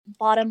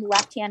bottom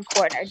left-hand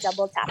corner.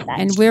 Double tap that.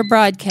 And we're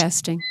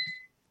broadcasting.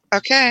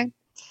 Okay.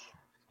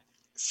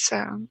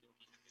 So,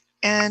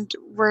 and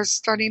we're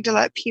starting to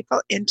let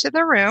people into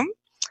the room.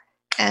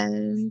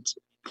 And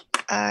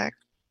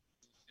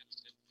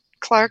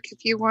Clark,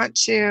 if you want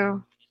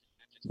to...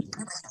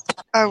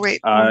 Oh,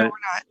 wait. No, we're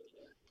not.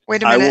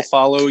 Wait a minute. I will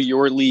follow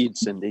your lead,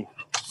 Cindy.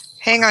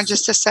 Hang on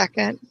just a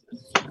second.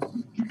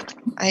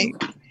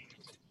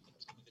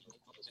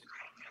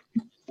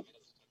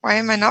 Why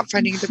am I not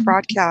finding the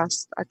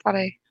broadcast? Oh,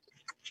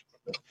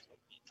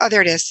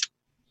 there it is.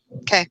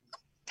 Okay.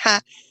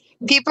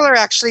 People are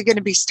actually going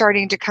to be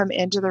starting to come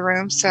into the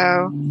room,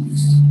 so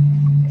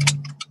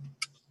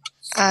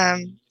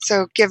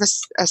give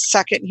us a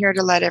second here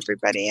to let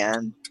everybody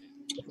in.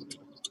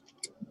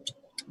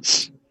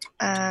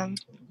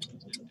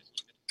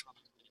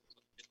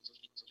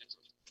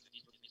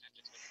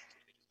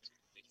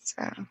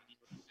 So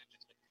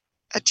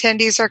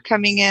attendees are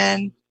coming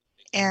in,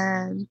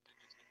 and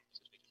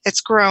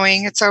it's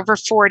growing. It's over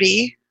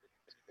 40.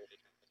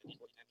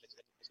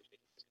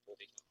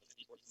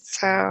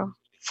 So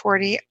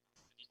 40.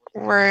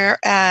 We're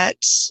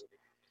at...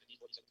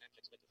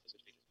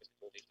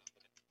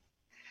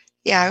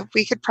 Yeah,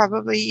 we could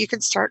probably... You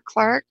can start,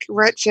 Clark.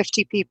 We're at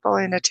 50 people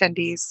in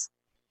attendees.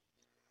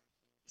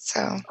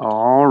 So.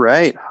 All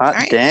right. Hot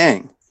right.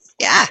 Dang.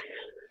 Yeah.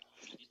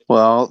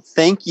 Well,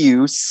 thank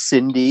you,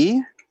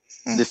 Cindy,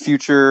 the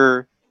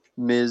future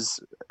Ms.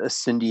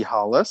 Cindy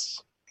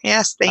Hollis.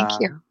 Yes, thank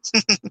you.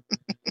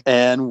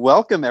 And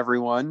welcome,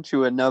 everyone,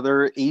 to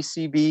another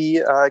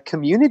ACB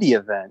community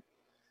event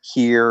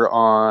here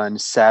on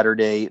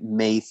Saturday,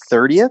 May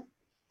 30th.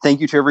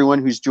 Thank you to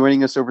everyone who's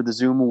joining us over the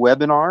Zoom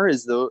webinar,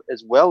 as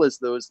well as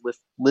those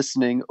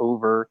listening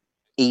over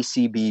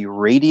ACB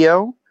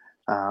radio,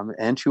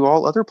 and to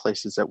all other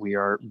places that we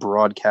are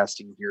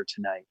broadcasting here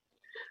tonight.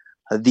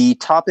 The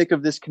topic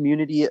of this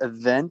community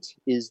event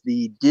is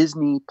the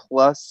Disney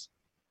Plus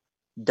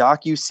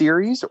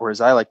docu-series, or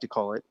as I like to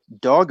call it,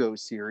 Doggo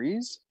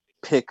series,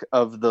 Pick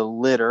of the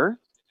Litter.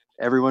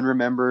 Everyone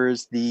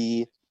remembers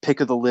the Pick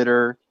of the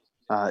Litter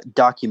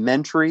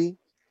documentary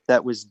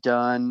that was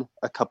done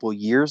a couple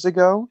years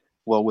ago.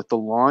 Well, with the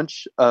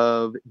launch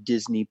of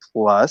Disney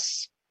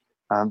Plus,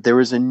 there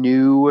was a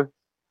new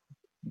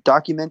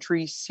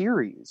documentary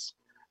series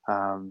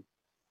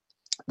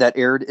that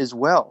aired as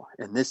well.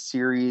 And this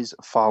series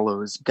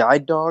follows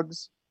guide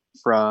dogs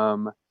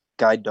from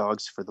Guide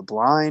Dogs for the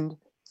Blind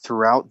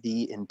throughout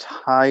the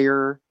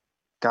entire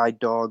guide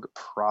dog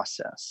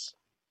process.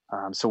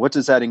 So what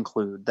does that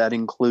include? That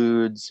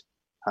includes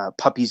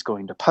puppies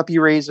going to puppy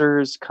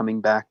raisers,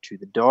 coming back to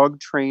the dog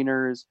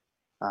trainers,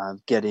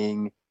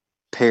 getting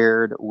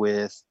paired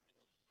with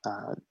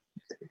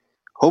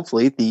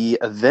hopefully the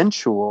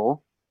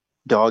eventual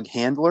dog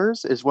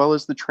handlers, as well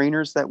as the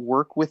trainers that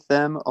work with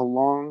them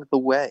along the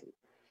way.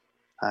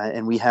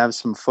 And we have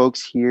some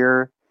folks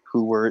here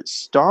who were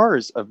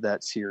stars of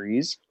that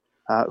series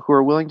who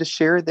are willing to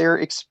share their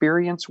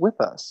experience with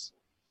us.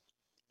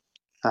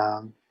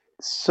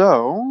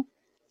 So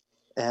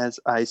as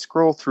I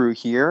scroll through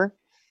here,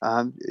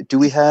 do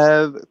we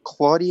have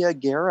Claudia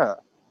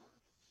Guerra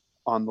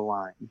on the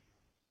line?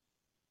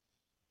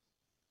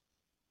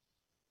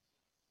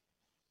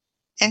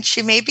 And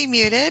she may be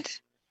muted.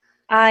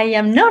 I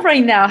am not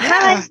right now.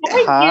 Yeah.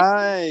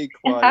 Hi,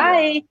 Claudia.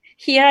 Hi.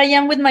 Here I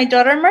am with my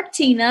daughter,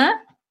 Martina.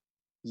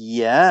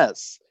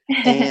 Yes.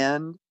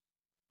 And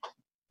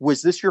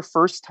was this your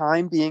first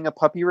time being a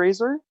puppy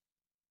raiser?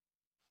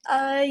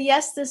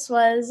 Yes, this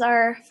was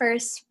our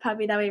first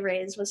puppy that we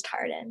raised was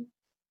Tardan.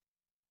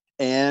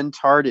 And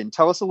Tardan.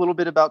 Tell us a little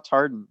bit about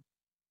Tardan.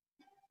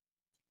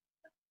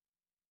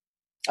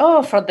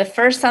 Oh, for the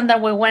first time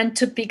that we went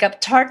to pick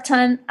up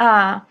Tartan,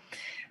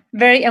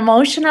 very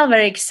emotional,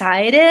 very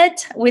excited.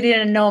 We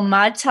didn't know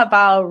much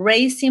about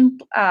racing,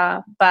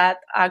 but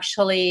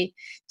actually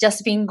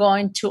just been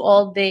going to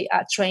all the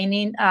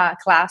training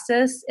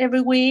classes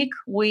every week.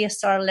 We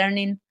started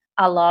learning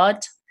a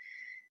lot.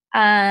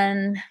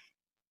 And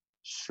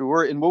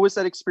sure. And what was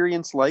that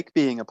experience like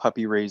being a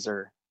puppy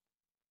raiser?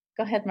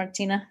 Go ahead,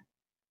 Martina.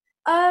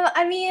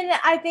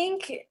 I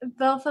think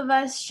both of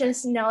us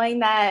just knowing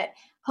that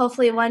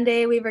hopefully one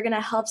day we were going to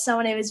help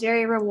someone. It was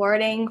very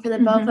rewarding for the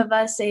both of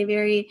us, a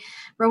very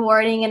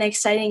rewarding and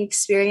exciting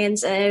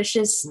experience. And it was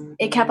just,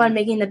 it kept on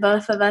making the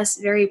both of us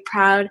very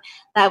proud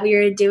that we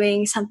were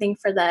doing something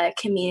for the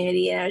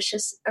community. And it was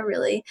just a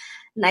really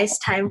nice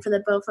time for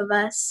the both of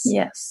us.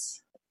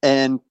 Yes.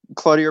 And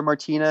Claudia or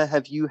Martina,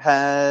 have you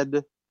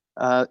had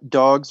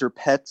dogs or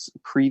pets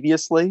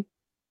previously?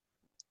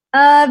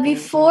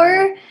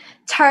 Before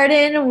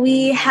Tardan,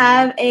 we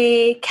have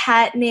a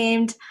cat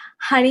named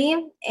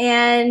Honey,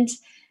 and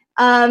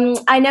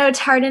I know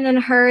Tardan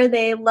and her,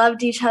 they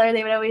loved each other.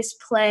 They would always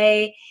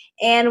play,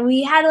 and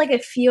we had like a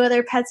few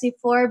other pets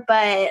before,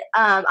 but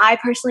I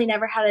personally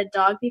never had a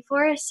dog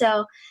before,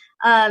 so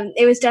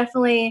it was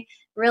definitely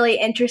really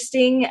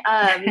interesting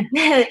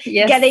yes.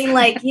 getting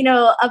like,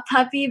 a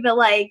puppy, but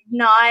like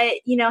not,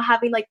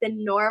 having like the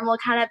normal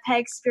kind of pet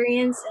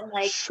experience, and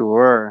like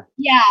sure.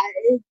 Yeah,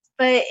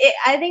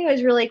 I think it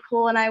was really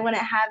cool, and I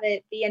wouldn't have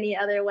it be any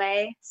other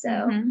way.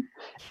 So,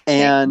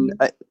 and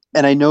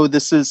I know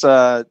this is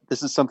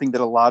something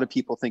that a lot of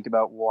people think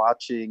about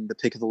watching the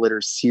Pick of the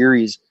Litter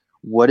series.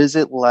 What is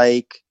it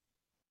like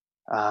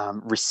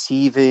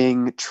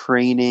receiving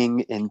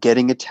training and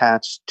getting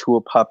attached to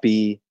a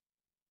puppy,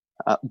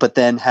 but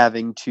then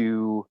having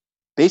to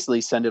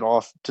basically send it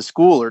off to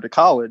school or to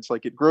college?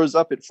 Like, it grows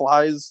up, it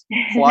flies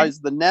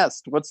the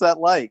nest. What's that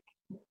like?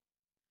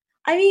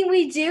 I mean,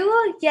 we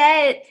do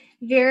get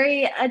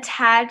very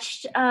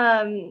attached,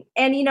 and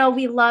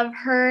we love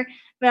her,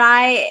 but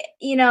I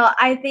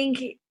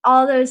think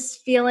all those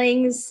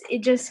feelings,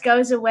 it just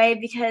goes away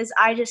because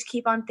I just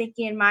keep on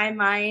thinking in my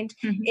mind,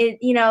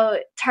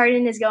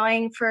 Tartan is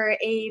going for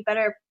a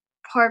better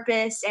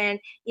purpose, and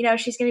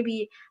she's going to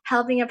be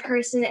helping a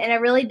person, and it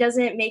really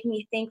doesn't make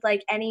me think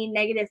like any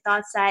negative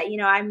thoughts that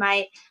I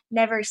might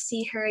never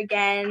see her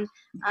again.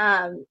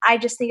 I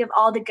just think of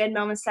all the good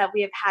moments that we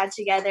have had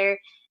together.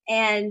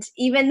 And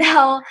even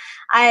though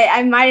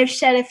I might have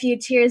shed a few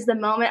tears the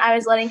moment I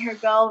was letting her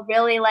go,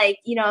 really,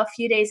 a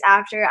few days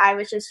after, I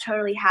was just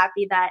totally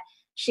happy that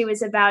she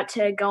was about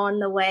to go on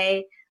the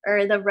way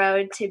or the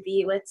road to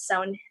be with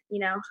someone,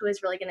 who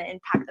is really going to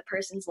impact the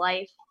person's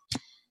life.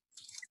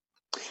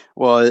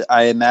 Well,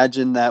 I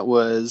imagine that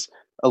was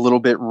a little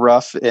bit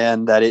rough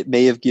and that it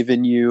may have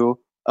given you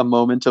a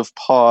moment of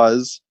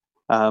pause.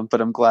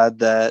 But I'm glad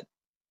that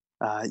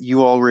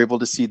you all were able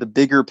to see the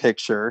bigger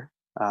picture.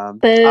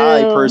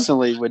 I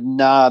personally would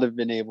not have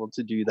been able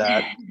to do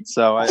that.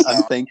 So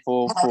I'm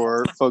thankful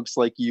for folks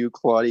like you,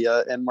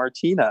 Claudia and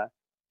Martina.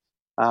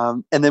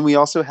 And then we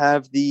also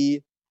have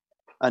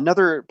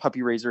another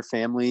puppy raiser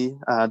family,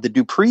 the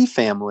Dupree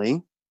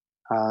family.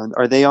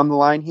 Are they on the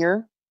line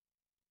here?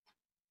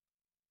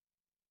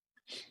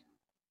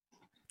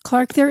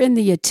 Clark, they're in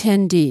the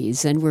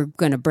attendees, and we're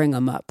going to bring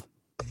them up.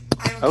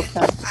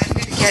 Okay.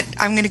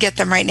 I'm going to get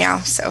them right now.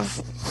 So.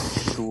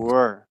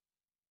 Sure.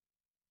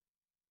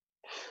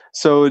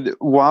 So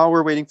while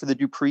we're waiting for the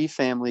Dupree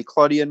family,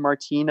 Claudia and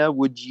Martina,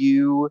 would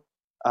you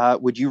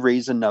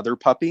raise another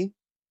puppy?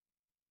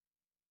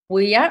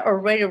 We are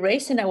already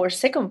raising our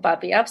second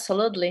puppy.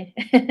 Absolutely.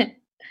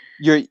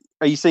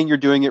 Are you saying you're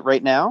doing it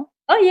right now?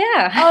 Oh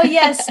yeah. Oh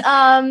yes.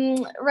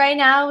 Right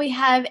now we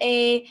have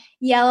a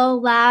yellow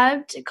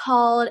lab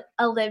called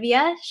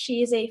Olivia.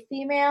 She is a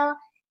female,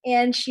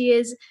 and she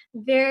is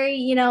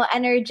very,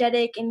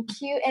 energetic and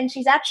cute. And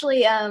she's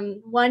actually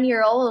 1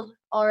 year old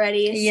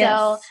already. Yes.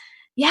 So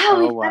yeah,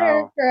 we've had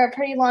her for a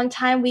pretty long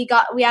time. We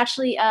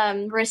actually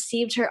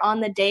received her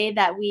on the day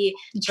that we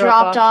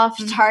dropped off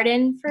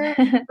Tartan for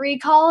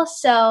recall.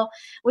 So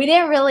we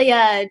didn't really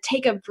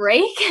take a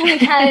break. We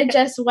kind of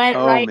just went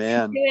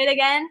into it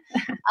again.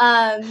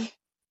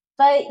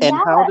 But and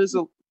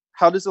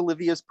how does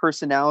Olivia's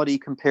personality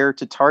compare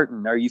to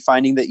Tartan? Are you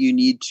finding that you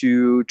need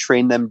to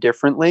train them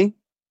differently?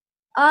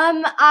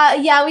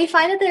 Yeah, we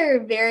find that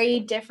they're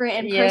very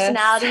different in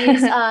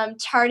personalities.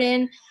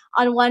 Tartan,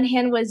 on one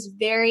hand, was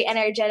very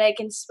energetic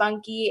and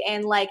spunky,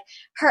 and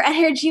her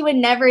energy would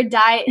never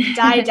die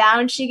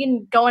down. She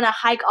can go on a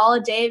hike all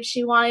day if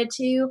she wanted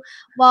to.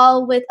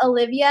 While with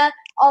Olivia,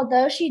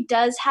 although she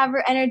does have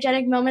her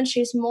energetic moments,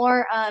 she's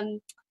more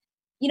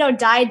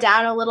died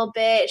down a little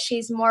bit.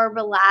 She's more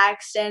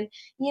relaxed, and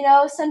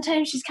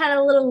sometimes she's kind of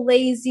a little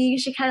lazy.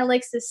 She kind of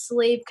likes to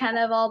sleep kind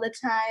of all the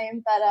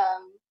time, but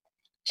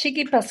she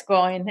keeps us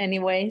going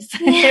anyways.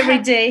 Every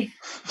day.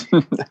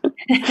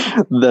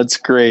 That's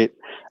great.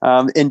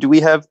 And do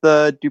we have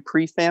the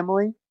Dupree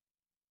family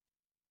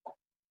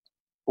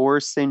or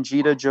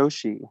Sangeeta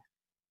Joshi?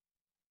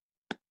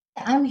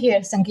 I'm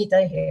here.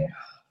 Sangeeta here.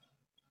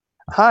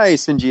 Hi,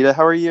 Sangeeta.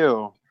 How are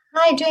you?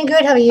 Hi, doing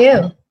good. How are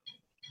you?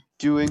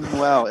 Doing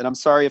well. And I'm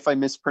sorry if I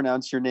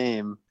mispronounce your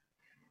name.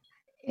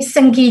 It's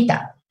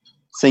Sangeeta.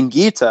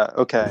 Sangeeta.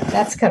 Okay.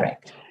 That's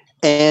correct.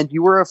 And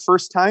you were a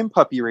first-time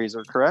puppy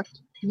raiser, correct?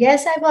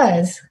 Yes, I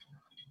was.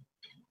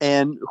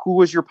 And who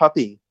was your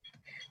puppy?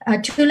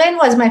 Tulane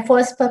was my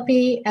first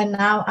puppy, and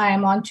now I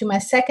am on to my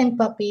second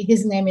puppy.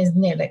 His name is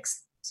Nilix.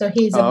 So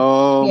he's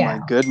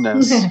my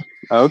goodness.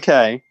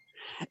 Okay.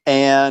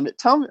 And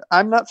tell me,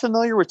 I'm not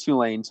familiar with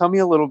Tulane. Tell me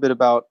a little bit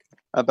about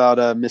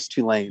Miss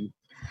Tulane.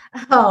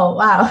 Oh,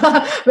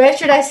 wow. Where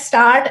should I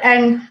start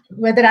and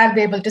whether I'll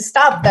be able to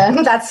stop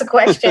them? That's the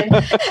question.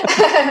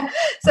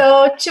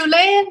 So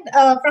Tulane,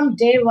 from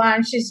day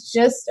one, she's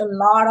just a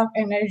lot of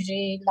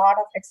energy, a lot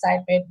of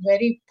excitement,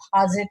 very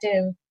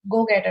positive,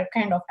 go-getter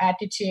kind of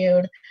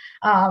attitude.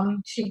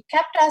 She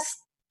kept us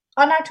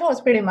on our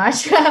toes pretty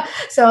much.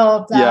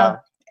 So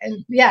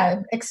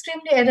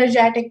extremely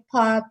energetic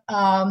pup,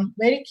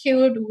 very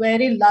cute,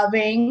 very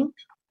loving.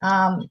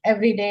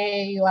 Every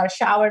day you are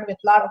showered with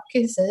a lot of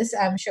kisses.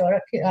 I'm sure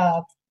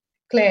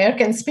Claire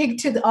can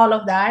speak to all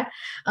of that.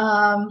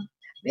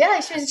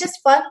 She was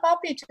just fun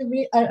puppy to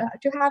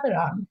have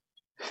around.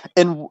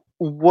 And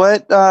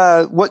what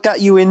got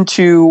you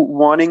into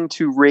wanting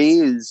to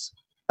raise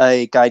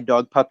a guide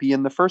dog puppy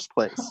in the first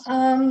place?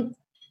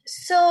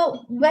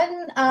 So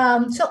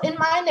so in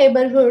my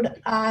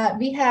neighborhood,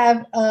 we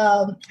have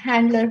a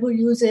handler who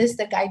uses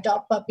the guide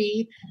dog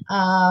puppy,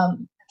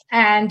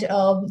 and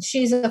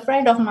she's a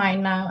friend of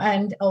mine now.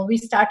 And we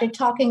started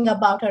talking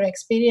about her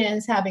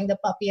experience having the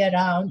puppy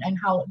around and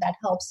how that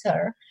helps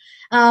her.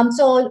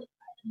 So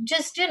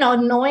just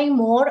knowing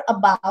more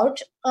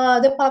about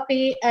the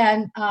puppy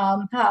and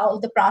how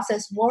the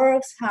process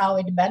works, how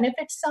it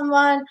benefits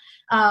someone.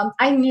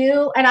 I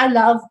knew, and I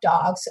love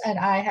dogs, and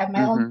I have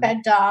my own pet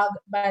dog,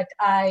 but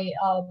I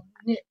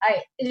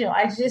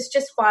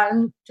just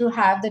fun to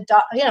have the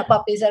dog,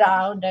 puppies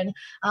around and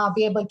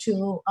be able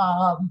to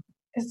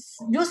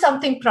do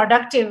something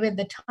productive with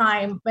the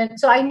time.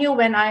 So I knew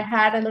when I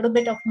had a little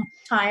bit of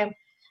time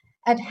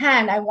at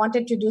hand, I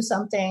wanted to do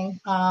something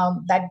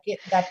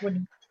that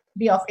would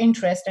be of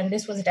interest, and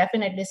this was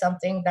definitely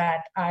something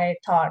that I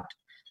thought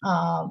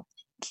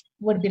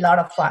would be a lot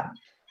of fun.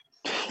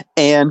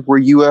 And were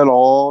you at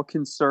all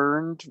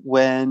concerned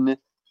when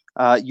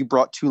you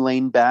brought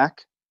Tulane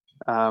back?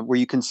 Were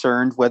you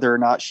concerned whether or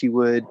not she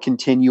would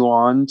continue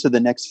on to the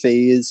next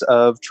phase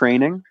of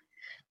training?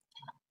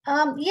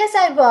 Yes,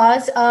 I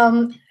was.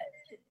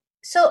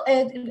 So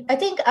I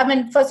think,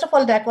 first of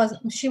all,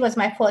 she was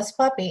my first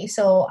puppy,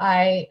 so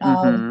I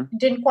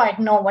didn't quite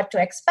know what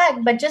to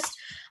expect, but just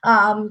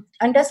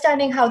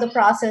understanding how the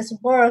process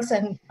works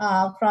and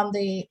from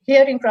the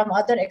hearing from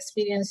other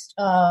experienced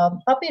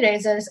puppy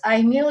raisers,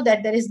 I knew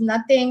that there is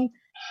nothing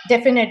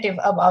definitive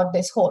about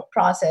this whole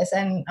process,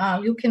 and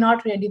you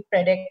cannot really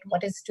predict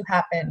what is to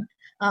happen.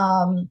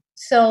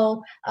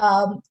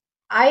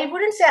 I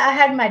wouldn't say I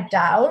had my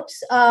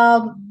doubts,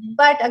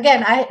 but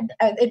again,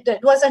 it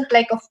wasn't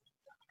like a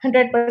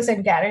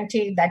 100%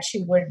 guarantee that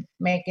she would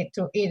make it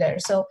through either.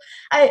 So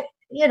so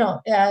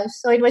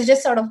it was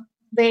just sort of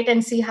wait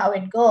and see how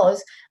it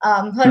goes.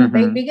 Her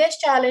biggest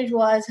challenge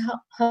was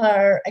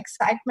her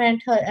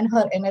excitement, and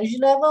her energy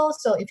level.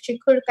 So if she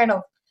could kind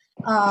of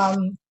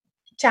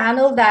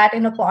channel that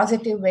in a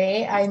positive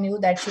way, I knew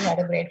that she had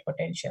a great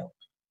potential.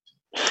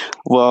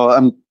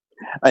 Well,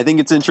 I think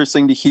it's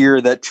interesting to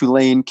hear that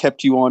Tulane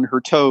kept you on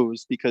her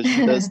toes, because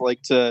she does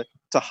like to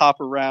hop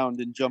around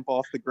and jump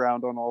off the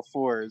ground on all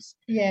fours.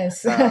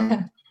 Yes.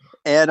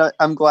 And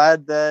I'm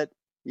glad that,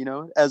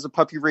 as a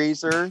puppy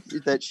raiser,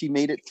 that she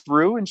made it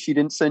through and she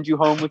didn't send you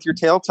home with your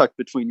tail tucked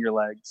between your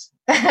legs.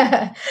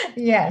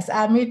 Yes,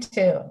 me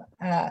too.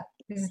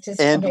 It's just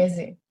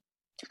amazing.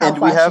 And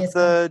we have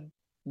the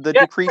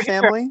Dupree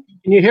family.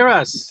 Can you hear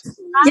us?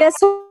 Yes.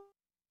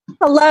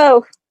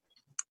 Hello.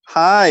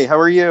 Hi, how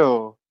are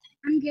you?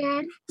 I'm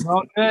good.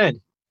 Oh,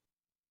 good.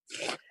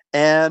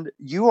 And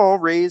you all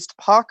raised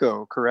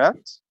Paco,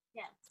 correct?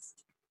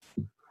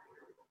 Yes.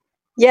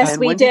 Yes,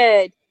 we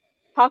did.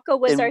 Paco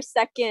was our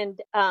second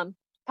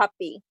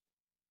puppy.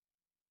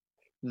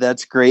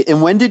 That's great.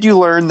 And when did you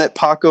learn that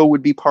Paco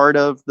would be part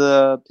of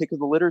the Pick of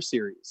the Litter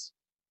series?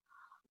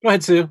 Go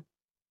ahead, Sue.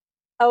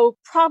 Oh,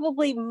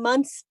 probably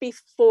months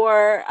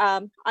before.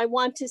 I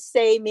want to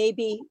say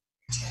maybe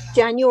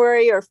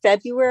January or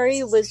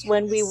February was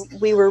when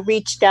we were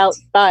reached out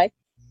by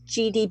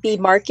GDB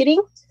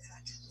Marketing.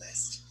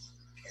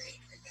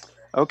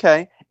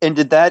 Okay. And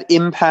did that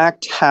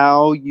impact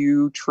how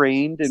you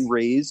trained and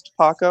raised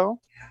Paco?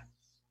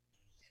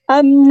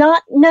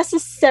 Not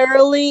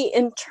necessarily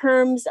in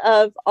terms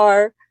of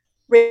our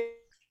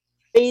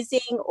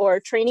raising or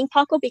training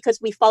Paco, because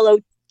we follow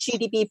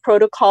GDB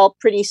protocol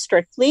pretty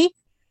strictly,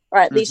 or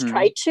at least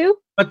try to.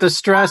 But the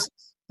stress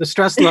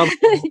level.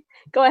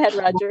 Go ahead,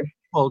 Roger.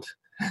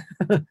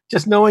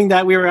 Just knowing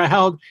that we were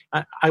held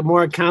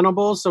more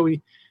accountable, so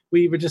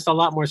we were just a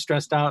lot more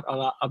stressed out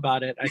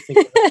about it, I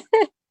think.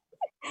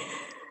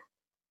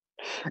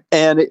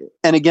 And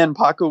again,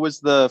 Paco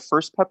was the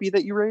first puppy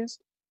that you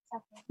raised?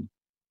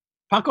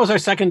 Paco's our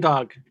second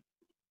dog.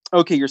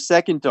 Okay, your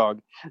second dog.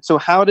 So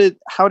how did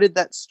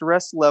that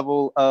stress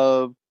level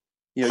of,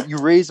 you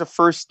raise a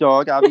first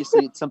dog,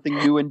 obviously it's something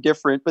new and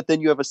different, but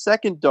then you have a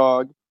second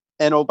dog,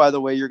 and oh, by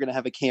the way, you're going to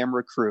have a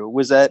camera crew.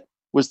 Was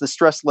the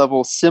stress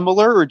level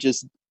similar or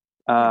just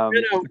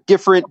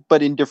different,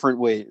 but in different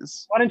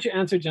ways? Why don't you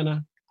answer,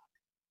 Jenna?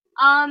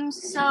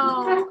 So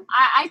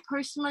I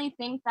personally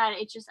think that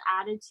it just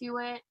added to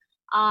it.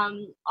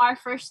 Our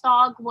first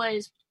dog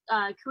was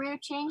career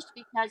changed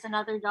because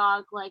another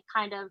dog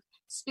kind of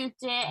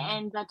spooked it,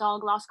 and the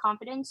dog lost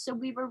confidence. So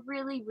we were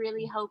really,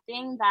 really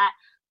hoping that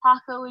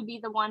Paco would be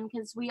the one,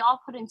 because we all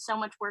put in so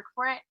much work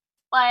for it.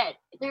 But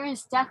there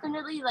is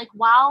definitely,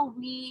 while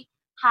we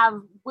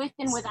have with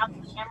and without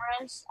the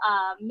cameras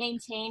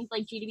maintained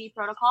GDB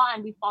protocol,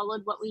 and we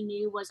followed what we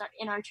knew was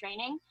in our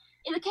training,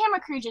 in the camera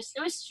crew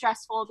it was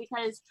stressful,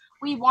 because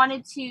we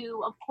wanted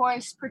to, of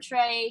course,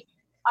 portray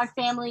our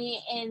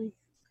family in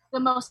the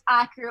most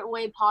accurate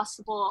way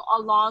possible,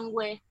 along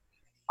with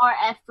our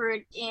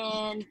effort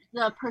in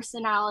the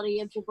personality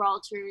of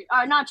Gibraltar,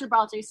 or not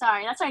Gibraltar,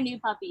 sorry, that's our new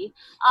puppy.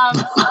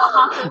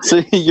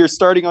 So you're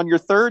starting on your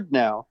third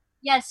now.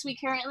 Yes, we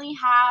currently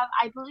have,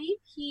 I believe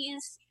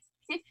he's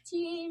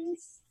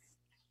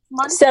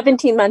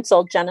 17 months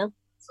old, Jenna.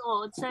 months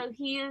old. So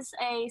he is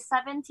a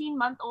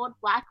 17-month-old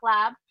black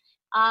lab.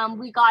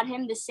 We got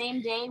him the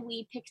same day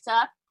we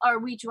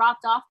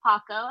dropped off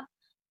Paco.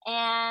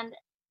 And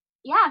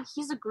yeah,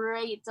 he's a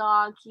great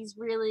dog. He's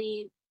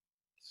really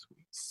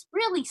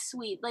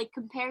sweet. Like,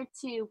 compared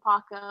to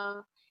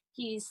Paco,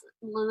 he's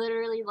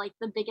literally like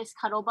the biggest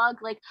cuddle bug.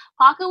 Like,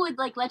 Paco would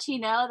like let you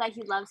know that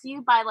he loves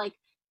you by like,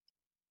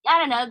 I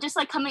don't know, just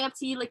like coming up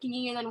to you, licking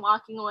you, and then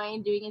walking away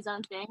and doing his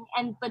own thing.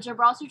 But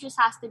Gibraltar just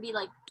has to be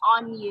like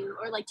on you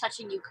or like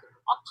touching you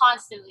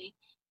constantly.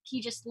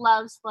 He just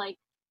loves like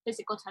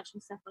physical touch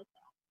and stuff like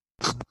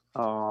that.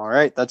 All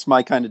right, that's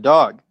my kind of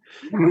dog.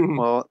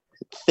 Well,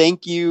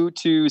 thank you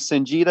to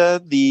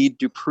Sanjita, the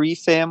Dupree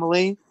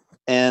family,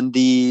 and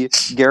the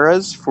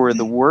Guerras for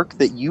the work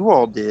that you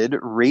all did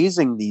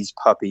raising these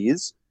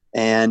puppies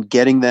and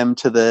getting them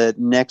to the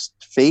next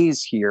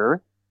phase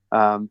here.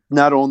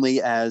 Not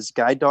only as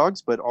guide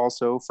dogs, but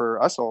also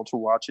for us all to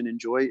watch and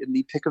enjoy in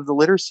the Pick of the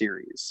Litter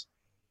series.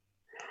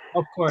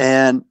 Of course.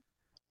 And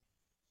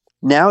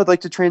now I'd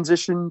like to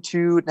transition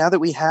to, now that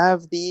we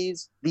have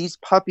these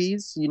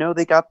puppies, you know,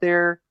 they got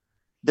their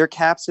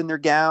caps and their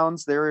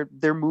gowns, they're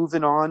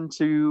moving on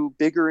to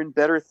bigger and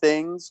better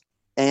things,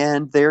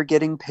 and they're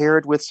getting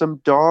paired with some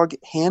dog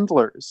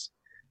handlers.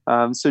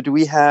 So do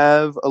we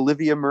have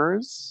Olivia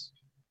Mers?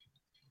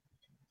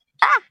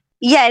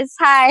 Yes,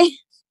 hi.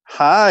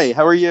 Hi,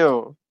 how are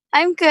you?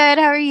 I'm good.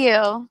 How are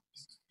you?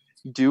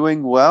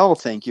 Doing well,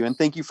 thank you. And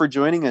thank you for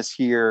joining us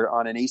here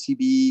on an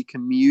ACB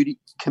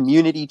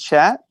community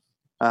chat,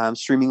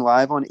 streaming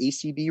live on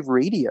ACB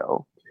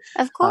Radio.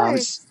 Of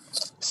course.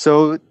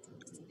 So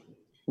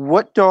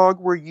what dog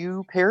were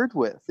you paired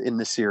with in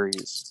the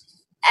series?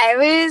 I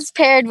was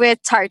paired with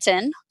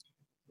Tartan.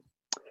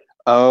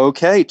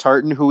 Okay,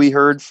 Tartan, who we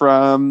heard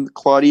from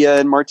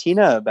Claudia and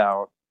Martina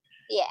about.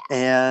 Yeah.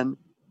 And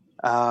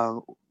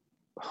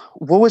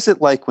what was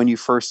it like when you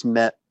first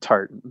met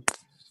Tartan?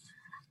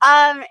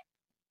 And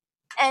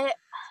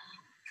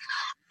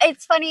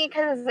it's funny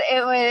because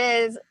it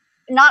was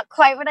not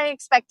quite what I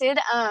expected.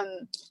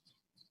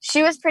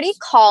 She was pretty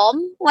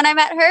calm when I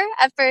met her.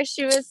 At first,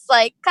 she was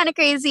like kind of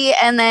crazy,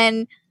 and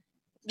then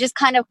just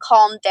kind of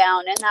calmed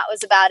down, and that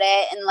was about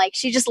it. And like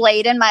she just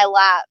laid in my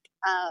lap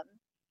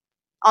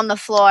on the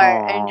floor.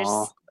 Aww. And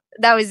just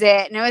that was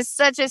it. And it was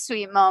such a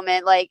sweet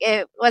moment. Like,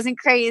 it wasn't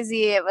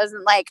crazy. It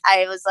wasn't like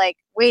I was like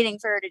waiting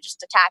for her to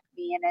just attack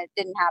me, and it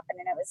didn't happen.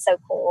 And it was so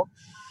cool.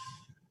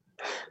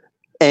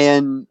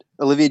 And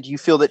Olivia, do you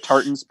feel that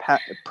Tartan's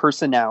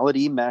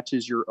personality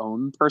matches your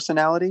own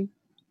personality?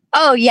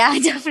 Oh yeah,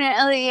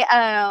 definitely.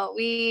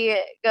 We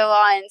go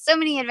on so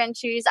many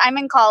adventures. I'm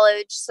in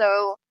college,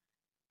 so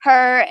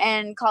her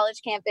and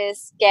college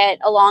campus get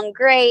along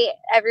great.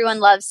 Everyone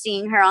loves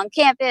seeing her on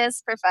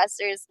campus.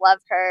 Professors love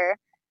her.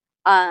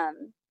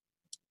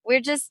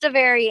 We're just a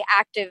very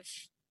active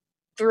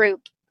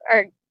group,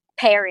 or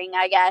pairing,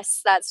 I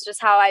guess. That's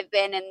just how I've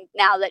been, and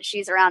now that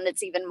she's around,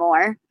 it's even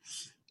more.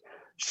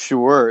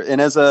 Sure.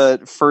 And as a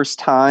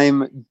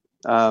first-time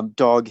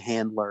dog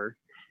handler,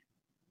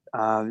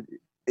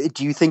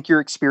 do you think your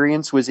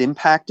experience was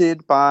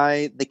impacted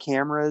by the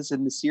cameras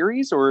in the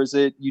series, or is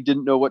it you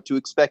didn't know what to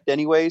expect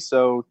anyway,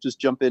 so just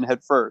jump in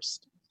head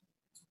first?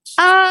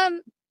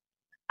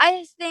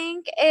 I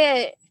think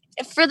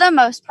for the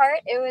most part,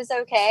 it was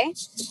okay.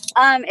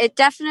 It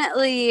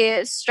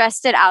definitely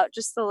stressed it out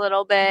just a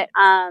little bit.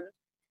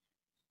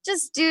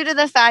 Just due to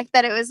the fact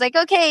that it was like,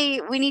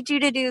 okay, we need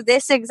you to do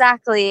this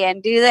exactly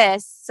and do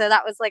this. So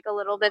that was like a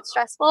little bit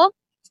stressful.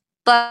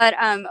 But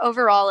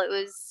overall, it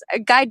was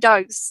guide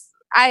dogs.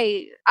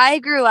 I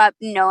grew up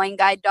knowing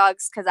guide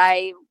dogs because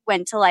I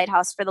went to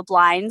Lighthouse for the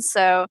Blind.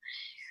 So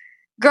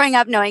growing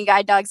up knowing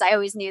guide dogs, I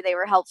always knew they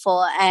were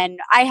helpful. And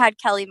I had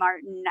Kelly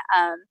Martin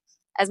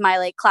as my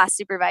like class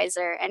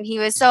supervisor, and he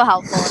was so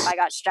helpful if I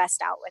got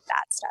stressed out with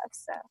that stuff.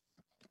 So,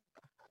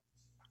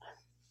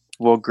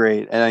 well,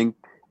 great. And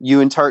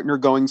you and Tartan are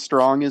going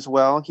strong as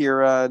well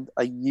here a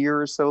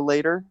year or so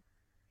later?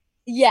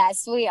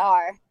 Yes, we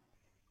are.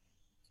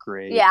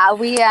 Great. Yeah,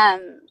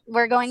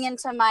 we're going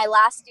into my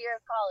last year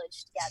of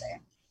college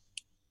together.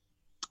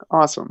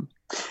 Awesome.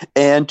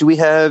 And do we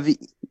have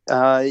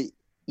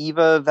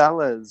Eva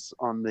Valles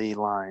on the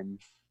line?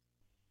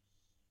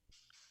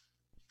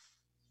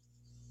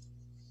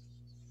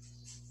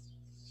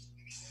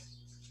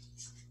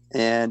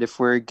 And if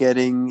we're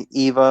getting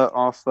Eva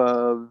off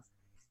of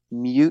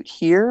mute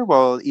here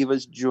while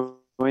Eva's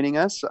joining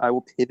us, I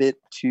will pivot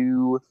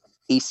to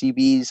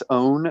ACB's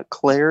own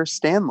Claire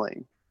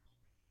Stanley.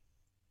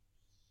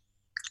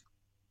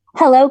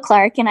 Hello,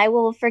 Clark, and I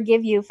will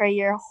forgive you for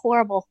your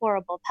horrible,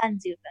 horrible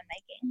puns you've been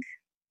making.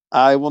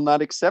 I will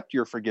not accept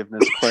your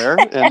forgiveness, Claire,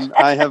 and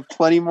I have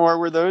plenty more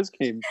where those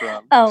came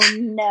from. Oh,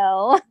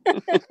 no.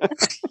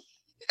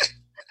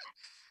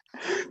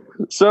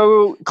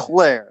 So,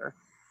 Claire,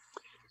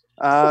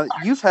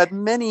 you've had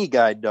many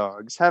guide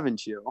dogs,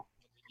 haven't you?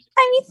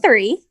 I mean,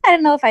 3. I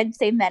don't know if I'd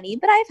say many,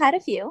 but I've had a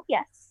few,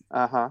 yes.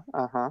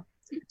 And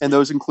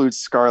those include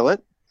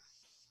Scarlet?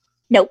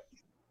 Nope.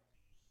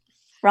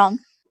 Wrong.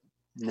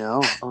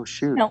 No. Oh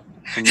shoot. No.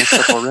 I messed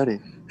up already.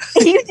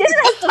 You did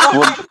mess up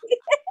already.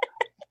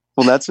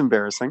 Well, that's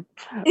embarrassing.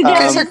 You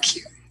guys are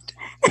cute.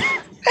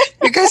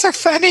 You guys are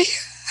funny.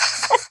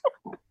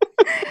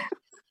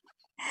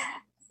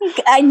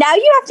 Now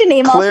you have to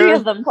name all Claire, three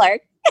of them,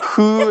 Clark.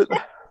 Who?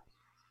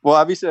 Well,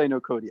 obviously I know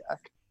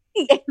Kodiak.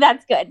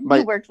 That's good. My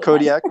You worked with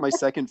Kodiak, him. my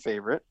second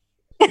favorite.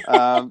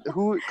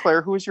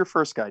 Claire, who was your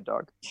first guide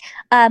dog?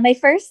 My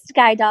first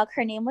guide dog,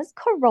 her name was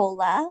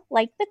Corolla,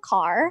 like the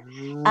car.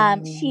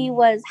 She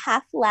was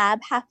half lab,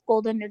 half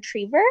golden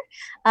retriever.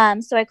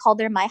 So I called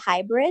her my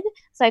hybrid.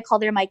 So I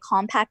called her my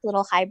compact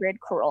little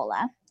hybrid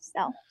Corolla.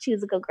 So she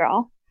was a good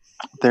girl.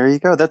 There you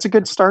go. That's a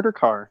good starter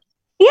car.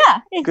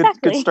 Yeah,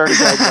 exactly. Good starter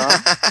guide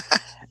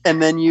dog.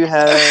 And then you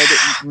had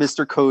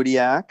Mr.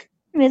 Kodiak.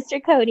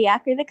 Mr.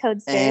 Kodiak, or the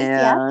Codesters.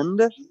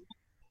 And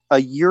a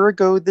year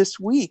ago this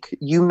week,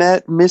 you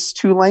met Miss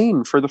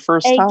Tulane for the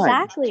first time.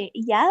 Exactly.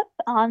 Yep.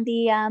 On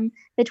the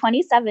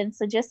 27th.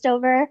 So just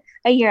over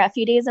a year, a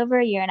few days over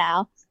a year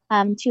now.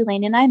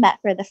 Tulane and I met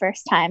for the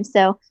first time.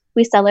 So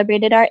we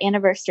celebrated our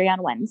anniversary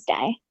on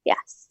Wednesday.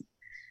 Yes.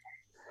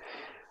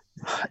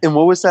 And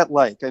what was that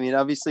like? I mean,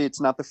 obviously,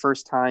 it's not the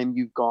first time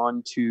you've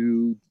gone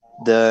to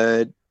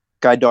the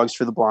Guide Dogs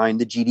for the Blind,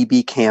 the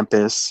GDB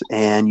campus,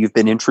 and you've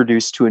been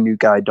introduced to a new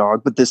guide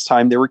dog, but this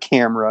time there were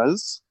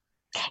cameras.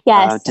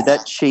 Yes. Did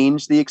that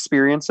change the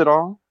experience at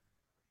all?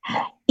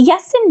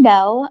 Yes and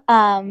no.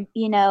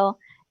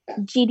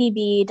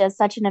 GDB does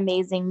such an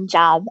amazing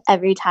job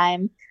every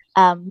time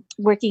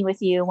working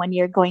with you when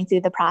you're going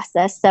through the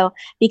process. So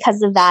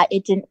because of that,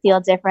 it didn't feel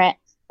different.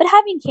 But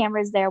having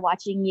cameras there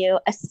watching you,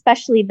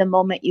 especially the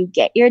moment you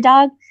get your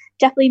dog,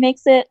 definitely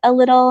makes it a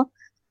little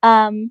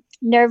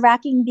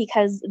nerve-wracking,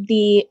 because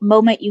the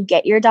moment you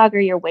get your dog, or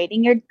you're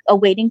waiting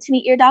to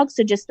meet your dog,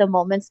 so just the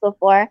moments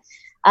before,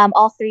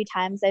 all 3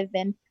 times I've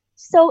been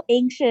so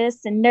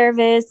anxious and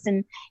nervous,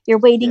 and you're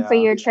waiting for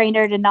your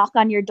trainer to knock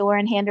on your door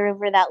and hand her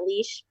over that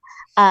leash.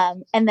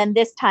 And then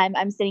this time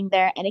I'm sitting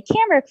there and a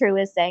camera crew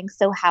is saying,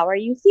 "So how are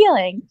you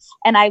feeling?"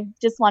 And I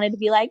just wanted to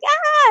be like,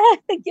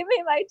 give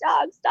me my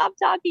dog, stop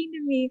talking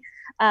to me.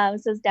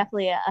 So it's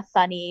definitely a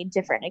funny,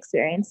 different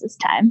experience this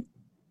time.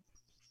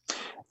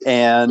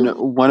 And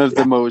one of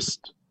the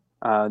most,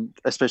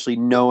 especially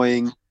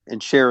knowing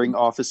and sharing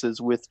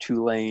offices with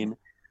Tulane,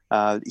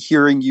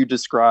 hearing you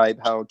describe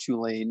how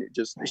Tulane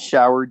just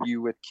showered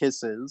you with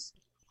kisses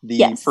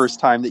the first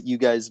time that you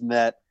guys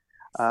met,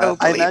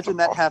 I imagine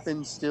that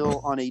happens still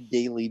on a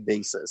daily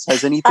basis.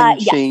 Has anything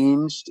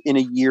changed in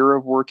a year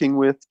of working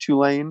with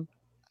Tulane?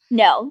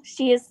 No,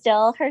 she is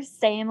still her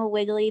same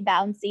wiggly,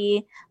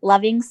 bouncy,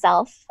 loving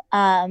self.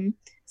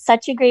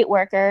 Such a great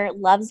worker,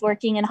 loves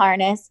working in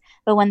harness,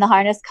 but when the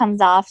harness comes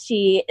off,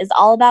 she is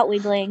all about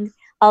wiggling,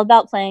 all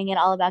about playing, and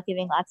all about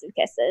giving lots of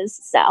kisses.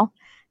 So,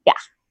 yeah.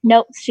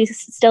 Nope, she's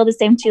still the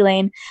same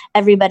Tulane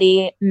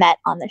everybody met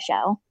on the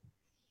show.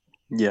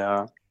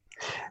 Yeah.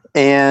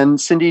 And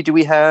Cindy, do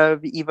we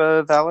have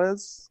Eva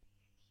Valles?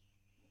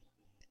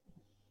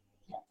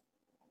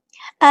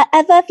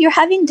 Eva, if you're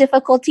having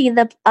difficulty,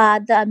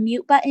 the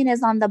mute button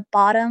is on the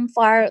bottom,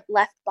 far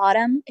left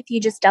bottom. If you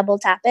just double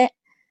tap it.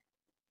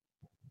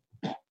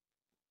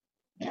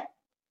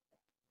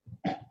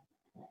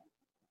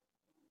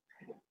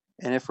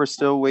 And if we're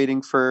still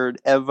waiting for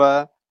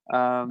Eva,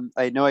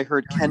 I know I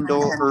heard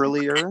Kendall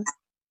earlier.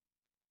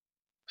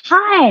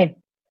 Hi.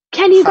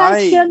 Can you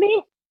guys hear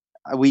me?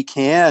 We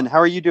can. How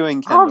are you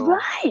doing, Kendall? All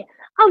right.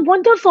 I'm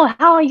wonderful.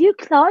 How are you,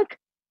 Clark?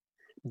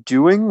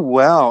 Doing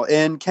well.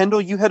 And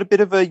Kendall, you had a bit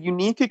of a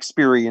unique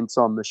experience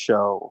on the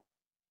show.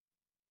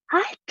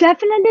 I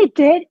definitely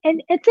did.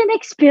 And it's an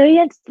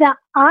experience that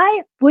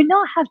I would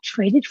not have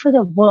traded for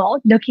the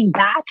world looking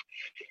back.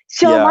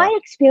 So my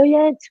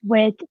experience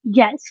with,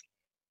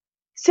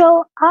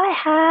 So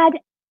I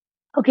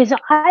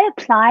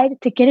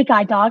applied to get a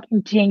guide dog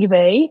in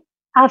January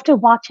after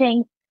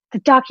watching the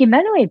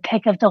documentary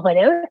Pick of the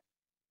Litter.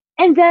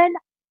 And then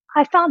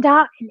I found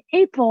out in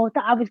April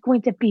that I was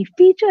going to be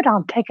featured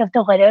on Pick of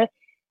the Litter.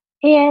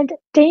 And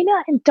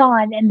Dana and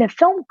Don and the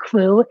film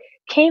crew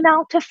came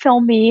out to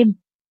film me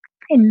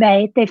in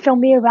May. They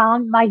filmed me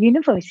around my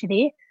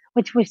university,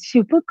 which was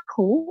super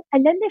cool.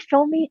 And then they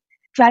filmed me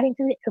driving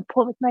to the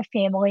airport with my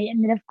family.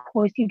 And then, of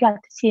course, you got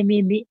to see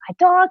me meet my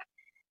dog.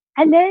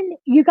 And then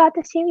you got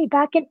to see me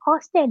back in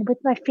Austin with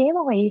my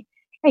family,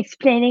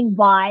 explaining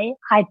why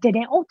I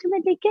didn't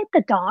ultimately get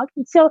the dog.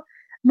 And so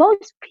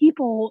most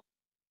people,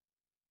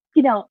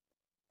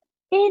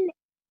 in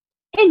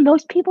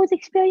most people's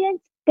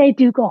experience, they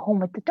do go home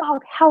with the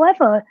dog.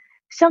 However,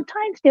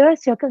 sometimes there are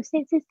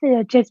circumstances that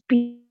are just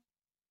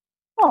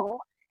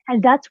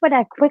and that's what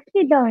I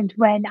quickly learned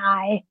when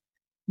I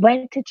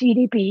went to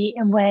GDB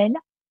and when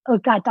I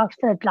got Dogs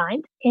for the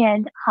Blind.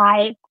 And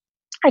I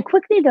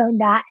quickly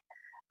learned that,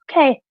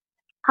 okay,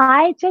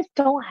 I just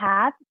don't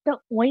have the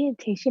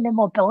orientation and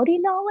mobility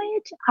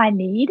knowledge I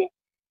need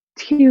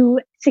to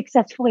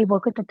successfully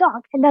work with the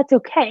dog. And that's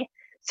okay.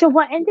 So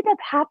what ended up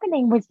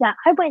happening was that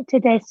I went to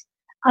this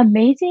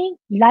amazing,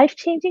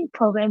 life-changing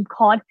program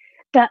called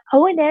the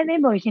O&M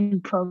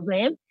Immersion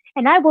Program.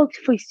 And I worked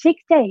for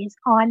 6 days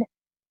on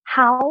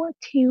how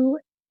to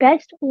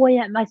best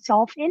orient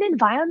myself in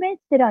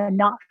environments that are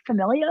not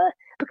familiar.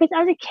 Because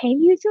as a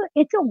cane user,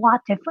 it's a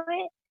lot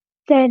different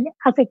than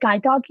as a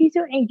guide dog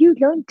user. And you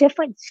learn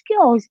different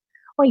skills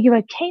when you're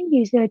a cane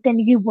user than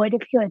you would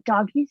if you're a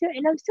dog user.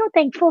 And I'm so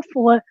thankful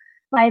for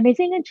my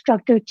amazing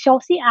instructor,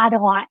 Chelsea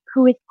Adelot,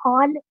 who is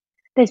on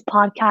this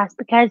podcast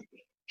because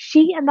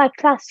she and my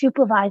class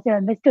supervisor,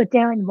 Mr.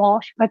 Darren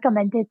Walsh,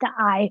 recommended that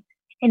I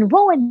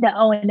enroll in the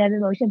O&M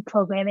immersion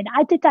program. And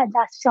I did that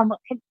last summer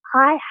and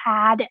I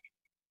had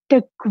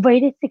the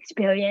greatest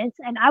experience.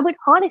 And I would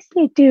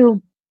honestly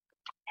do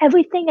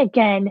everything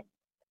again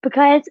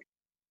because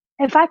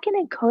if I can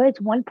encourage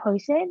one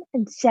person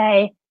and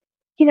say,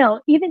 you know,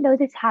 even though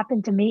this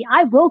happened to me,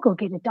 I will go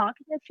get a dog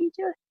in the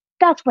future.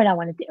 That's what I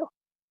want to do.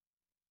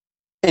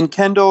 And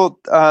Kendall,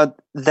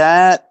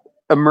 that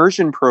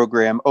immersion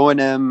program,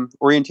 O&M,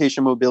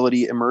 Orientation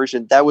Mobility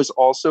Immersion, that was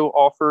also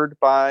offered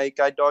by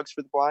Guide Dogs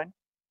for the Blind?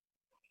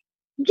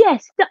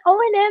 Yes, the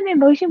O&M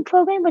immersion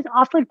program was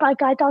offered by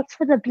Guide Dogs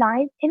for the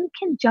Blind in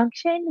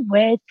conjunction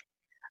with,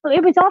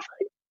 it was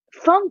offered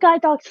from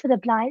Guide Dogs for the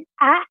Blind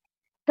at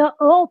the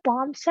Earl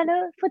Baum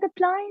Center for the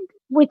Blind,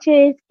 which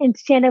is in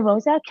Santa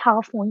Rosa,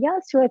 California.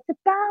 So it's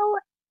about,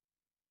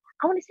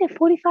 I want to say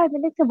 45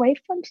 minutes away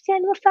from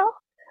San Rafael.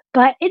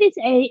 But it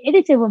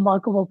is a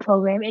remarkable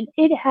program and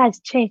it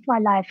has changed my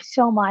life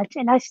so much.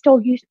 And I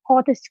still use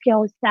all the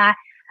skills that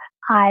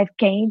I've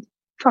gained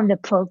from the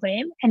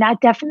program. And I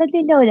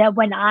definitely know that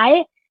when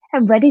I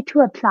am ready to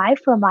apply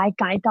for my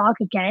guide dog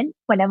again,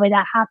 whenever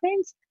that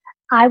happens,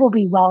 I will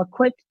be well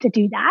equipped to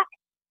do that.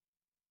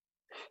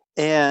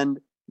 And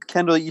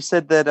Kendall, you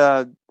said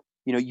that,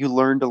 you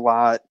learned a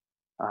lot,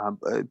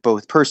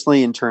 both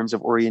personally in terms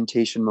of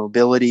orientation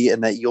mobility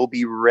and that you'll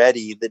be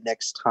ready the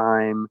next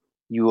time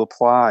you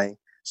apply.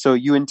 So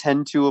you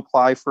intend to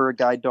apply for a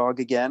guide dog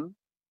again?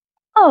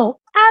 Oh,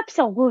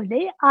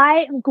 absolutely.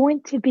 I am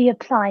going to be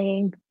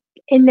applying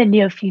in the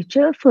near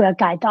future for a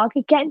guide dog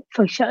again,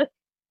 for sure.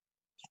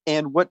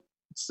 And what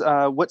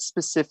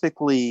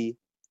specifically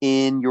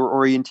in your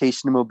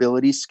orientation and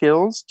mobility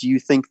skills do you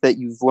think that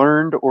you've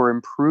learned or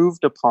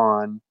improved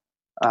upon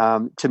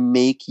to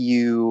make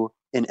you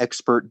an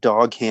expert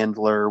dog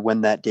handler when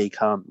that day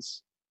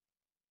comes?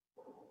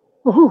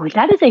 Ooh,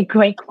 that is a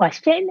great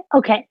question.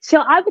 Okay, so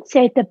I would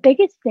say the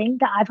biggest thing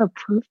that I've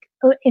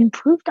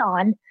improved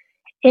on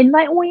in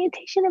my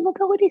orientation and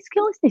mobility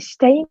skills is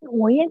staying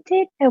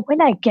oriented. And when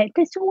I get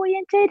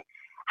disoriented,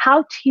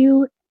 how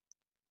to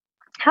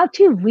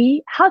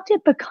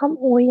become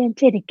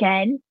oriented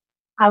again,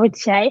 I would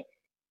say,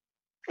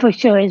 for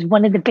sure is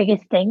one of the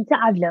biggest things that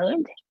I've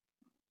learned.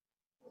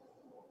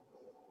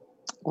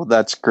 Well,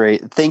 that's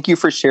great. Thank you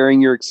for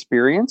sharing your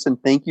experience and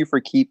thank you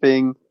for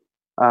keeping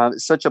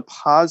such a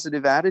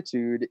positive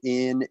attitude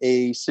in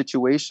a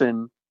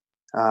situation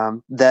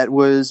that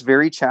was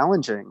very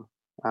challenging.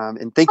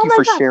 And thank you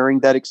for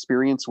sharing that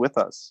experience with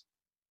us.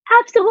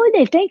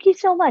 Absolutely. Thank you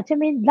so much. I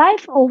mean,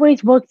 life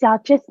always works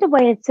out just the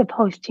way it's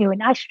supposed to.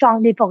 And I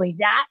strongly believe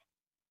that.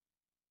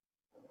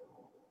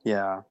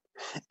 Yeah.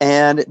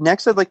 And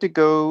next I'd like to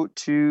go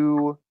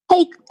to...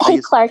 Hey,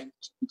 Clark,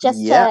 just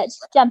to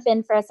jump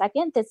in for a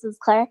second. This is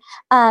Claire.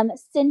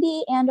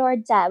 Cindy and or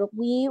Deb,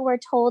 we were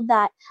told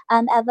that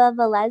Eva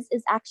Velez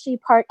is actually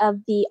part of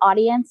the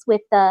audience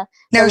with the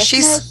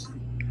she's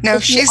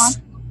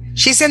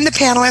in the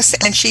panelists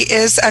and she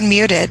is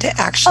unmuted,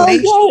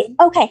 actually. Oh, yay.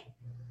 Okay.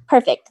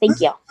 Perfect. Thank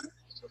you.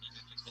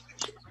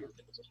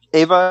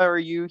 Ava, are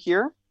you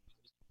here?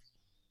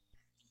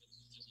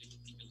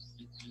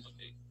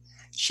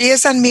 She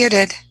is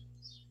unmuted.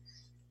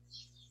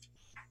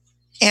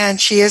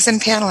 And she is in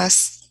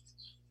panelists.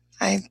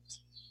 All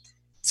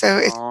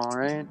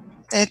right.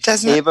 It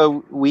doesn't. Ava,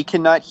 we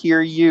cannot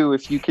hear you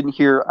if you can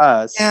hear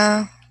us.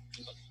 Yeah.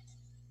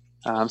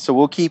 So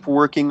we'll keep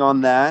working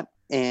on that.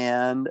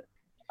 And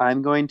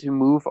I'm going to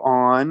move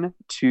on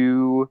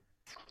to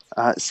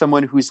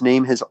someone whose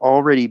name has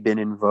already been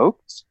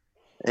invoked,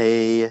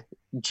 a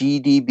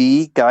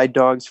GDB, Guide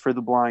Dogs for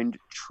the Blind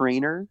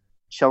trainer,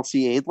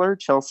 Chelsea Adler.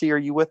 Chelsea, are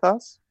you with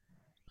us?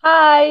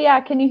 Hi,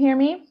 yeah, can you hear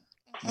me?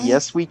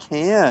 Yes, we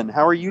can.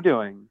 How are you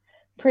doing?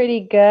 Pretty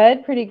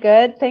good, pretty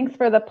good. Thanks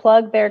for the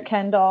plug there,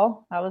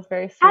 Kendall. That was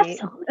very sweet.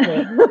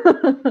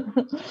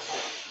 Absolutely.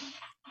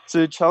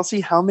 So,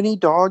 Chelsea, how many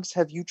dogs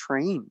have you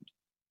trained?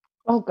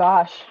 Oh,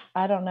 gosh,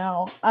 I don't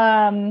know.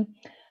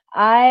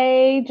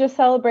 I just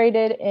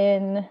celebrated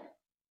in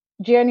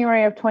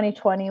January of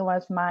 2020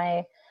 was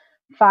my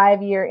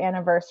 5-year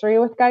anniversary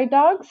with Guide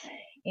Dogs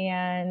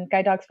and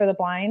Guide Dogs for the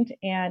Blind.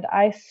 And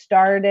I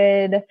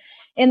started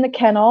in the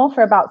kennel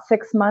for about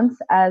 6 months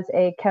as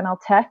a kennel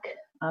tech.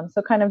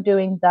 So kind of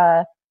doing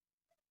the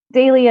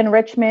daily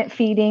enrichment,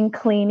 feeding,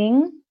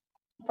 cleaning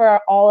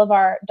for all of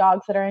our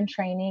dogs that are in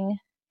training,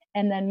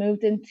 and then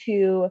moved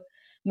into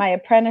my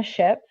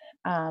apprenticeship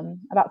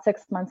about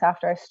 6 months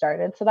after I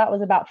started. So that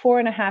was about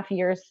 4.5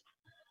 years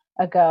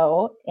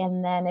ago.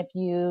 And then if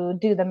you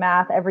do the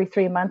math, every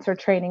 3 months we're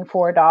training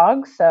 4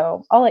 dogs.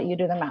 So I'll let you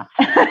do the math.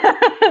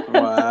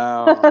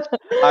 Wow.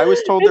 I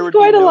was told there would be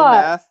quite a no lot.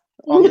 math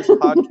on this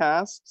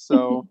podcast,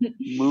 so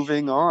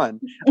moving on.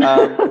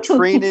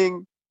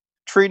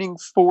 Training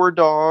 4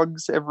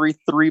 dogs every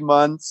 3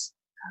 months.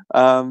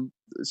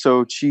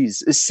 So,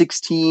 geez,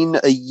 16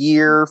 a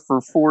year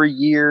for 4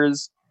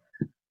 years.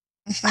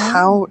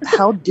 How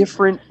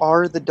different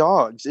are the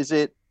dogs? Is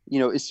it,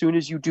 as soon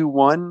as you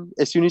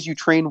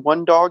train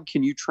one dog,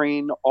 can you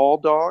train all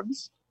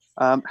dogs?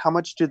 How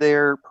much do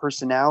their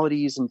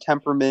personalities and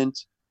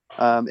temperament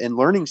and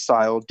learning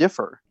style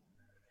differ?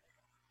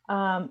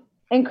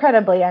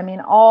 Incredibly. I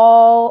mean,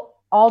 all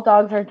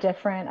dogs are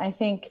different. I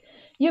think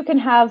you can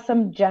have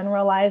some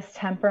generalized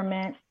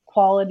temperament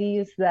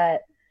qualities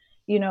that,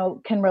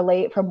 can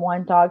relate from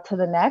one dog to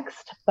the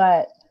next,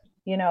 but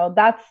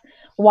that's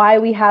why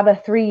we have a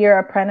 3-year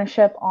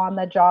apprenticeship on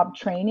the job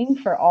training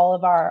for all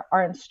of our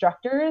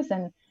instructors.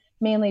 And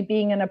mainly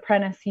being an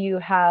apprentice, you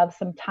have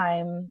some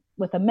time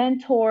with a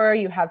mentor,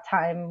 you have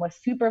time with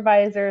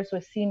supervisors,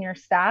 with senior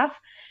staff,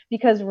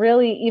 because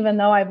really, even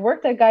though I've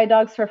worked at Guide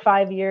Dogs for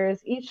 5 years,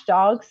 each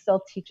dog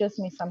still teaches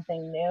me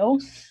something new.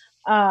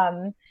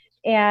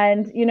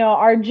 And,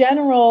 our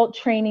general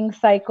training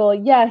cycle,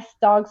 yes,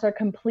 dogs are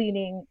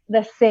completing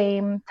the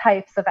same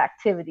types of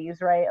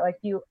activities, right? Like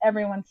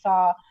everyone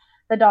saw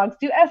the dogs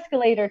do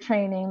escalator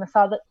training,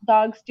 saw the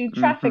dogs do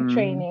traffic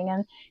training.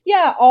 And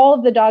yeah, all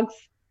of the dogs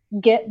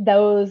get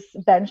those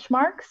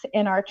benchmarks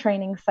in our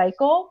training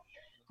cycle.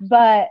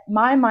 But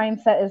my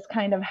mindset is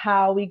kind of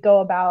how we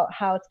go about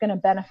how it's going to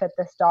benefit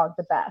this dog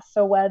the best.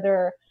 So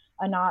whether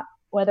or not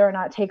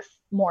it takes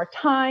more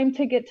time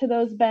to get to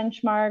those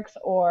benchmarks,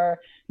 or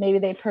maybe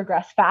they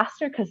progress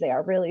faster because they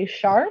are really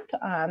sharp.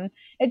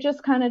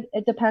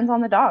 It depends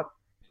on the dog,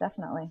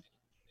 definitely.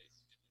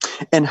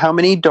 And how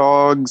many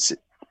dogs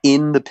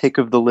in the Pick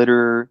of the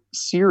Litter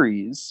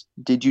series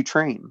did you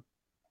train?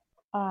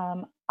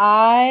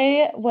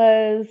 I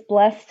was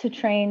blessed to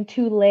train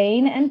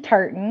Tulane and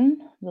Tartan,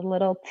 the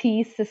little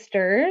T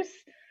sisters,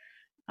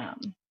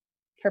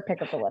 for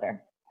Pick of the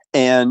Litter.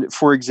 And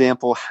for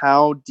example,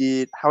 how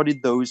did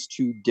those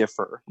two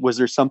differ? Was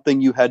there something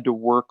you had to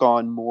work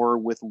on more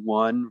with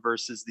one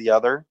versus the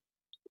other?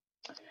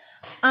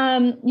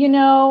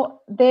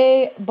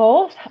 They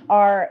both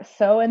are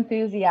so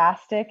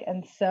enthusiastic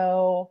and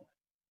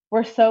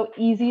were so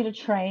easy to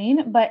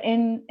train, but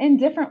in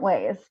different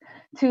ways.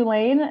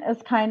 Tulane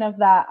is kind of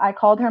that, I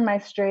called her my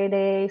straight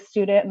A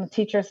student and the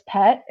teacher's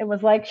pet. It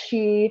was like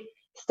she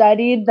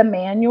studied the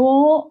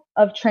manual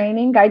of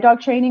training, guide dog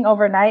training,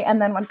 overnight,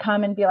 and then would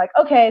come and be like,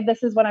 okay,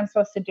 this is what I'm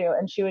supposed to do.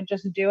 And she would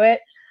just do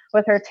it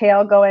with her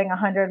tail going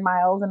 100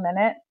 miles a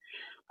minute.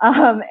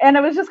 And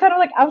it was just kind of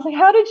like, I was like,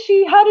 how did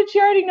she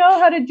already know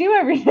how to do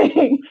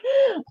everything?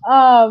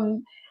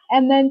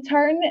 And then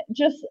Tartan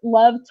just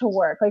loved to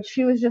work. Like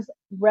she was just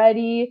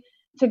ready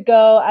to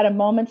go at a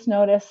moment's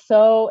notice,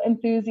 so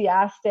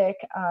enthusiastic,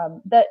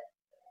 that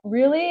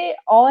really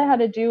all I had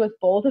to do with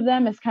both of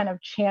them is kind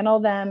of channel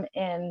them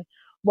in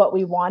what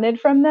we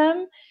wanted from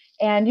them.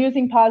 And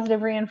using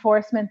positive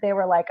reinforcement, they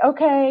were like,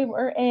 okay,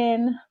 we're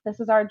in, this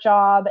is our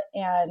job,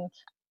 and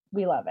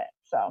we love it.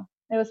 So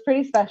it was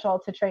pretty special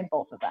to train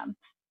both of them.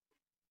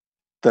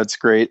 That's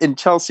great. And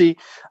Chelsea,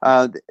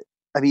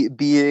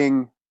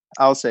 being,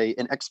 I'll say,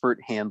 an expert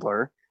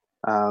handler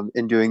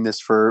and doing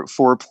this for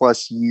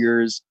 4+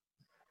 years,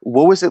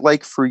 what was it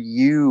like for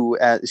you,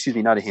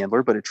 not a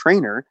handler, but a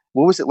trainer?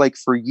 What was it like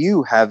for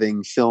you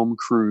having film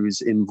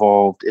crews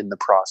involved in the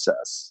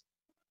process?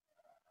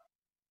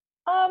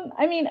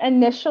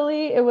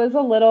 Initially it was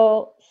a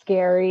little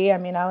scary. I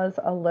was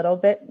a little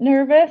bit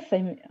nervous,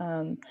 and,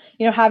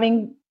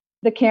 having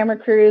the camera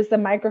crews, the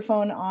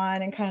microphone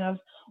on, and kind of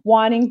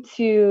wanting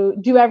to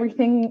do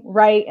everything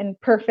right and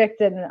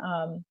perfect. And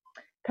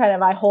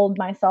I hold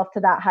myself to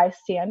that high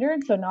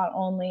standard. So not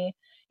only,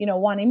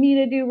 wanting me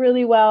to do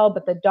really well,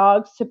 but the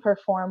dogs to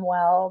perform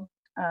well.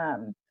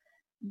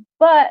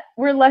 But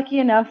we're lucky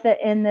enough that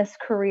in this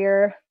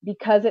career,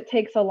 because it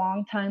takes a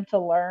long time to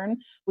learn,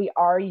 we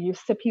are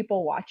used to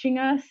people watching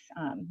us.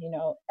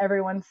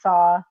 Everyone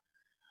saw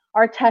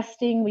our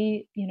testing.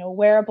 We,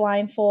 wear a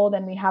blindfold,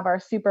 and we have our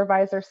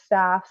supervisor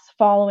staffs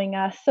following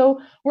us.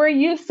 So we're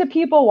used to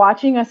people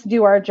watching us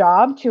do our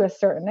job to a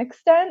certain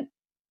extent.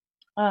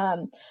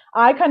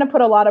 I kind of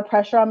put a lot of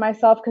pressure on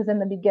myself because in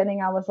the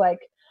beginning I was like,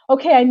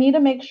 okay, I need to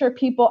make sure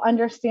people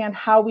understand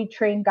how we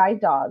train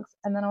guide dogs.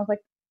 And then I was like,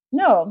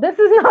 no, this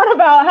is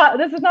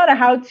not a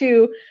how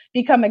to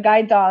become a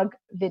guide dog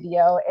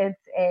video.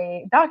 It's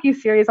a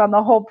docuseries on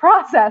the whole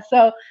process.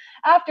 So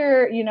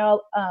after,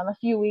 a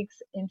few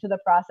weeks into the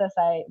process,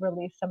 I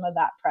released some of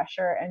that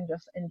pressure and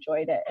just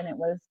enjoyed it. And it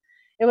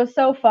was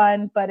so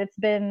fun, but it's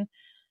been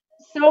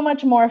so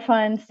much more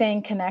fun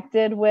staying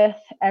connected with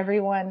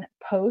everyone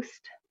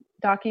post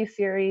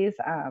docuseries.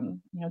 I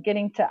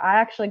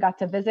actually got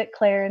to visit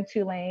Claire and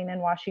Tulane in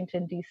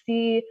Washington,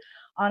 D.C.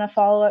 on a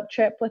follow-up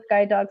trip with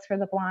Guide Dogs for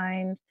the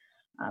Blind.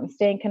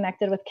 Staying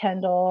connected with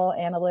Kendall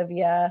and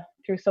Olivia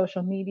through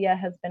social media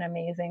has been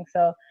amazing.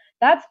 So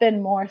that's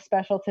been more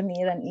special to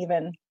me than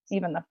even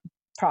the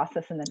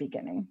process in the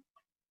beginning.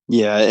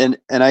 Yeah,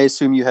 and I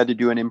assume you had to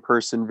do an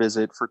in-person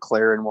visit for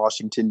Claire in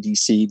Washington,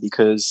 D.C.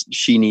 because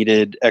she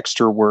needed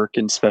extra work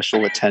and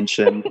special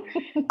attention.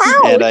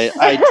 And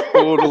I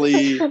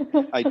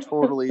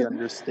totally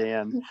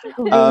understand.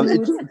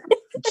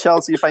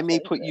 Chelsea, if I may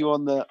put you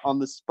on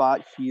the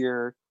spot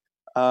here,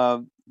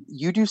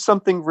 you do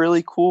something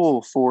really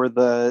cool for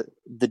the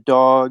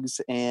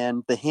dogs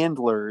and the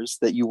handlers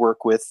that you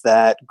work with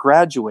that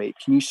graduate.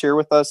 Can you share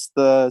with us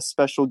the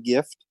special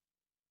gift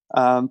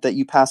that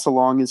you pass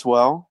along as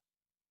well?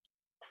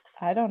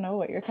 I don't know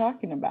what you're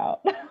talking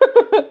about.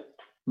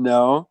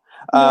 No.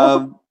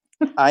 No.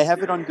 I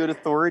have it on good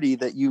authority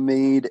that you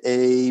made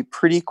a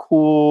pretty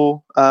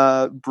cool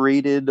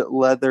braided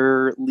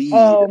leather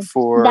lead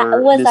for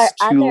that was Miss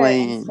our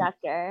Tulane. other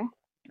instructor.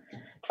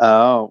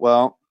 Oh,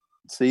 well,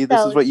 see, this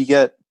is what you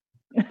get.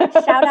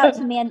 Shout out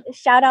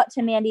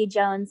to Mandy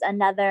Jones,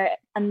 another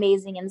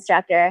amazing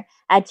instructor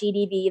at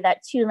GDB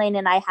that Tulane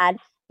and I had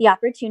the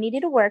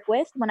opportunity to work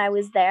with when I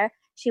was there.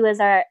 She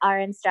was our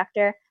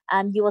instructor.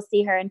 You will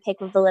see her in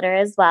Pick of the Litter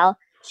as well.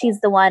 She's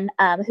the one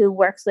who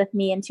works with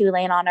me and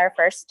Tulane on our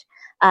first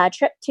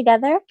trip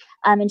together.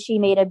 And she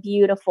made a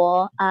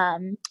beautiful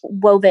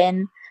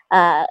woven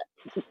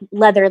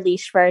leather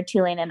leash for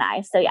Tulane and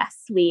I. So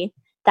yes,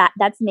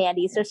 that's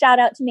Mandy. So shout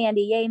out to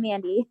Mandy. Yay,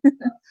 Mandy.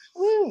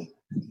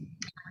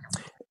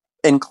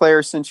 And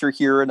Claire, since you're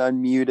here and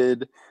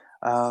unmuted,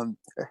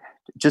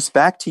 just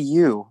back to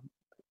you.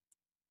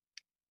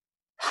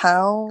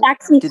 How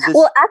did this?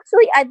 Well,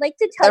 actually, I'd like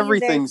to tell you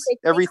everything's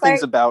Claire,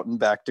 about and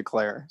back to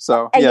Claire.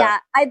 So yeah,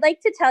 I'd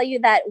like to tell you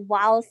that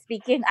while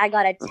speaking, I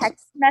got a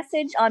text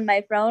message on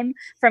my phone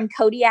from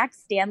Kodiak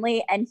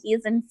Stanley, and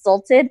he's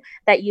insulted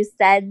that you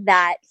said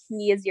that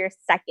he is your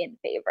second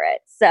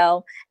favorite.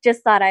 So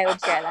just thought I would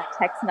share that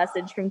text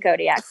message from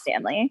Kodiak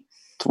Stanley.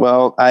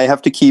 Well, I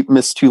have to keep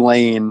Miss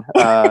Tulane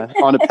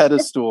on a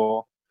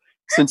pedestal,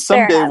 since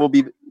someday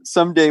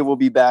we'll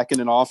be back in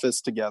an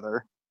office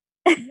together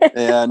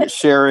and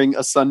sharing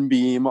a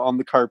sunbeam on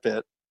the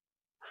carpet.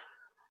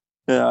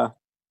 Yeah.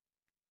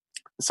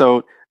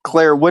 So,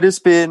 Claire, what has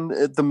been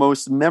the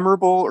most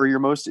memorable or your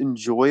most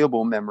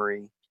enjoyable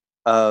memory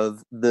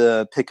of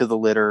the Pick of the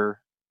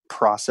Litter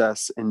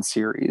process and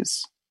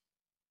series?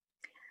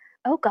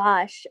 Oh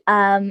gosh,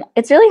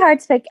 it's really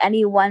hard to pick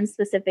any one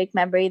specific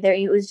memory.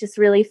 It was just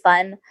really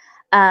fun.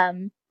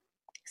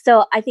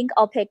 So I think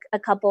I'll pick a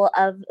couple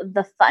of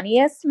the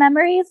funniest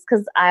memories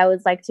because I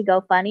always like to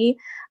go funny.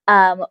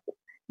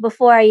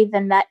 Before I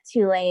even met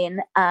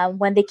Tulane,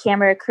 when the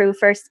camera crew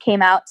first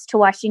came out to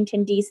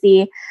Washington,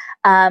 D.C.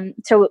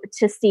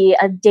 To see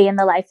a day in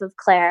the life of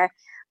Claire,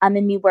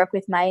 and me work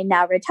with my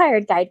now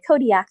retired guide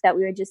Kodiak that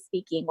we were just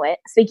speaking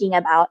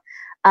about.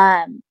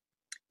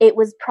 It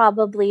was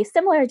probably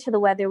similar to the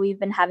weather we've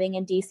been having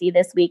in DC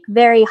this week.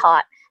 Very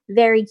hot,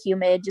 very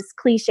humid, just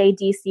cliche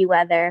DC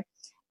weather.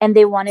 And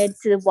they wanted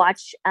to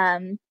watch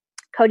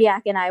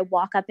Kodiak and I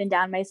walk up and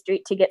down my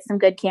street to get some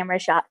good camera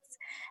shots.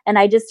 And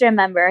I just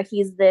remember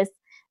he's this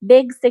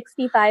big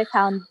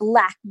 65-pound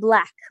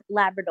black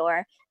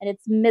Labrador, and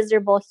it's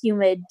miserable,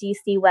 humid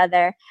DC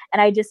weather. And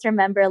I just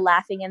remember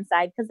laughing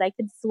inside because I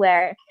could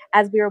swear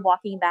as we were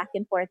walking back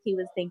and forth, he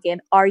was thinking,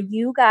 "Are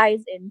you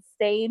guys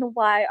insane?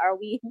 Why are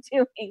we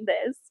doing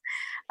this?"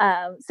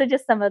 So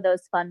just some of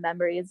those fun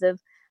memories of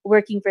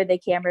working for the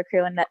camera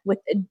crew and that with,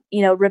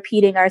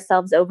 repeating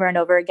ourselves over and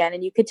over again.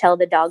 And you could tell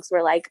the dogs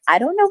were like, "I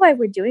don't know why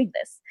we're doing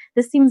this.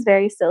 This seems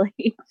very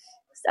silly."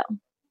 So.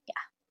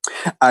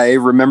 I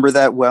remember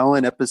that well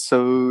in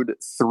episode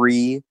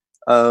 3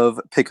 of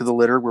Pick of the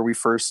Litter, where we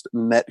first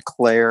met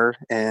Claire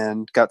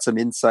and got some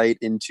insight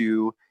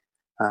into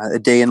a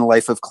day in the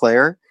life of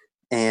Claire.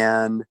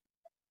 And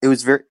it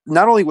was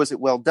not only was it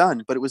well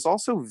done, but it was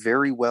also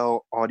very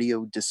well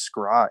audio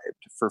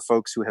described for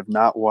folks who have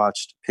not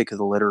watched Pick of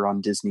the Litter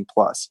on Disney+.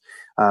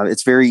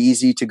 It's very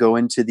easy to go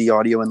into the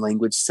audio and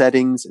language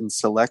settings and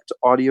select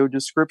audio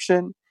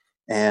description.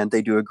 And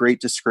they do a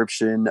great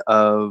description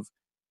of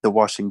the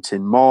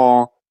Washington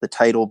Mall, the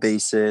tidal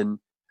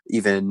basin,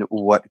 even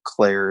what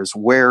Claire is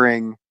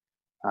wearing.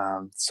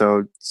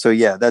 So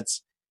yeah,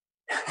 that's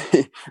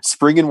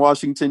spring in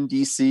Washington,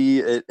 D.C.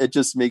 It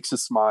just makes you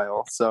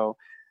smile. So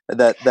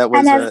that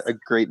was a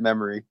great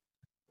memory.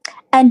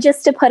 And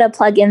just to put a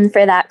plug in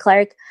for that,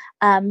 Clark,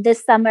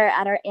 this summer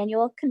at our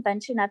annual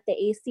convention at the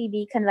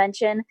ACB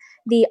convention,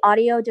 the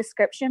Audio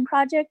Description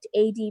Project,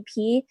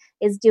 ADP,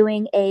 is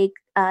doing a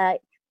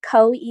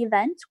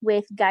co-event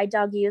with guide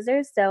dog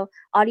users. So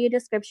Audio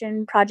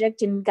Description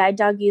Project and guide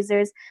dog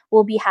users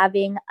will be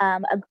having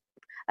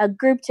a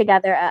group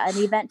together, an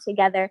event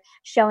together,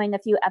 showing a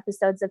few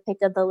episodes of Pick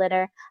of the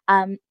Litter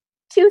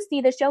to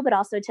see the show, but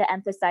also to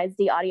emphasize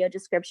the audio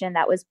description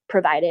that was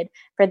provided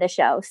for the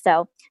show.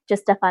 So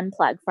just a fun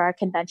plug for our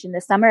convention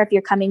this summer. If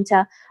you're coming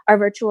to our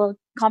virtual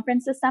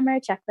conference this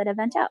summer, check that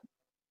event out.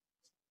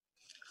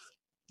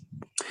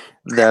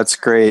 That's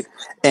great.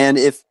 And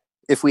if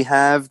we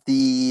have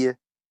the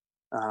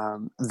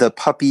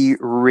puppy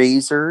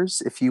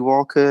raisers, if you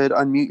all could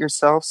unmute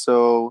yourself.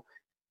 So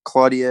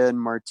Claudia and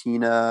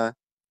Martina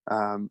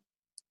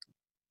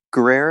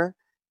Guerrero,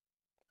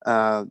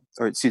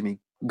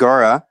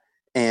 Gara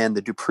and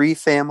the Dupree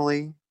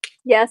family.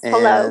 Yes,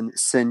 hello. And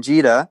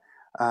Sanjita.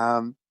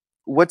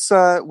 What's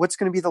going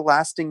to be the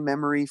lasting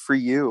memory for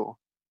you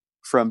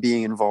from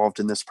being involved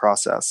in this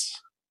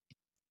process?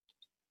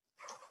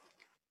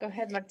 Go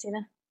ahead,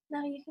 Martina.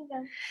 No, you can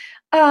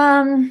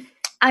go.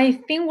 I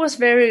think was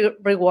very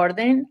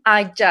rewarding.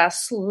 I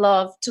just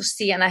love to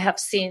see, and I have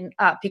seen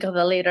Pick of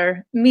the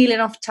Litter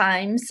million of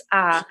times.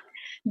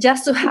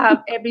 Just to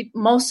have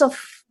most of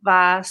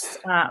us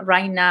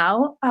right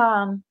now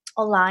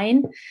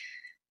online,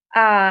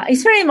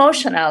 it's very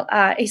emotional.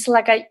 It's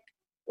like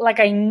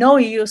I know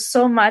you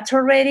so much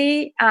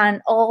already,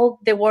 and all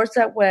the words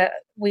that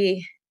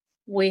we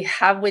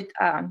have with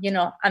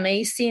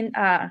amazing.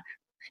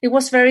 It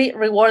was very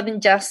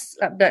rewarding just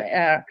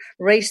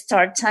race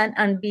Tartan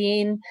and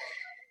being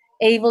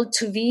able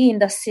to be in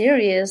the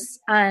series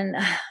and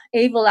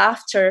able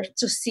after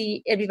to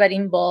see everybody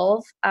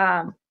involved.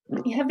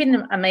 It has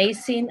been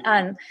amazing,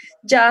 and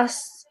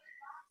just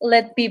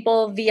let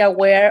people be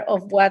aware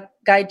of what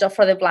Guide Dog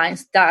for the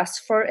Blind does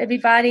for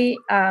everybody,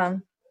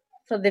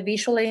 for the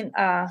visually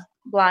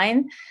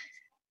blind.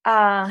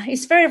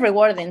 It's very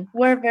rewarding.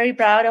 We're very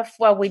proud of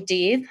what we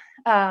did.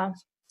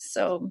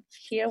 So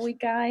here we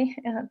go.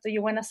 Do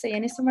you want to say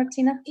anything,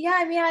 Martina? Yeah,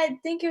 I mean, I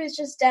think it was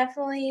just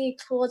definitely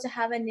cool to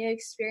have a new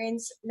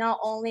experience, not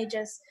only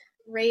just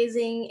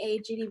raising a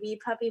GDB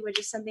puppy, which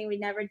is something we'd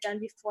never done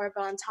before,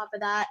 but on top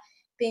of that,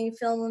 being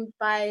filmed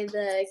by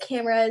the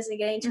cameras and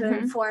getting to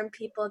inform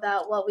people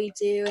about what we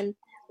do and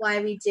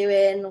why we do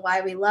it and why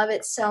we love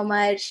it so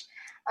much.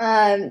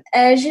 And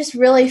it's just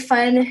really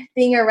fun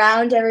being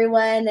around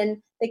everyone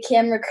and the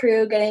camera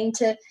crew, getting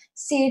to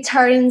see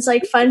Tartan's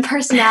like fun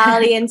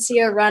personality and see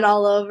her run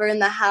all over in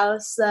the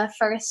house the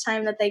first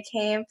time that they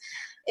came.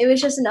 It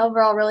was just an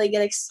overall really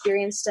good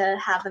experience to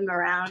have them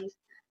around.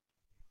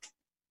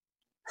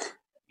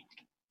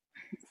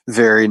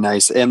 Very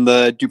nice. And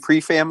the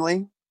Dupree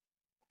family?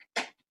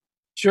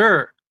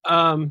 Sure.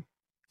 Who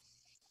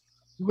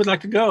would like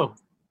to go?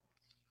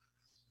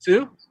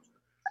 Sue?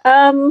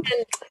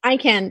 I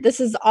can. This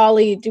is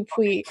Ollie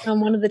Dupuis.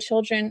 I'm one of the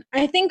children.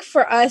 I think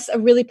for us, a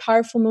really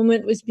powerful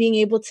moment was being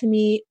able to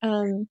meet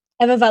Eva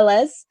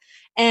Velez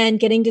and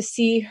getting to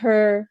see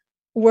her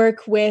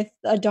work with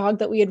a dog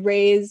that we had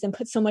raised and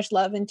put so much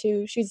love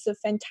into. She's a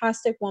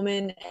fantastic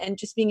woman, and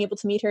just being able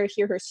to meet her,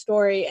 hear her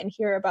story, and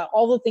hear about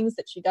all the things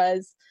that she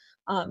does,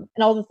 and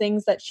all the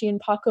things that she and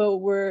Paco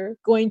were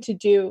going to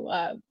do,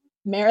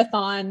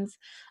 marathons,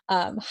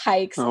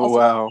 hikes. Oh,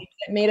 wow.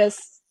 It made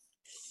us...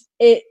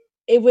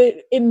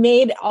 It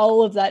made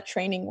all of that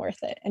training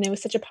worth it. And it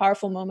was such a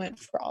powerful moment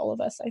for all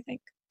of us, I think.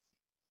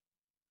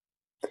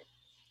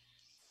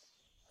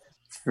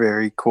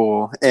 Very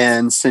cool.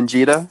 And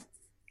Sanjita?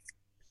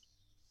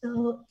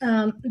 So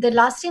the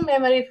lasting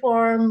memory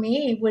for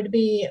me would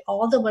be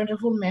all the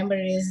wonderful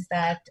memories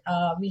that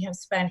we have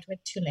spent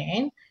with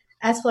Tulane.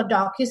 As for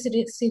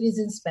docu-series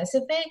in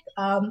specific,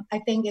 I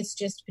think it's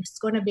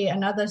going to be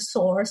another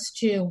source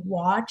to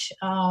watch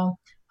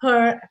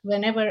her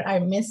whenever I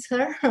miss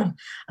her.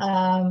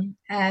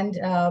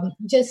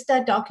 Just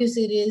that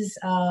docu-series,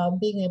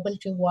 being able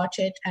to watch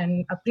it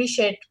and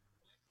appreciate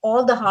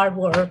all the hard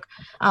work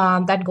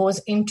that goes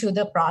into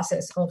the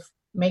process of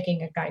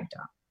making a guide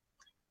dog.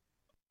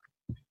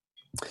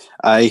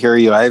 I hear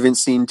you. I haven't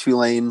seen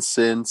Tulane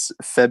since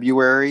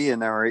February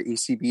in our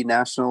ACB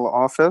national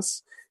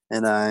office,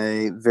 and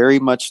I very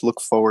much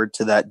look forward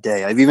to that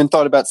day. I've even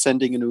thought about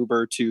sending an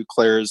Uber to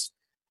Claire's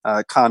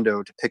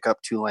condo to pick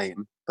up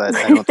Tulane, but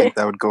I don't think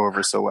that would go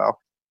over so well.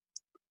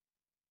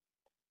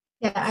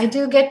 Yeah, I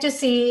do get to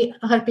see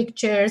her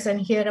pictures and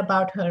hear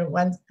about her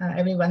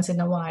every once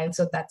in a while.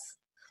 So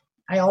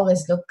I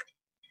always look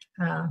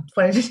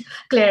for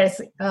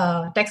Claire's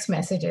text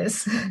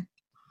messages.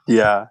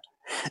 Yeah.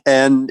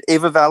 And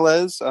Eva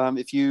Velez,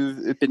 if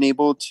you've been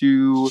able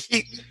to...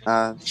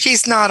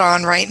 She's not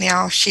on right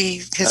now.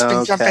 She has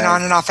been jumping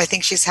on and off. I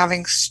think she's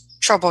having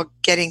trouble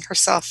getting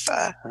herself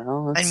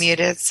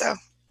unmuted. So,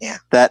 yeah.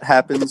 That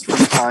happens from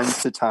time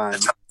to time.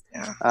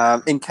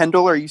 Yeah. And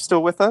Kendall, are you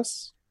still with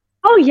us?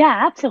 Oh,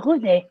 yeah,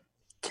 absolutely.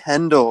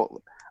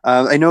 Kendall,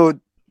 I know,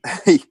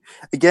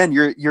 again,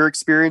 your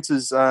experience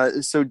is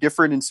so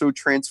different and so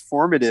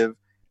transformative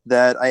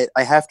that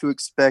I have to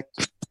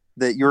expect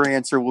that your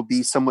answer will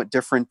be somewhat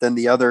different than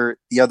the other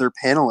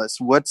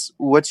panelists.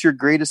 What's your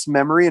greatest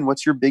memory and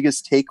what's your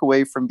biggest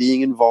takeaway from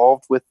being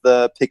involved with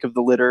the Pick of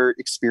the Litter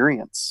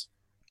experience?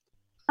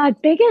 My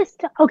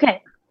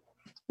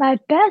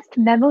best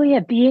memory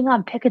of being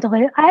on Pick of the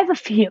Litter, I have a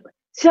few.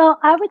 So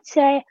I would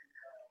say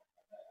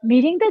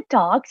meeting the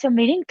dog, so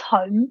meeting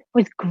Tartan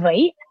was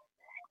great.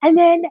 And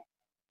then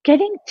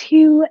getting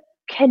to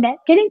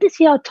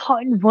see how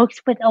Tartan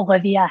works with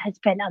Olivia has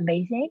been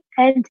amazing.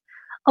 And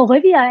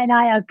Olivia and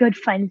I are good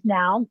friends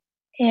now.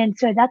 And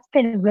so that's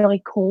been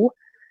really cool.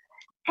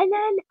 And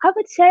then I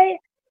would say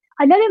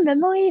another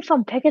memory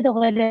from Pick of the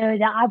Litter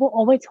that I will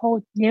always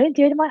hold near and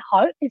dear to my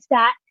heart is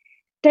that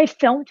they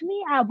filmed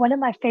me at one of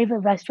my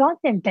favorite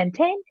restaurants in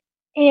Benton.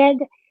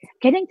 And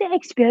getting to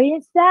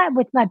experience that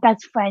with my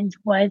best friends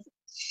was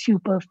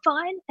super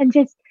fun. And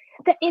just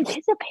the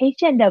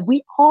anticipation that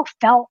we all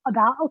felt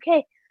about,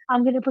 okay,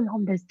 I'm going to bring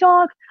home this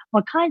dog.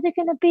 What kind is it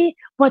going to be?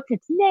 What's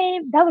its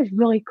name? That was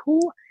really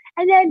cool.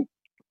 And then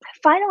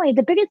finally,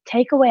 the biggest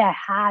takeaway I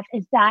have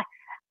is that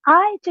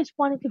I just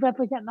wanted to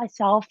represent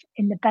myself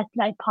in the best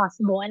light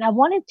possible. And I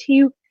wanted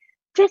to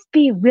just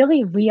be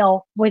really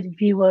real with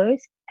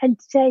viewers and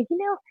say,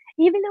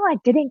 even though I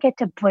didn't get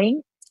to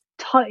bring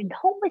Tartan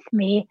home with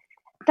me,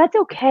 that's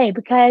okay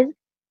because,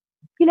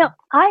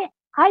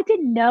 I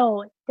didn't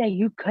know that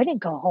you couldn't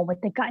go home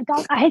with the guide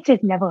dog. I had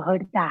just never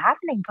heard of that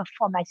happening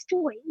before my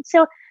story.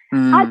 So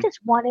I just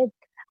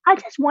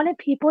wanted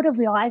people to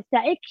realize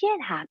that it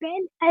can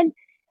happen. And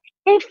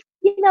if,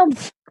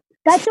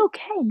 that's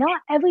okay.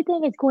 Not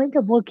everything is going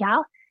to work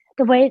out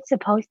the way it's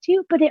supposed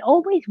to, but it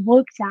always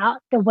works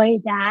out the way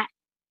that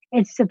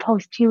it's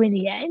supposed to in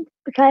the end,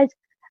 because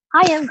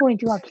I am going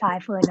to apply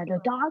for another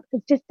dog.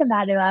 It's just a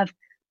matter of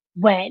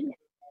when.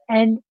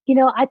 And,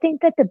 I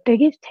think that the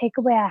biggest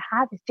takeaway I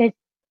have is just,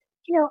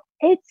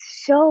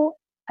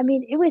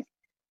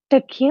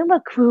 the camera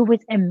crew was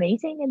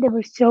amazing and they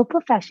were so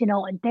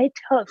professional and they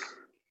took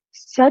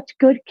such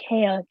good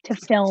care to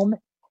film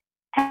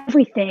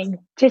everything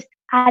just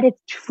at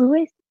its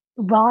truest,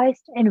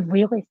 rawest, and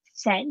realest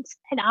sense.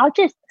 And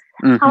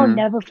I'll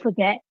never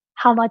forget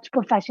how much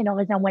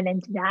professionalism went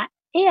into that.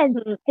 And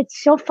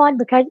it's so fun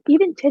because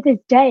even to this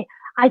day,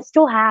 I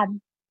still have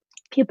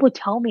people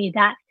tell me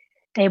that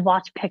they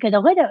watch Pick of the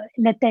Litter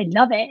and that they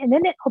love it. And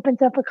then it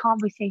opens up a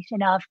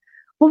conversation of,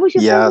 what was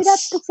your favorite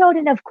episode?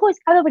 And of course,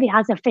 everybody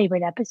has a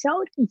favorite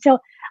episode. And so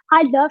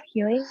I love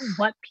hearing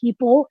what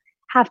people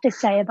have to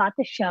say about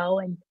the show.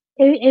 And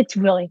it's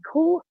really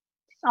cool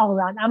all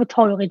around. I would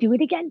totally do it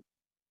again.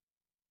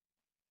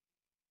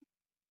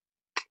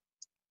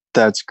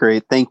 That's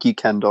great. Thank you,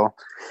 Kendall.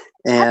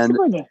 And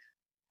Absolutely.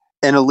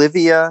 And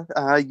Olivia,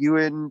 you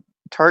and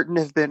Tartan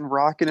have been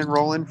rocking and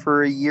rolling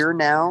for a year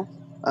now.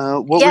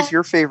 What was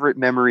your favorite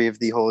memory of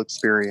the whole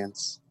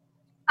experience?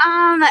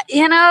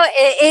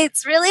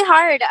 It's really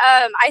hard.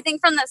 I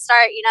think from the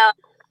start,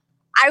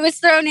 I was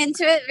thrown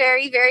into it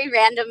very, very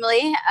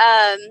randomly.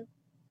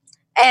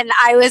 And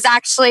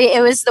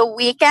it was the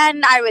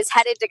weekend I was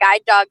headed to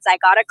Guide Dogs. I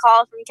got a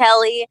call from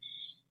Kelly,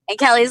 and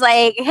Kelly's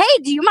like, "Hey,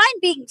 do you mind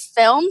being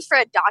filmed for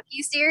a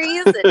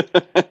docuseries?"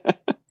 And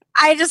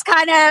I just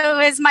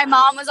my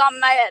mom was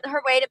on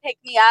her way to pick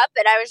me up,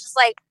 and I was just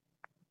like,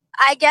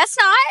 I guess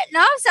not.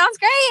 No, sounds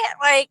great.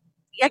 Like,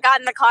 I got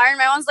in the car and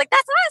my mom's like,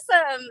 that's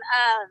awesome.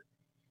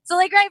 So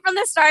like right from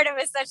the start, it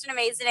was such an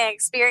amazing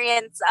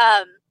experience.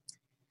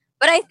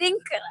 But I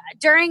think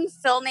during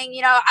filming,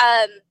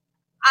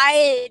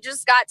 I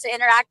just got to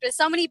interact with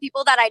so many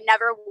people that I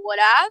never would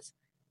have,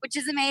 which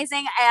is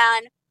amazing.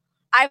 And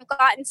I've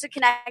gotten to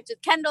connect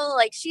with Kendall,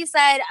 like she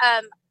said.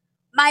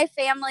 My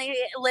family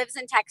lives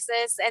in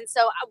Texas, and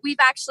so we've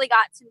actually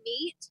got to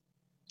meet,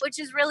 which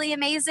is really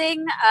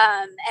amazing.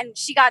 And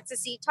she got to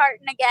see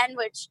Tartan again,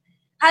 which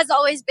has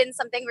always been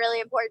something really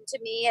important to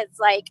me. It's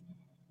like,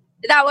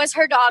 that was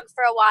her dog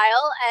for a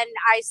while, and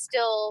I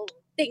still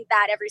think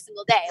that every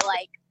single day.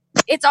 Like,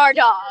 it's our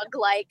dog.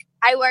 Like,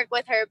 I work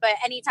with her, but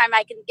anytime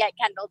I can get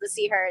Kendall to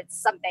see her, it's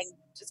something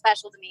just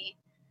special to me.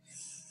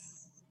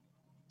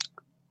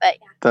 But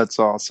yeah. That's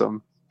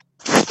awesome.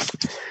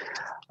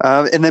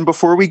 And then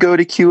before we go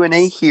to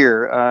Q&A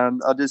here,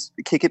 I'll just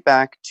kick it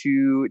back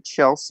to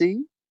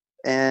Chelsea.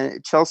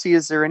 And Chelsea,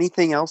 is there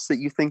anything else that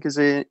you think is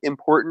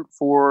important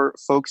for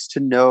folks to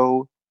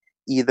know,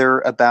 either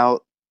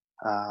about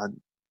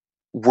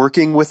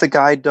working with a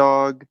guide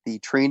dog, the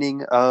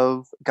training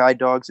of guide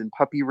dogs and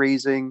puppy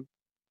raising,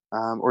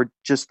 or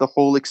just the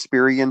whole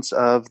experience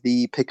of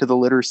the Pick of the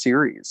Litter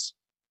series?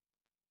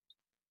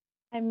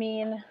 I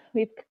mean,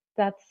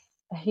 that's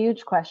a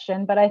huge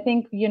question, but I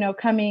think,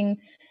 coming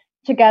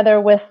together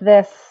with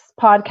this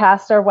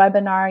podcast or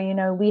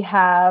webinar, we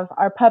have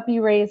our puppy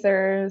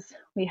raisers,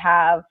 we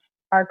have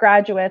our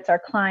graduates, our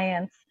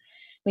clients,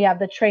 we have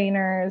the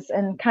trainers,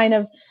 and kind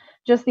of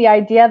just the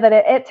idea that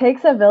it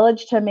takes a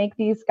village to make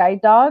these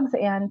guide dogs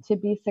and to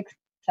be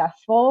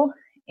successful.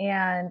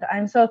 And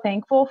I'm so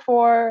thankful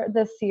for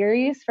this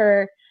series,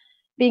 for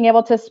being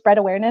able to spread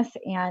awareness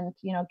and,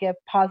 give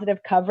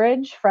positive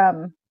coverage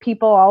from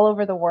people all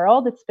over the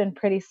world. It's been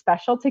pretty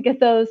special to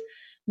get those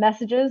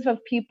messages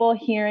of people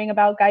hearing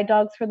about Guide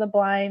Dogs for the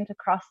Blind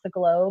across the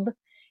globe,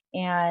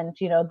 and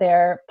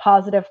their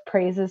positive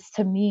praises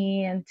to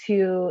me and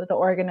to the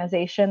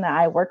organization that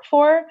I work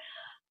for.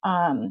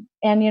 And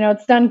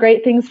it's done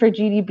great things for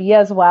GDB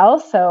as well.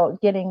 So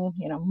getting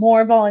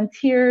more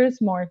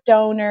volunteers, more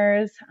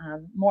donors,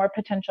 more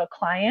potential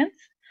clients.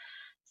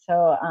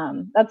 So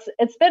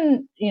it's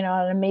been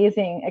an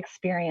amazing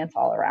experience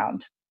all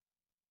around.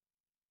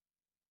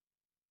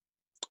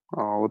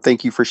 Oh, well,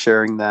 thank you for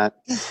sharing that.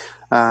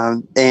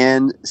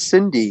 And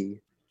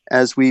Cindy,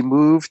 as we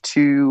move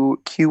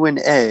to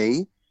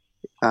Q&A,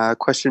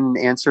 question and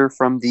answer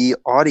from the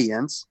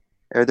audience,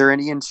 are there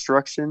any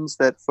instructions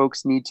that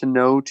folks need to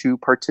know to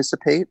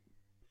participate?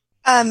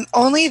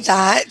 Only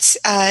that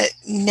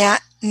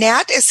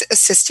Nat is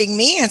assisting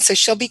me, and so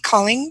she'll be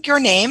calling your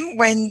name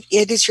when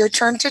it is your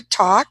turn to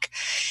talk.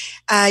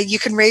 You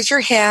can raise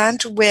your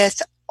hand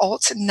with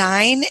Alt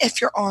 9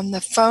 if you're on the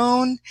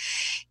phone.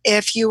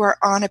 If you are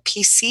on a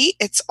PC,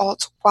 it's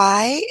Alt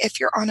Y. If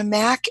you're on a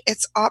Mac,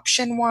 it's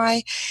Option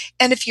Y.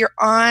 And if you're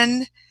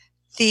on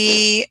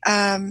the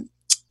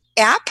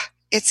app,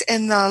 it's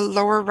in the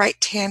lower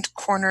right-hand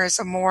corner is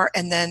a more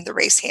and then the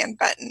raise hand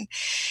button.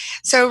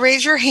 So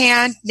raise your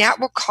hand. Nat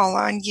will call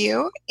on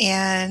you,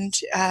 and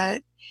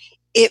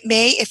it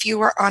may, if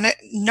you are on it,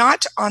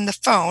 not on the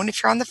phone.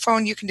 If you're on the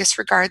phone, you can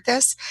disregard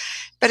this.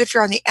 But if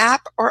you're on the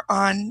app or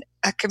on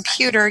a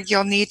computer,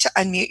 you'll need to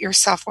unmute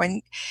yourself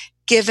when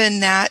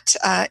given that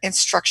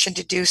instruction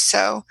to do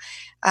so.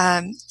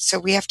 So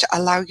we have to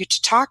allow you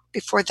to talk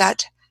before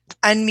that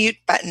unmute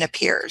button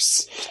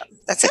appears. So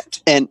that's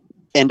it.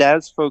 And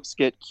as folks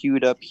get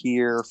queued up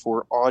here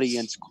for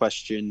audience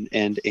question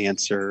and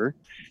answer,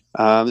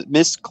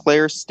 Miss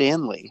Claire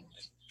Stanley,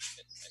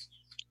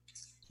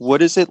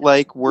 what is it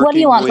like working What do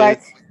you want, Clark?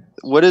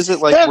 What is it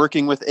like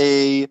working with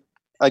a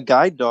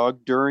guide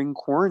dog during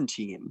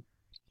quarantine?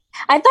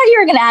 I thought you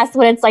were going to ask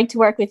what it's like to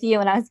work with you,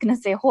 and I was going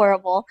to say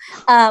horrible.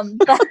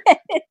 But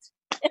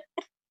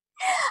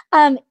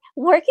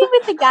working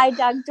with a guide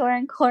dog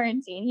during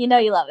quarantine, you know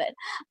you love it.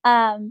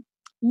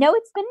 No,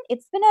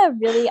 it's been a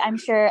really, I'm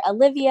sure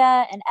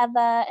Olivia and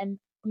Eva and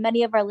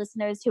many of our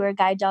listeners who are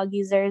guide dog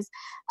users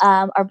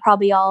are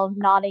probably all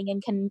nodding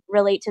and can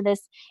relate to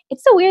this.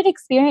 It's a weird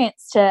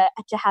experience to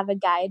have a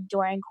guide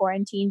during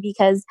quarantine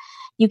because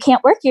you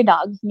can't work your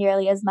dog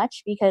nearly as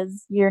much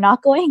because you're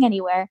not going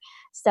anywhere.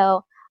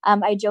 So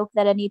I joke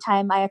that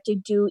anytime I have to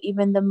do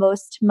even the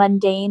most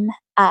mundane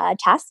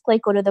task,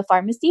 like go to the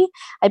pharmacy,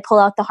 I pull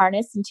out the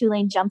harness and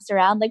Tulane jumps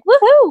around like,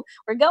 woohoo,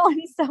 we're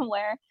going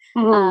somewhere.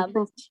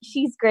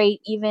 She's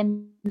great.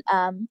 Even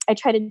I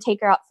try to take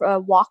her out for a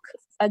walk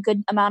a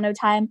good amount of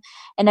time,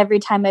 and every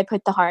time I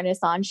put the harness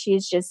on,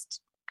 she's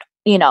just,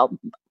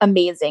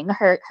 amazing.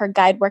 Her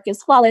guide work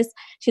is flawless.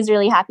 She's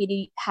really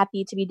happy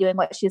to be doing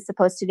what she's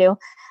supposed to do.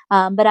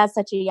 But as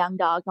such a young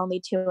dog,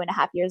 only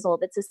 2.5 years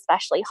old, it's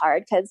especially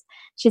hard because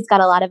she's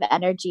got a lot of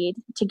energy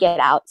to get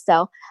out.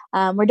 So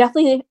we're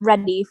definitely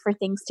ready for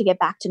things to get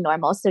back to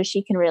normal so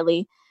she can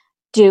really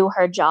do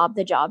her job,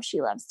 the job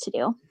she loves to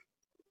do.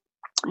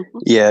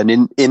 Yeah, and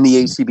in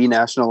the ACB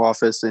National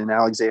Office in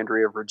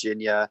Alexandria,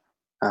 Virginia,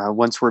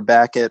 once we're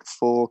back at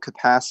full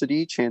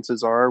capacity,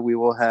 chances are we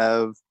will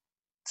have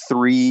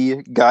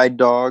 3 guide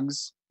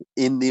dogs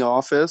in the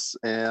office,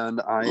 and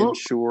I am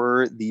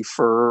sure the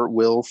fur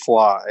will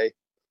fly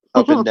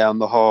up and down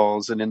the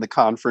halls and in the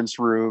conference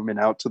room and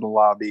out to the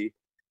lobby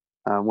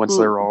once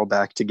they're all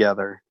back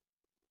together.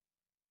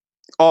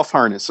 Off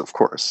harness, of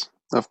course.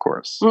 Of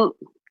course.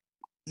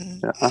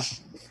 Yeah.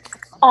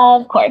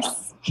 Of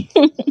course.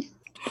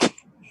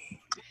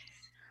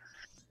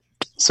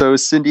 So,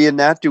 Cindy and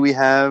Nat, do we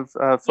have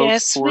folks?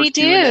 Yes, we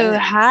do.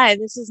 Hi,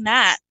 this is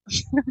Nat.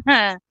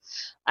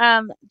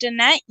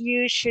 Danette,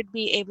 you should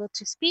be able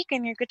to speak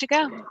and you're good to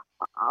go.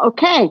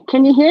 Okay.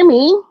 Can you hear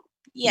me?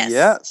 Yes.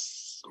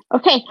 Yes.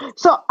 Okay.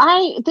 So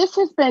this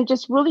has been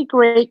just really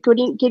great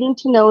getting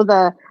to know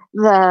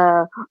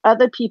the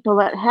other people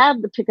that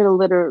have the Pick of the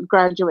Litter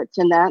graduates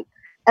in that.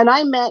 And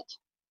I met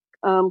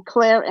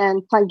Claire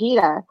and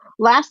Sangeeta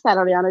last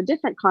Saturday on a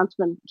different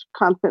conference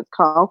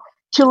call.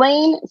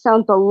 Tulane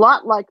sounds a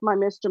lot like my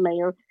Mr.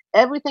 Mayor.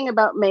 Everything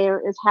about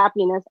Mayor is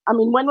happiness. I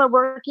mean, when we're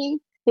working,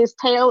 his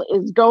tail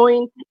is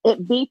going.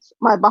 It beats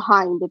my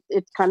behind.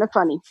 It's kind of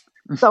funny.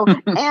 So,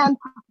 and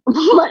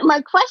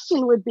my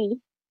question would be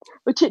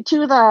to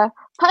the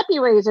puppy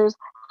raisers,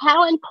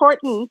 how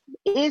important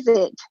is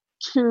it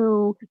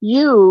to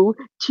you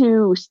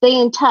to stay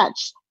in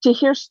touch, to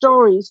hear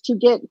stories, to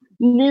get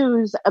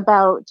news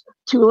about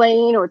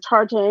Tulane or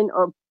Tartan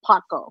or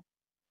Paco?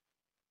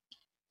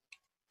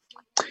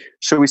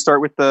 Should we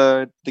start with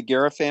the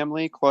Guerra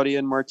family, Claudia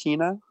and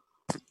Martina?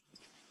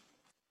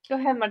 Go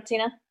ahead,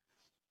 Martina.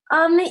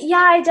 Yeah,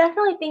 I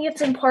definitely think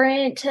it's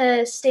important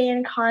to stay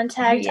in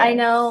contact. Yes. I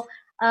know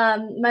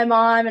my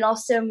mom and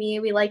also me,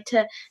 we like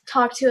to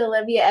talk to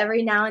Olivia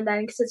every now and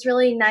then because it's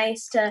really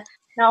nice to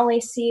not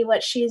only see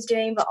what she's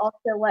doing, but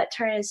also what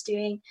Turn is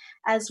doing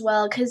as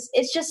well. Because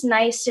it's just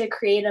nice to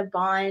create a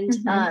bond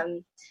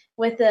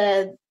with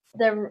the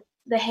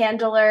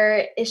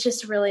handler. It's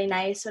just really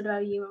nice. What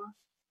about you?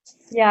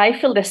 Yeah, I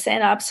feel the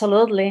same.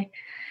 Absolutely.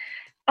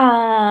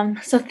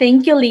 So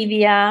thank you,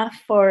 Olivia,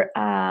 for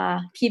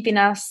keeping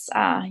us,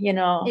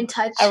 in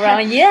touch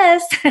around.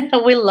 Yes,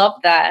 we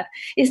love that.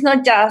 It's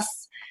not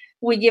just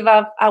we give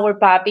up our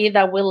puppy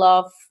that we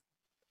love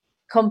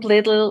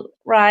completely,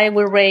 right?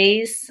 We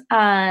raise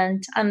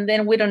and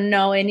then we don't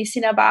know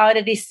anything about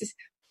it.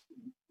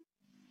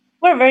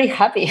 We're very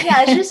happy.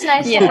 Yeah, it's just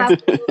nice to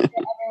have a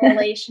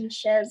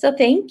relationship. So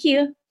thank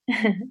you.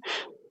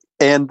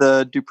 And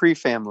the Dupree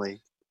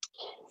family.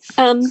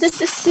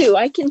 This is Sue.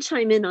 I can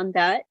chime in on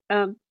that.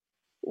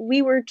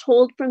 We were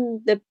told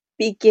from the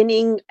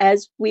beginning,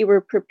 as we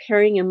were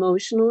preparing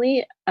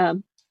emotionally,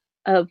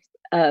 of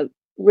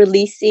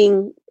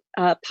releasing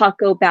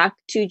Paco back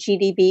to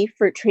GDB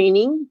for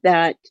training,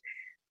 that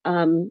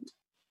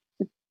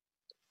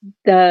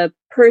the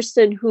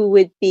person who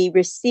would be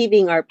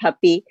receiving our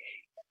puppy,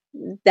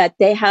 that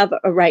they have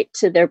a right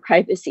to their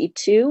privacy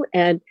too,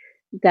 and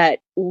that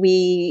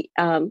we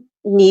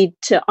need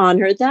to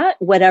honor that,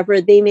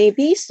 whatever they may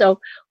be. So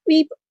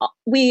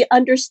we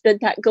understood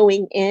that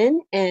going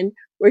in, and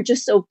we're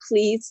just so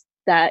pleased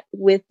that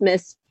with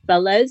Miss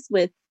Velez,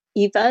 with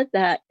Eva,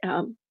 that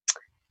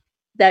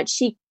that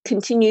she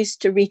continues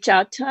to reach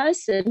out to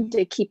us and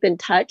to keep in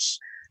touch,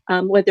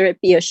 whether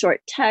it be a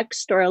short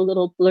text or a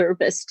little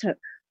blurb as to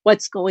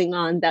what's going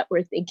on, that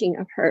we're thinking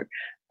of her.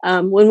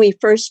 When we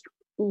first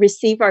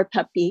receive our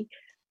puppy,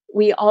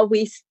 we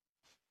always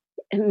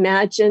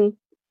imagine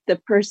the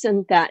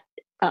person that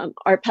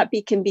our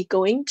puppy can be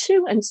going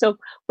to. And so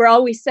we're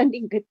always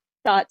sending good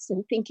thoughts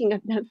and thinking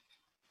of them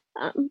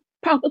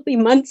probably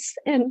months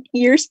and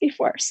years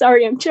before.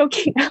 Sorry, I'm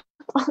joking a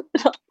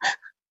little.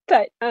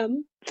 But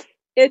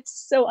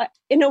it's so,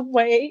 in a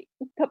way,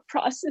 the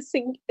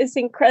processing is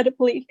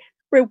incredibly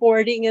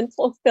rewarding and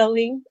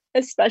fulfilling,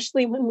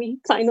 especially when we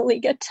finally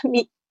get to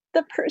meet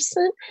the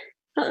person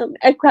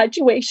at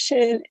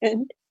graduation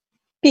and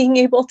being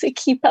able to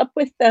keep up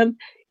with them,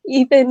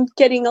 even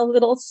getting a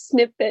little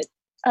snippet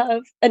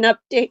of an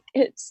update.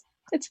 It's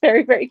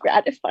very, very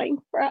gratifying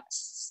for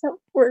us. So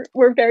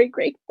we're very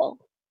grateful.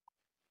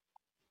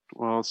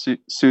 Well,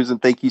 Susan,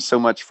 thank you so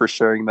much for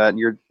sharing that. And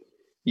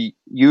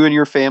you and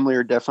your family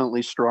are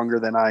definitely stronger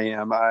than I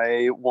am.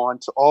 I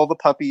want all the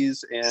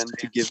puppies and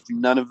to give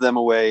none of them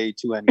away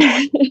to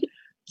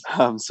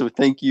anyone. So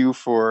thank you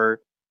for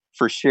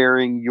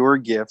sharing your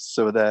gifts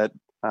so that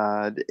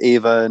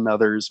Ava and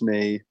others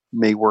may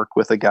work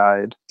with a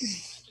guide.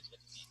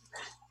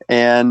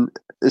 And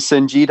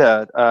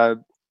Sanjita,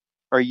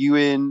 are you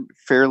in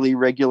fairly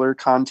regular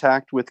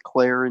contact with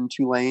Claire in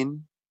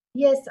Tulane?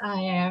 Yes, I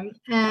am.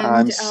 And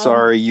I'm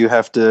sorry you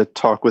have to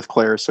talk with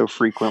Claire so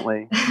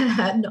frequently.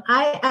 No,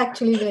 I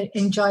actually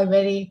enjoy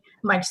very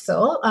much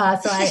so.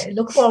 So I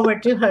look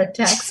forward to her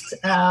texts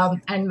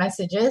and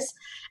messages.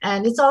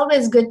 And it's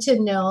always good to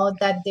know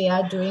that they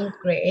are doing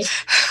great.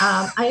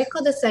 I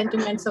echo the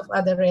sentiments of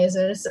other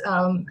raisers.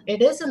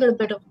 It is a little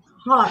bit of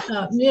hard,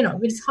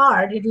 it's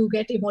hard if you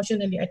get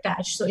emotionally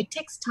attached. So it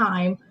takes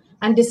time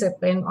and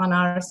discipline on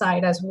our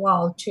side as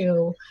well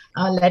to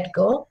let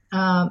go.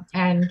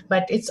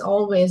 But it's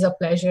always a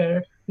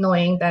pleasure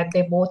knowing that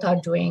they both are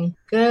doing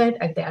good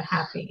and they're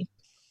happy.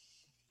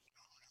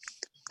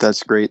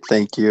 That's great.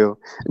 Thank you.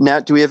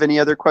 Nat, do we have any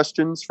other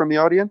questions from the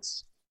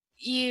audience?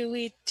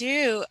 We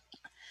do.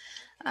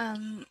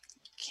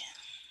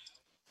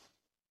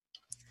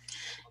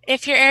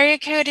 If your area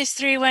code is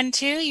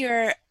 312,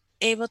 you're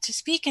able to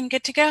speak and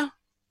good to go.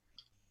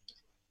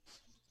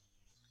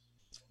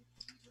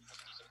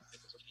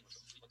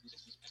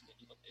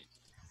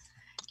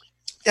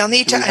 They'll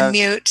need to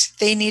unmute.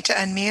 They need to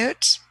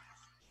unmute.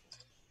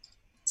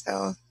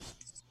 So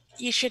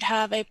you should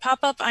have a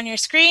pop-up on your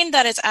screen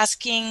that is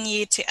asking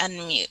you to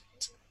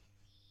unmute.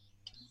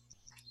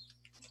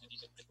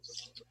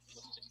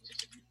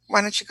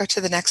 Why don't you go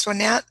to the next one,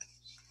 Nat?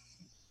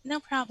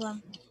 No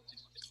problem.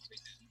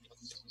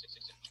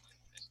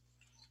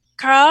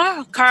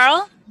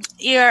 Carl,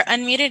 you're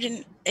unmuted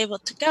and able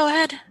to go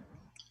ahead.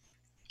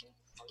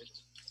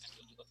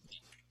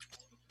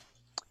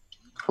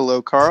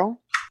 Hello, Carl.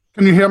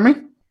 Can you hear me?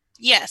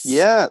 Yes.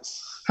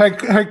 Yes. Hey,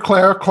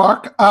 Claire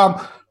Clark.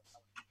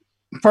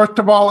 First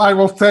of all, I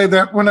will say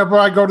that whenever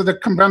I go to the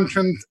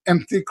conventions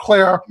and see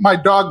Claire, my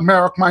dog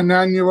Merrick, my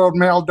 9-year-old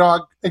male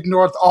dog,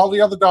 ignores all the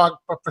other dogs,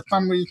 but for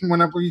some reason,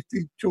 whenever he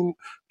sees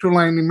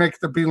Tulane, he makes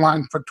the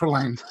beeline for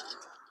Tulane.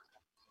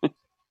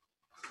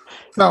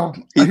 So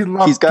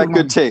he's got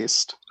good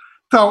taste.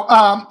 So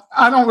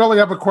I don't really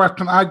have a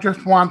question. I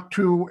just want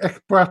to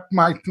express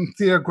my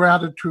sincere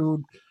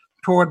gratitude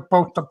toward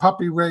both the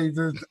puppy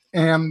raisers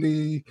and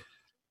the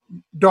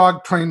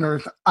dog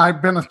trainers. I've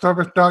been a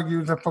service dog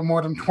user for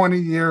more than 20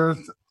 years.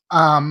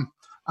 I'm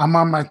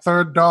on my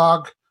third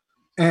dog,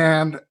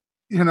 and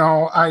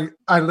I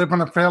live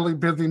in a fairly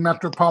busy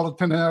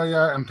metropolitan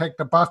area and take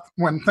the bus.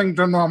 When things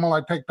are normal,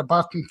 I take the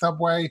bus and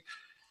subway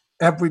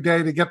every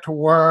day to get to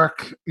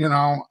work.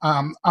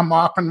 I'm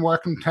often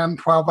working 10,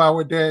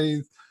 12-hour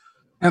days,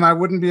 and I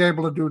wouldn't be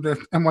able to do this.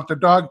 And what the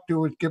dogs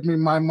do is give me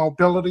my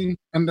mobility,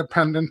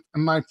 independence,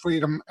 and my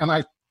freedom. And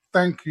I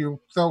thank you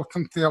so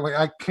sincerely.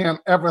 I can't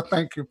ever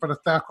thank you for the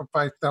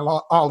sacrifice that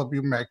all of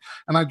you make.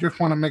 And I just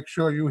want to make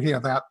sure you hear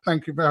that.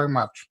 Thank you very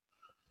much.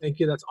 Thank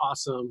you. That's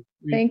awesome.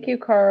 Thank you,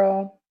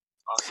 Carl.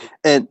 Awesome.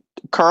 And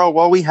Carl,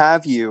 while we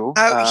have you...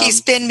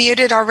 he's been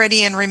muted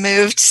already and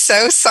removed.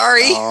 So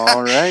sorry.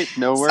 All right.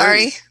 No worries.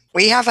 Sorry.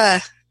 We have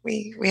a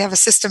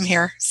system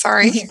here.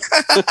 Sorry.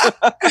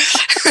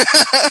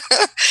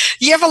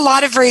 You have a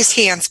lot of raised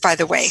hands, by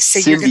the way. So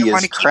Cindy you're going to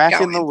want to keep cracking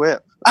going. the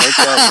whip.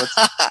 Okay,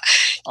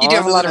 you do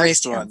have a lot of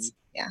raised hands.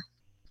 Yeah.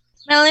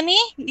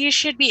 Melanie, you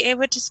should be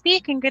able to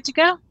speak and good to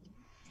go.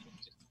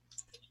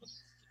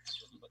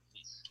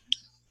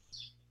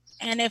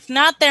 And if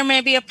not, there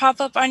may be a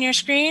pop-up on your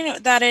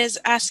screen that is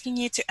asking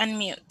you to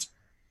unmute.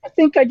 I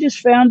think I just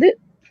found it.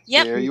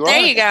 Yep, there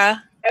you go.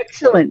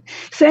 Excellent.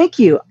 Thank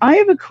you. I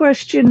have a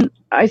question,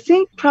 I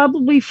think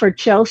probably for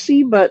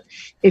Chelsea, but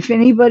if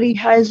anybody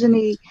has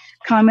any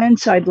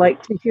comments, I'd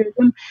like to hear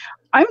them.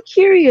 I'm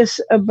curious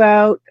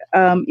about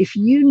if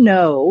you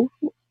know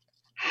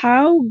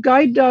how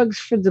Guide Dogs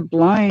for the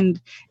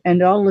Blind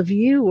and all of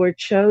you were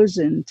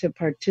chosen to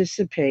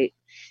participate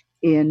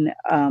in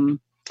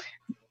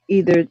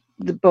either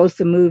both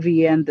the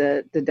movie and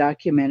the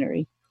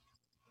documentary,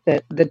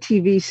 the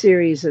TV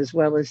series as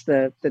well as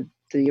the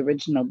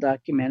original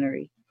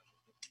documentary.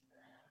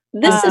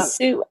 This is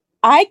Sue.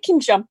 I can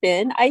jump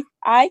in.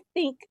 I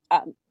think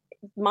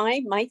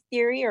my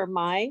theory or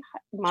my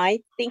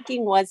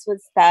thinking was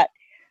that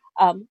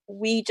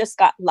we just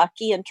got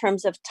lucky in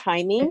terms of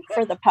timing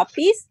for the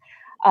puppies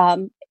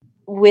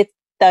with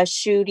the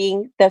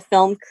shooting, the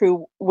film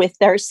crew with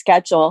their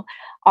schedule.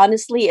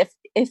 Honestly,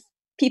 if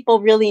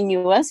people really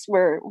knew us,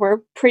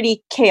 we're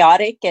pretty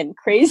chaotic and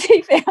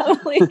crazy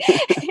family,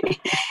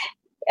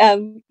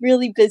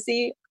 really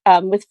busy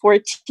with 4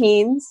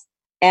 teens.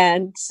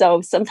 And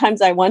so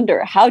sometimes I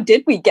wonder, how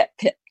did we get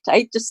picked?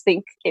 I just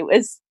think it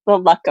was the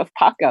luck of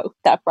Paco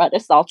that brought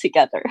us all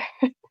together.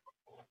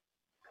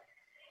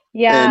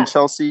 Yeah. And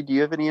Chelsea, do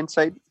you have any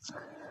insight?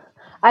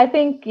 I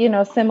think,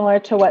 similar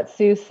to what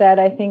Sue said,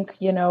 I think,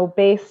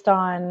 based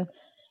on,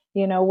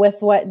 with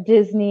what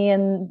Disney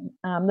and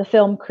the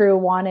film crew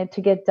wanted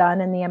to get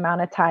done and the amount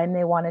of time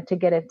they wanted to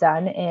get it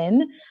done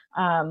in,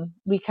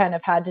 we kind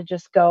of had to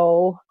just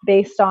go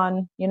based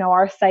on,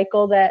 our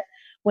cycle that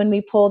when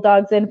we pull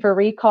dogs in for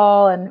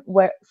recall and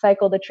what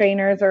cycle the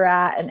trainers are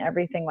at and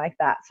everything like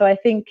that. So I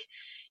think,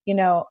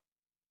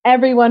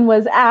 everyone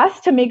was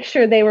asked to make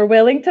sure they were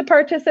willing to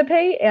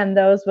participate, and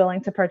those willing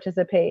to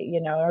participate,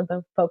 are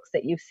the folks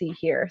that you see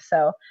here.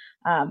 So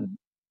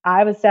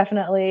I was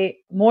definitely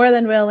more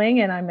than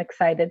willing, and I'm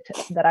excited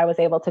that I was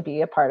able to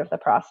be a part of the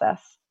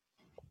process.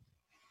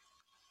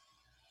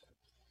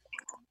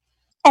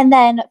 And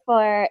then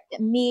for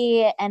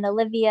me and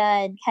Olivia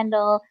and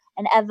Kendall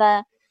and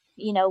Eva,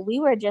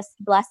 we were just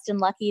blessed and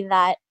lucky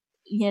that,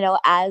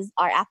 as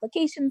our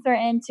applications are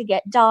in to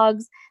get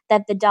dogs,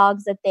 that the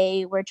dogs that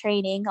they were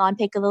training on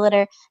Pick of the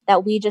Litter,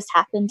 that we just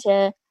happened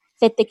to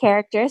fit the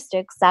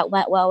characteristics that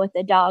went well with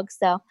the dog.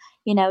 So,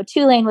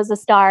 Tulane was a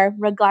star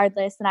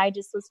regardless. And I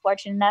just was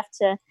fortunate enough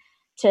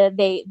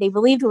they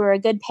believed we were a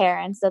good pair.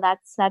 And so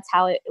that's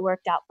how it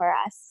worked out for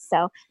us.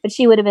 So, but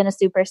she would have been a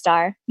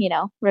superstar,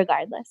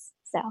 regardless.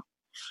 So.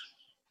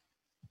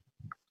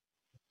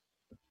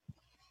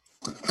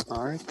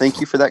 All right. Thank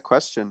you for that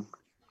question.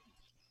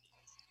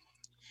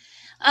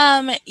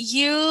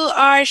 You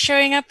are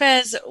showing up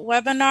as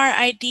webinar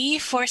ID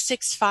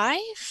 465,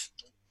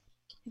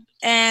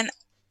 and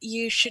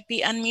you should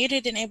be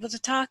unmuted and able to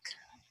talk.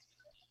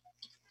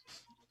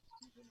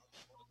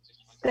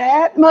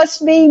 That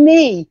must be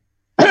me.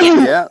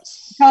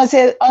 Yes. Because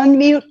it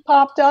unmute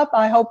popped up.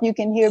 I hope you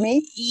can hear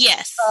me.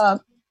 Yes.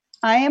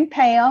 I am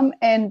Pam,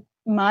 and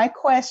my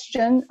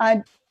question,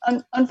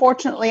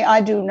 unfortunately,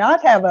 I do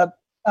not have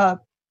a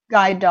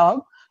guide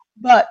dog,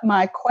 but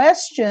my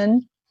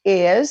question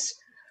is,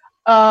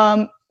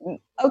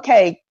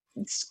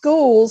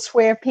 schools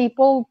where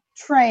people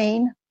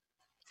train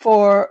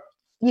for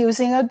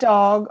using a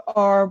dog,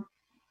 or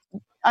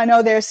I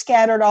know they're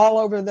scattered all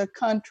over the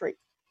country.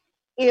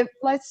 If,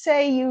 let's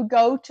say, you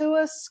go to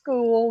a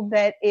school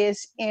that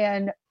is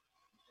in,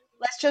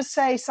 let's just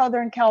say,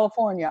 Southern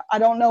California. I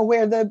don't know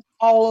where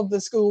all of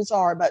the schools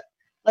are, but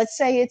let's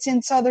say it's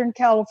in Southern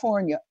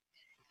California,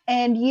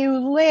 and you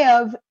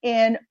live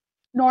in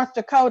North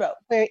Dakota,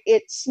 where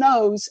it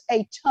snows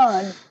a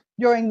ton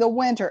during the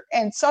winter,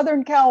 and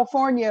Southern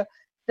California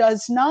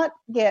does not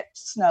get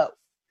snow.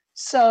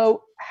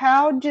 So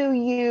how do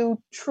you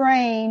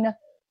train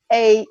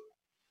a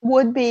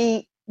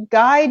would-be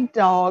guide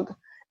dog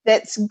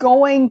that's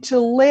going to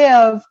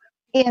live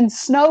in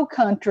snow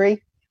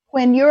country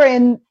when you're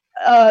in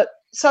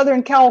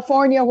Southern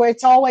California, where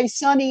it's always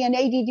sunny and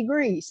 80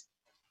 degrees?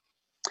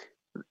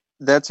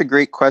 That's a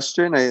great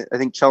question. I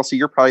think, Chelsea,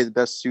 you're probably the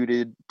best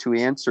suited to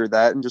answer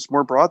that. And just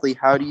more broadly,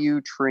 how do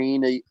you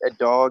train a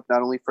dog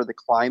not only for the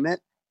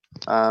climate,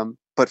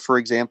 but, for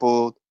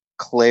example,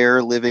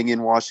 Claire living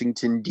in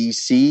Washington,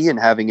 D.C. and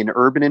having an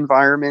urban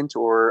environment,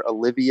 or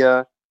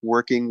Olivia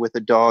working with a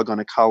dog on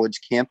a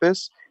college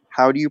campus?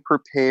 How do you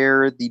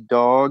prepare the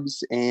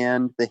dogs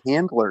and the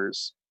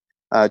handlers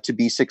to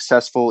be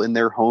successful in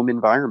their home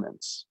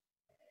environments?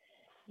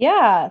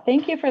 Yeah,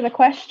 thank you for the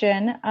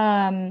question.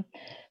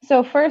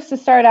 So first, to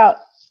start out,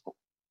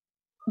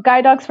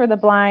 Guide Dogs for the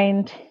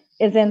Blind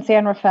is in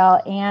San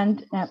Rafael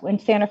and in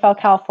San Rafael,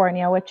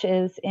 California, which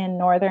is in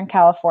Northern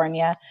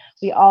California.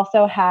 We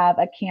also have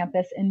a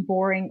campus in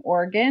Boring,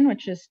 Oregon,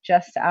 which is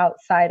just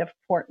outside of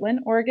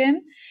Portland,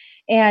 Oregon.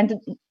 And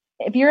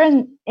if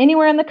you're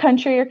anywhere in the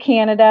country or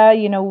Canada,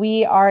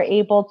 we are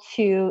able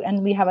to,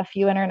 and we have a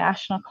few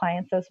international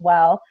clients as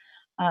well.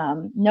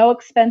 No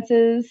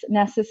expenses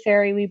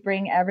necessary. We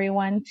bring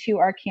everyone to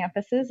our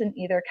campuses in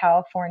either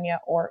California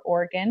or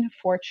Oregon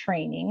for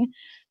training.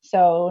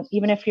 So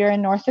even if you're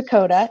in North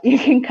Dakota, you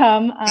can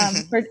come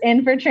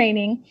for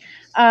training.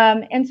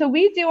 And so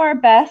we do our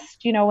best,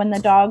 when the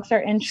dogs are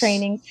in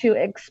training, to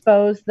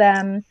expose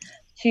them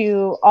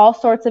to all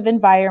sorts of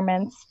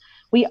environments.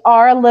 We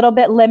are a little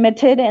bit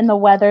limited in the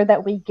weather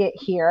that we get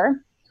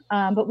here,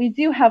 but we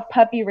do have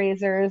puppy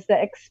raisers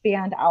that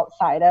expand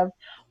outside of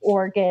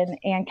Oregon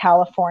and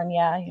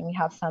California. We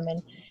have some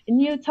in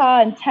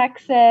Utah and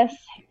Texas.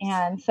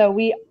 And so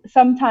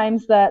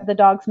sometimes the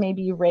dogs may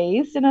be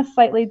raised in a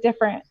slightly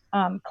different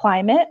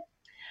climate.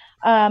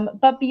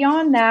 But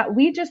beyond that,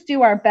 we just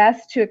do our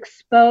best to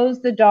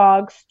expose the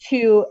dogs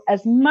to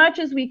as much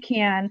as we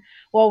can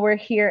while we're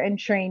here in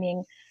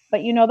training.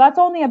 But, that's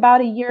only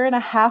about 1.5 years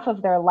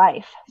of their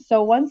life.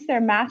 So once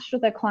they're matched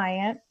with a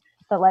client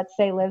that, let's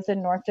say, lives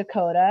in North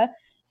Dakota,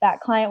 that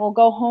client will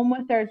go home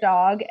with their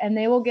dog and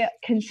they will get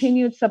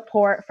continued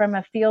support from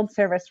a field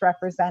service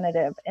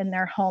representative in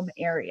their home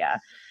area.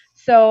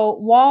 So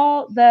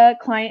while the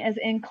client is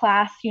in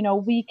class,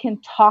 we can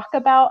talk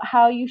about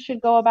how you should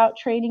go about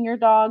training your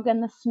dog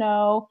in the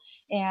snow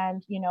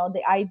and,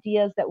 the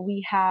ideas that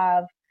we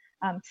have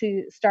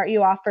to start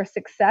you off for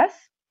success.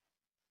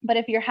 But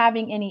if you're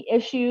having any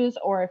issues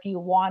or if you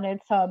wanted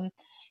some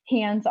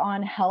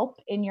hands-on help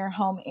in your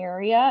home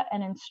area,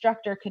 an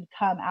instructor could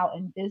come out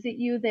and visit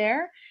you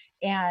there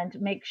and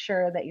make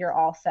sure that you're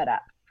all set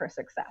up for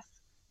success.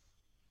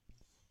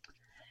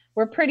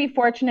 We're pretty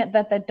fortunate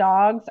that the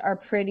dogs are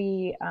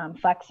pretty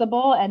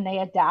flexible and they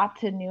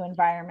adapt to new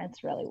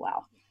environments really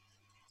well.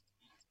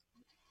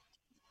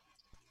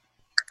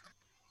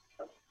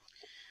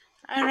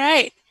 All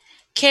right.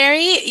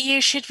 Carrie,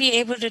 you should be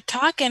able to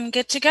talk and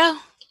good to go.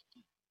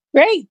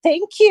 Great.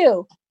 Thank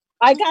you.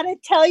 I got to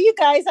tell you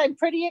guys, I'm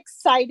pretty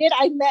excited.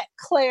 I met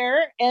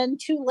Claire and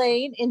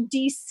Tulane in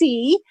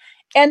DC,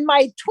 and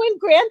my twin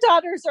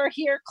granddaughters are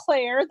here,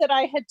 Claire, that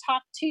I had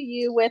talked to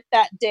you with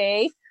that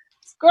day.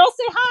 Girls,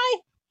 say hi.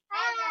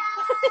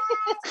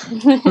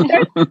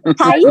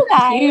 Hi, you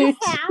guys.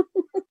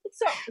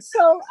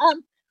 So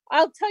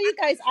I'll tell you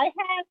guys,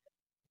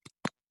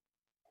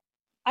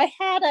 I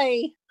had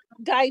a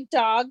guide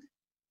dog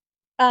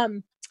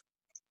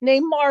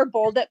named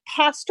Marble that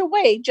passed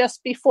away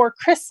just before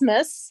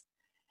Christmas,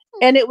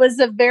 and it was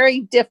a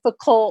very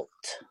difficult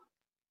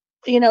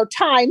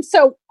time.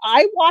 So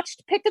I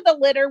watched Pick of the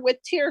Litter with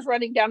tears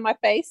running down my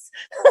face.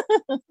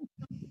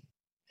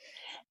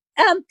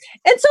 And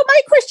so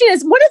my question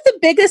is, one of the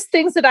biggest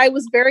things that I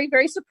was very,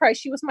 very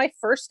surprised, she was my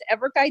first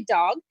ever guide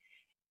dog,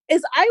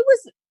 is I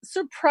was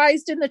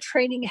surprised in the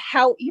training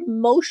how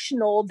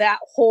emotional that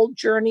whole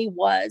journey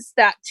was.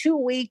 That 2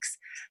 weeks,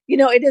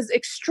 it is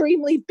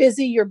extremely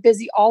busy. You're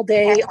busy all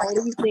day,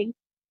 all evening.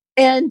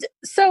 And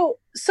so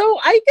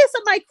I guess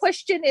my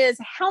question is,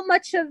 how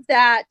much of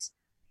that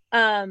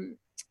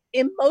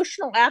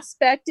emotional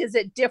aspect, is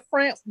it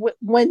different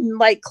when,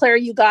 like Claire,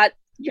 you got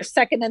your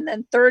second and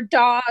then third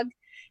dog?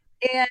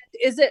 And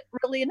is it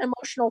really an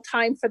emotional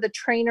time for the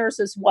trainers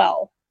as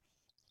well?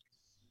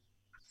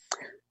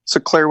 So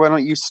Claire, why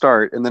don't you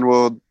start, and then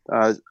we'll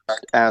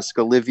ask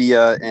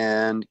Olivia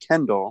and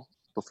Kendall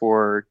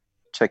before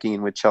checking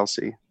in with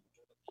Chelsea.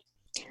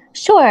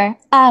 Sure.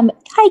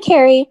 Hi,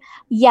 Carrie.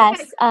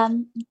 Yes,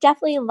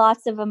 definitely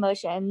lots of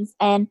emotions.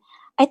 And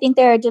I think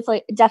there are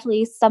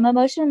definitely some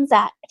emotions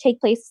that take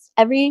place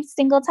every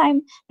single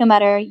time, no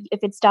matter if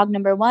it's dog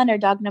number 1 or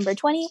dog number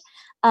 20.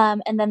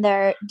 And then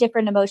there are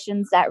different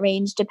emotions that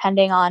range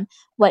depending on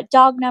what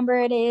dog number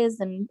it is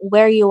and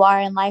where you are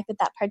in life at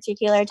that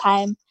particular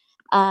time.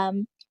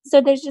 So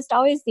there's just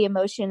always the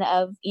emotion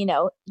of,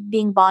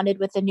 being bonded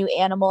with a new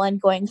animal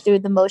and going through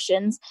the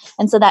motions.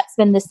 And so that's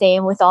been the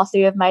same with all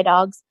 3 of my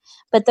dogs.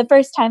 But the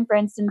first time, for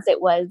instance,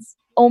 it was,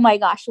 oh my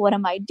gosh, what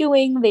am I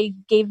doing? They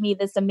gave me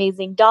this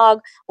amazing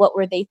dog. What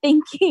were they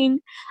thinking?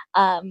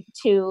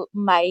 To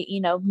my,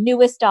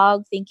 newest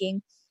dog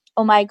thinking,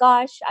 oh my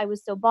gosh, I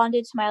was so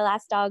bonded to my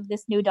last dog.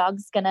 This new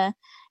dog's gonna,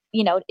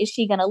 is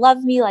she gonna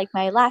love me like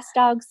my last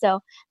dog?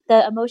 So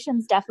the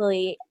emotions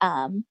definitely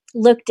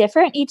look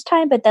different each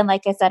time. But then,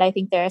 like I said, I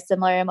think there are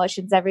similar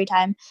emotions every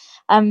time.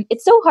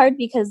 It's so hard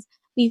because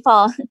we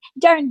fall,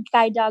 darn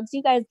guide dogs,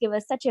 you guys give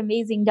us such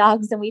amazing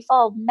dogs and we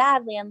fall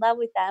madly in love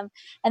with them.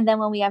 And then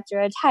when we have to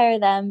retire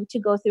them, to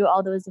go through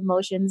all those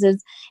emotions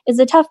is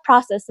a tough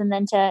process. And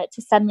then to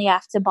suddenly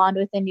have to bond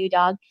with a new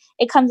dog,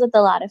 it comes with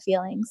a lot of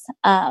feelings.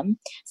 So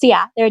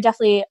yeah, there are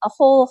definitely a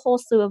whole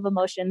slew of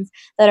emotions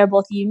that are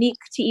both unique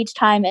to each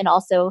time and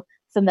also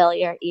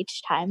familiar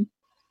each time.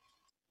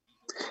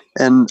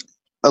 And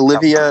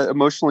Olivia,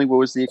 emotionally, what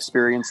was the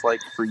experience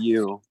like for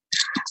you?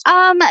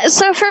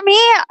 So for me,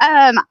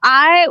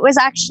 I was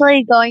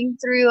actually going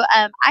through,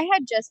 I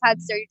had just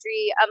had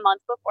surgery a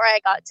month before I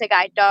got to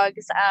guide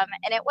dogs,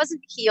 and it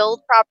wasn't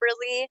healed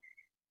properly.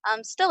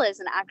 Still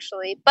isn't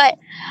actually, but,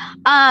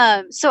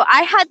 so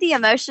I had the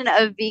emotion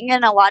of being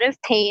in a lot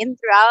of pain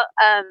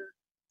throughout,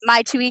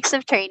 my 2 weeks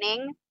of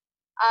training.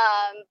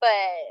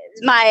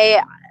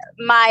 But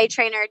my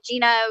trainer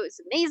Gina was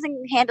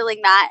amazing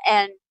handling that,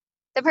 and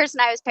the person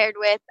I was paired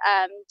with,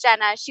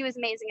 Jenna, she was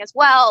amazing as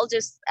well,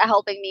 just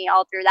helping me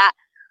all through that.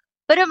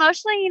 But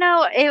emotionally,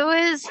 it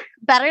was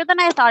better than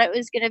I thought it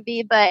was going to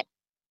be. But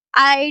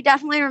I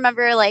definitely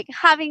remember like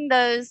having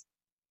those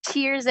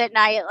tears at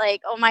night,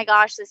 like, oh my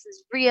gosh, this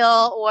is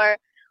real. Or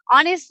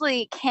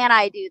honestly, can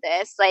I do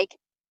this? Like,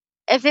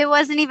 if it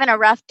wasn't even a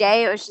rough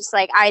day, it was just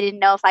like, I didn't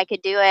know if I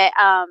could do it.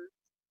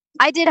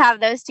 I did have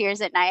those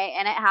tears at night,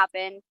 and it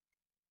happened.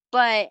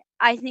 But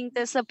I think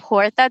the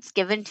support that's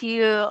given to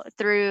you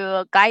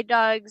through guide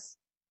dogs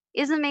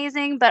is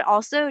amazing, but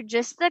also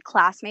just the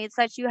classmates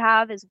that you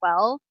have as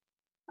well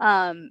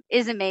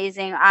is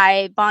amazing.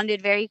 I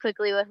bonded very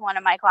quickly with one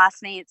of my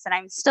classmates, and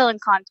I'm still in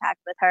contact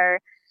with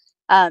her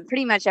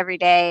pretty much every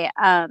day.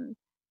 And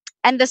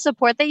the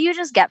support that you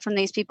just get from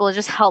these people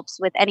just helps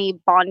with any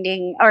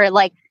bonding or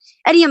like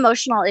any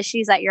emotional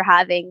issues that you're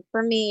having.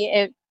 For me,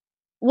 it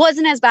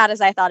wasn't as bad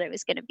as I thought it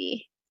was going to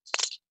be.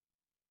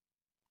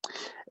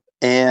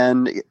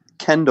 And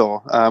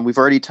Kendall, we've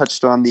already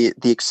touched on the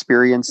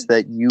experience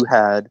that you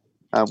had.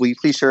 Will you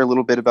please share a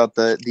little bit about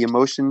the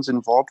emotions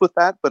involved with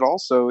that? But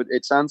also,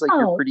 it sounds like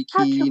you're pretty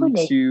keen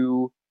absolutely.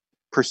 to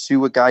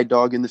pursue a guide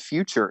dog in the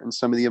future and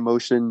some of the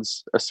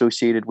emotions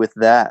associated with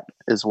that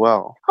as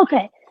well.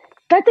 Okay,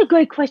 that's a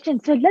great question.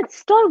 So let's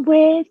start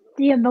with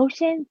the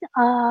emotions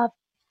of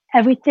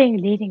everything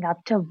leading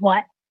up to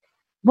what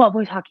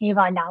we're talking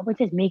about now,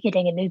 which is me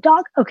getting a new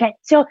dog. Okay,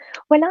 so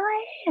when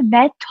I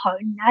met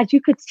Tartan, as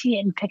you could see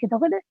in Pick of the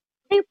Litter,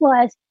 it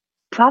was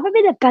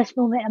probably the best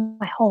moment in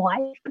my whole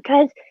life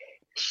because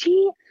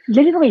she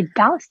literally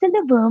bounced in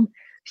the room.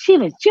 She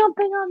was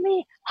jumping on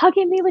me,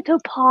 hugging me with her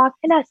paw,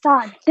 and I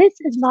thought, this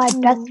is my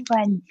best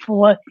friend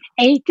for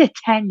 8 to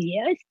 10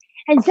 years.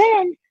 And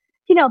then,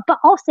 but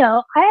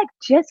also I had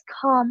just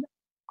come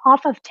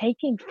off of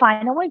taking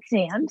final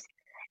exams,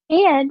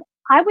 and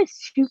I was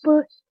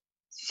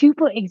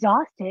super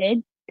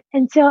exhausted.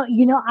 And so,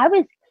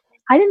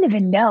 I didn't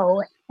even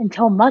know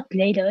until much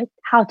later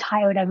how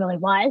tired I really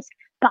was.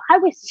 But I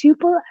was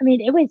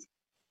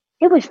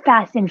it was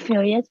fast and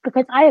furious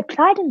because I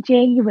applied in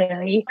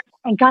January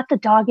and got the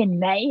dog in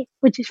May,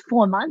 which is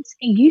 4 months.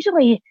 And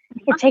usually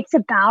it takes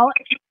about,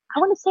 I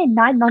want to say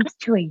 9 months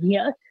to a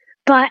year.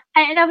 And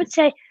I would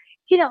say,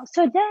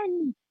 so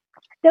then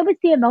there was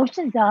the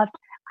emotions of,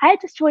 I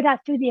had to sort out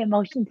through the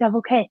emotions of,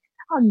 okay,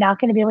 I'm not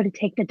going to be able to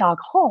take the dog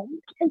home.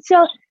 And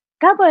so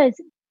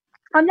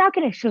I'm not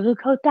going to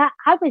sugarcoat that.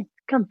 I was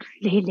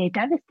completely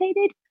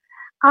devastated.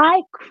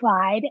 I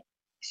cried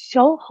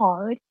so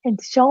hard and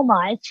so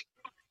much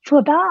for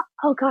about,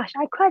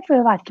 I cried for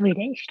about 3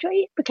 days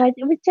straight because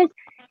it was just,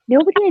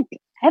 nobody had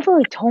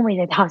ever told me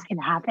that was going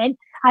to happen.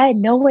 I had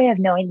no way of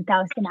knowing that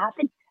was going to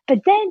happen. But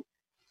then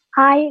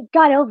I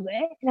got over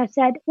it and I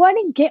said, well, I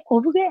didn't get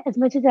over it as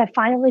much as I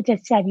finally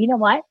just said, you know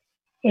what?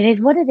 It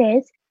is what it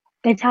is.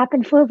 This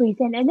happened for a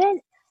reason. And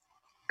then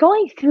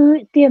going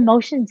through the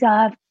emotions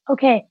of,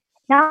 okay,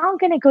 now I'm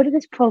going to go to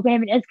this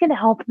program and it's going to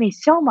help me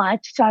so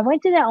much. So I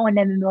went to the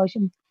O&M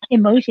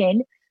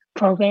emotion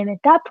program, and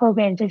that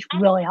program just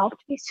really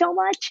helped me so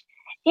much.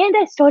 And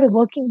I started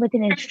working with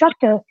an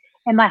instructor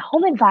in my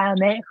home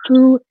environment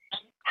who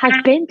has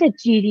been to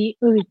GD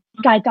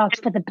Guide Dogs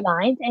for the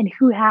Blind, and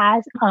who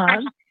has,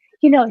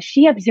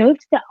 she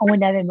observed the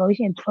O&M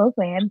emotion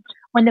program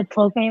when the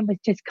program was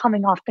just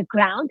coming off the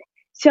ground.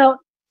 So,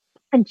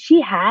 and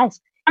she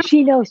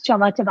knows so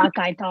much about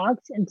guide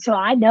dogs. And so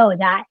I know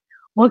that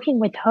working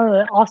with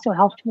her also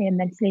helped me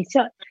immensely.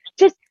 So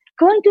just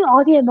going through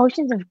all the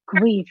emotions of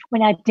grief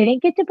when I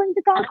didn't get to bring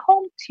the dog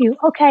home to,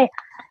 okay,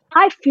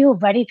 I feel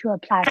ready to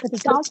apply for the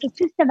dog. It's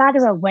just a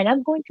matter of when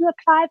I'm going to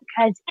apply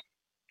because,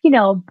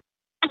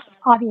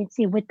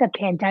 obviously with the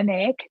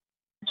pandemic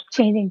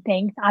changing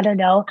things, I don't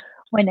know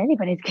when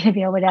anybody's going to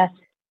be able to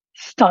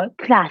start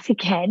class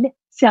again.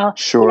 So,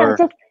 sure.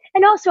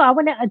 And also, I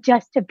want to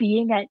adjust to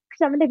because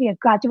I'm going to be a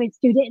graduate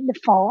student in the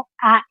fall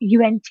at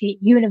UNT,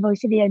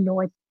 University of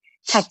North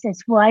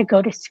Texas, where I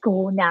go to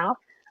school now.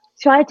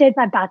 So I did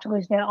my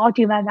bachelor's there. I'll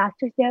do my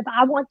master's there, but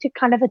I want to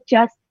kind of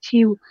adjust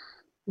to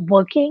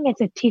working as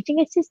a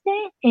teaching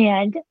assistant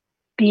and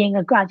being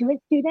a graduate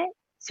student.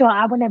 So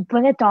I want to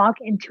bring a dog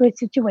into a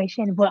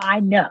situation where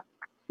I know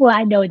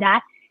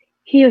that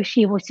he or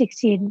she will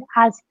succeed.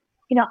 As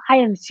I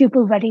am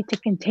super ready to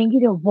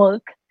continue to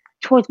work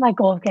towards my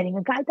goal of getting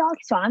a guide dog.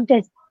 So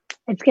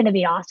it's going to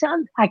be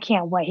awesome. I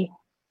can't wait.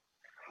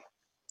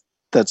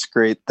 That's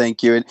great.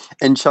 Thank you.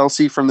 And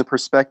Chelsea, from the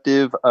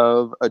perspective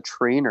of a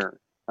trainer,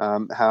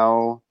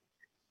 how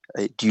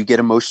do you get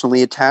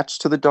emotionally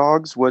attached to the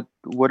dogs? What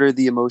are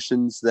the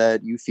emotions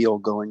that you feel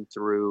going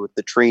through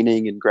the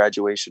training and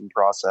graduation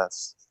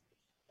process?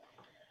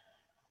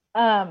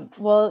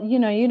 Well,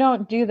 you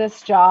don't do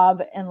this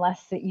job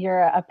unless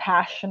you're a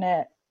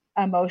passionate,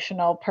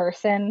 emotional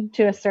person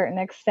to a certain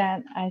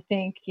extent. I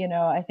think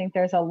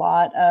there's a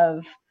lot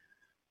of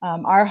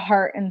our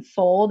heart and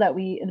soul that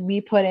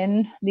we put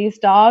in these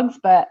dogs.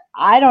 But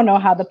I don't know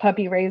how the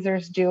puppy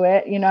raisers do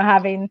it,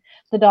 having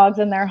the dogs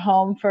in their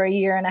home for a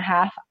year and a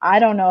half. I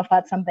don't know if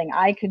that's something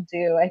I could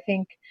do. I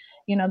think,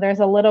 there's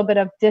a little bit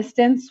of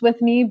distance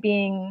with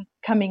me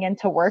coming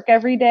into work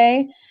every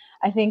day.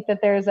 I think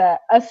that there's a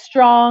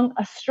strong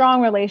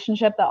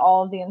relationship that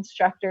all of the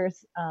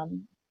instructors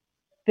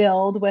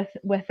build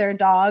with their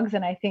dogs.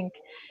 And I think,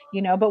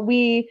 but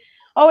we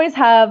always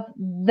have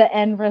the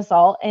end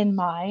result in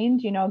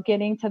mind,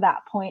 getting to that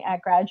point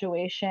at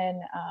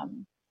graduation,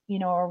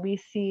 where we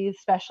see,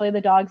 especially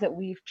the dogs that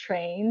we've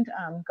trained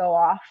go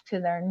off to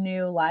their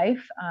new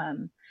life,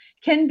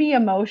 can be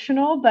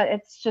emotional, but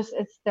it's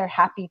their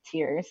happy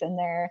tears and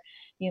their,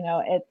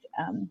 it's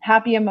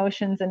happy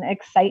emotions and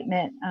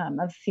excitement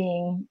of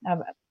seeing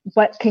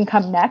what can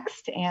come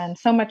next, and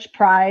so much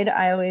pride.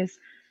 I always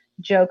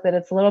joke that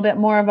it's a little bit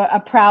more of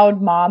a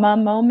proud mama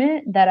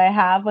moment that I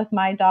have with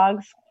my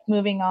dogs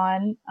moving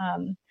on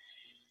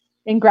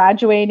and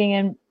graduating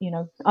and,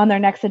 on their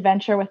next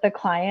adventure with the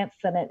clients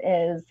than it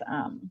is,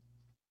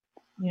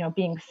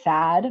 being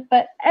sad.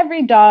 But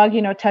every dog,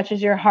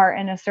 touches your heart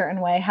in a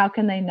certain way. How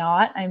can they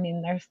not? I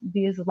mean, there's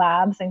these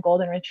labs and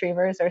golden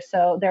retrievers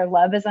their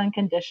love is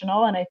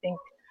unconditional. And I think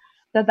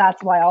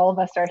that's why all of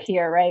us are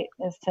here, right?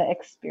 Is to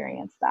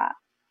experience that.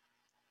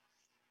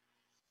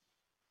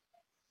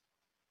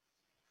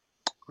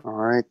 All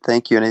right,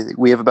 thank you. And I think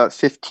we have about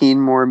 15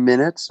 more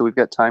minutes, so we've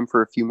got time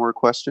for a few more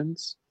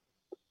questions.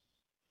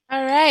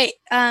 All right.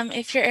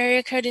 If your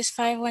area code is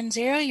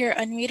 510, you're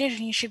unmuted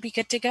and you should be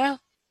good to go.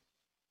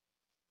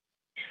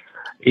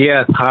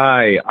 Yes,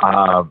 hi.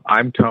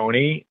 I'm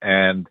Tony,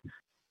 and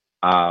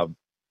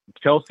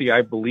Chelsea,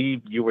 I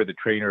believe you were the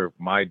trainer of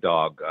my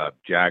dog,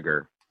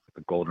 Jagger,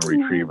 the golden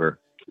retriever,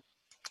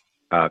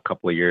 a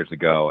couple of years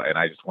ago, and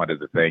I just wanted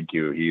to thank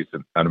you. He's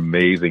an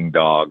amazing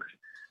dog,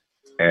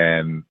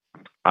 and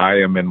I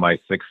am in my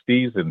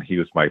 60s, and he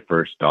was my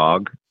first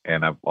dog,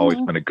 and I've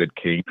always been a good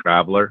cane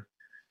traveler,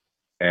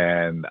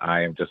 and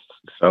I am just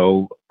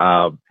so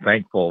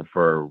thankful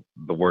for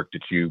the work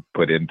that you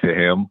put into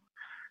him.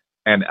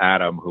 And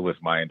Adam, who was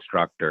my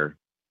instructor,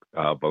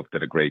 both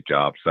did a great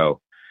job.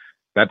 So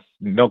that's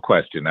no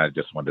question. I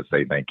just wanted to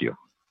say thank you.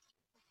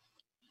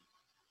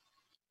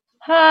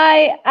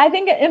 Hi, I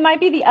think it might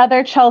be the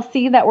other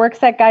Chelsea that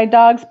works at Guide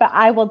Dogs, but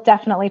I will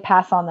definitely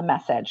pass on the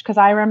message because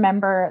I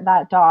remember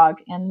that dog,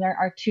 and there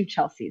are 2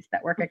 Chelseas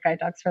that work at Guide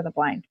Dogs for the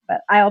Blind,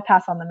 but I'll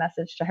pass on the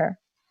message to her.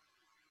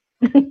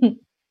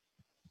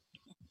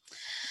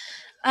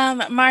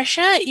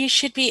 Marcia, you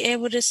should be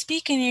able to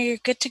speak and you're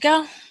good to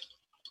go.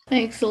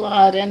 Thanks a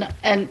lot.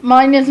 And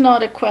mine is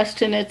not a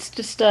question. It's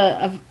just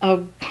a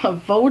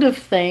vote of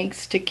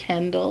thanks to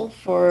Kendall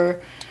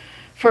for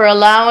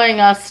allowing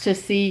us to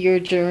see your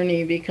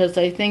journey, because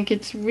I think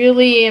it's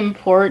really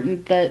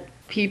important that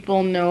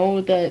people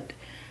know that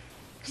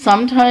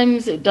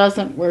sometimes it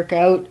doesn't work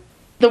out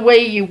the way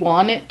you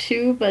want it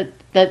to, but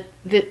that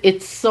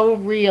it's so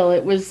real.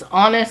 It was,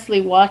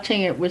 honestly,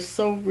 watching it was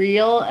so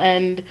real,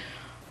 and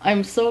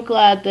I'm so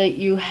glad that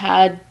you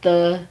had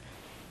the,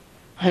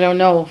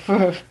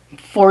 for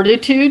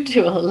fortitude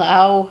to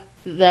allow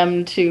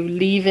them to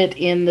leave it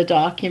in the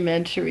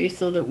documentary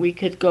so that we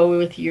could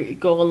go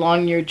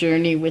along your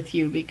journey with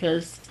you,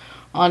 because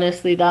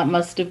honestly, that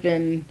must have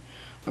been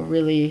a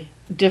really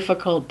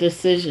difficult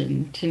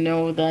decision to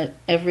know that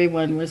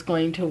everyone was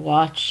going to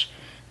watch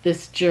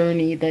this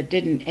journey that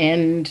didn't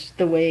end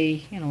the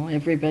way,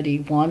 everybody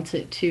wants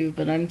it to.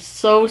 But I'm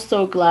so,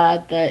 so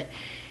glad that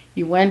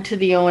you went to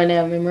the O&M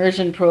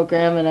immersion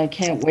program, and I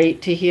can't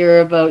wait to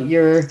hear about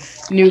your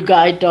new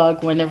guide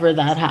dog whenever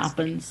that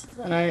happens.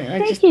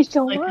 And Thank you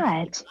so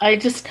much. I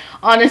just,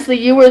 honestly,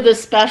 you were the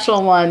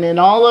special one, and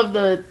all of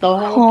the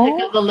whole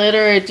pick of the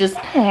litter, it just,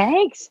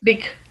 thanks.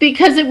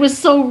 Because it was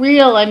so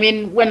real. I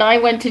mean, when I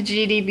went to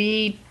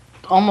GDB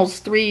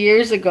almost 3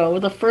 years ago,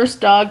 the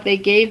first dog they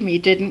gave me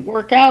didn't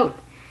work out.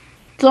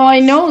 So I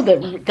know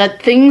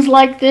that things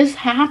like this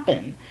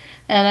happen.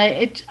 And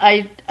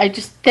I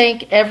just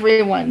thank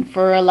everyone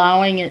for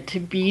allowing it to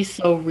be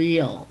so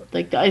real.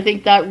 Like, I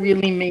think that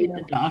really made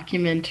the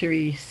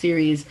documentary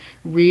series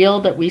real,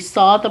 that we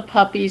saw the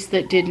puppies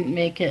that didn't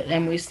make it,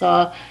 and we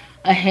saw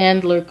a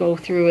handler go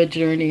through a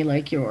journey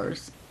like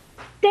yours.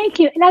 Thank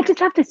you. And I just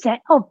have to say,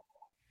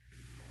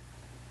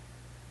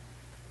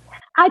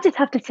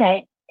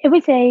 it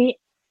was a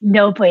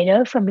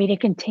no-brainer for me to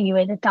continue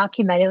in the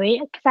documentary,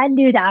 because I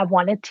knew that I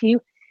wanted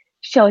to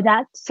show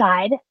that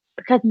side,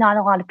 because not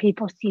a lot of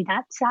people see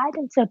that side.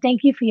 And so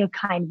thank you for your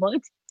kind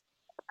words.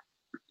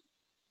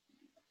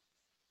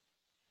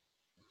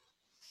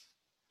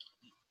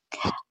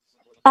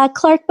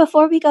 Clark,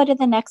 before we go to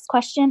the next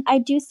question, I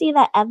do see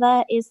that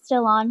Eva is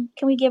still on.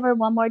 Can we give her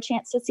one more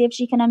chance to see if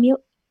she can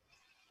unmute?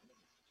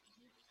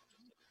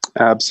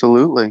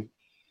 Absolutely.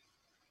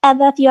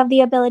 Eva, if you have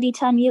the ability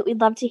to unmute,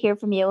 we'd love to hear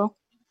from you.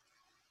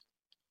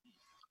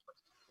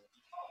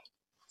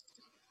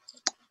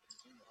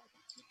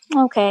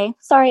 Okay.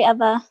 Sorry,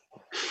 Eva.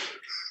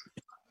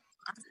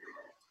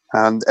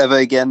 Eva,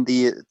 again,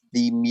 the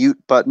The mute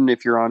button,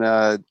 if you're on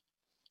a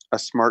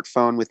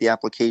smartphone with the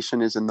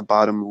application, is in the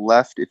bottom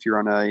left. If you're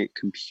on a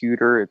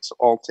computer, it's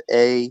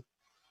Alt-A.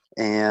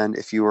 And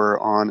if you are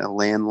on a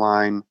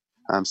landline,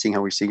 seeing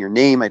how we see your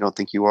name, I don't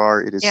think you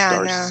are. It is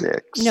 *6.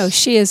 No,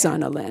 she is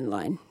on a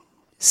landline.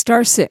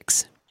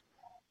 *6.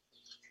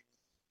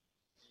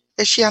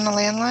 Is she on a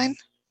landline?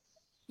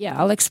 Yeah,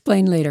 I'll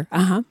explain later.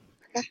 Uh-huh.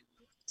 Okay.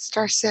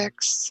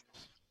 *6.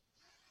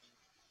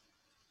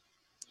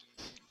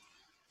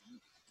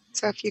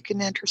 So if you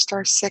can enter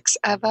 *6,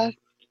 Eva.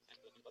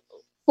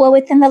 Well,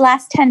 within the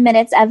last 10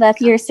 minutes, Eva, if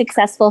you're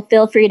successful,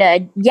 feel free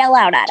to yell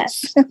out at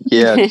us.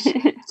 Yeah,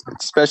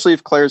 especially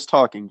if Claire's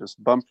talking,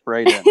 just bump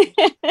right in.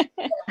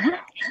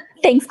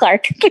 Thanks,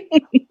 Clark.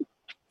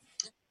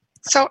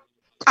 So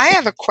I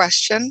have a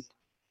question.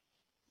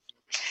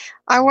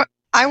 I want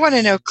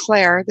to know,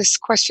 Claire, this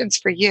question's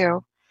for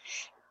you.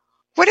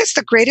 What is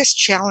the greatest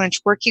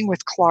challenge working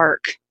with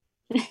Clark?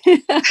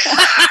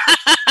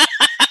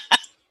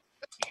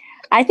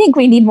 I think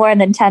we need more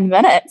than 10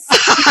 minutes.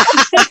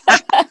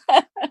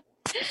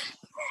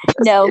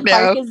 No,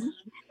 Clark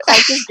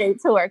is great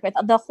to work with.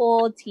 The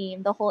whole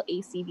team, the whole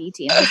ACB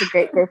team is a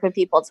great group of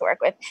people to work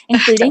with,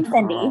 including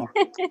Cindy.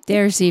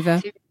 There's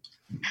Eva.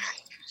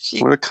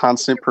 What a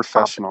constant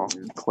professional,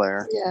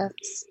 Claire.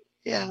 Yes.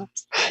 Yeah.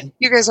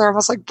 You guys are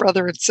almost like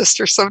brother and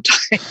sister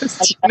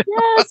sometimes. You know?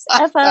 Yes,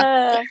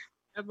 Eva.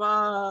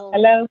 Eva.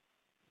 Hello.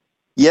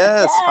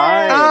 Yes.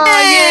 Hi. Oh,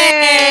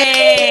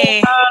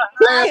 yay.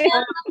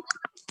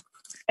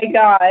 My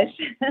gosh.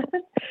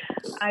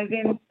 I've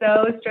been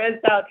so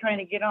stressed out trying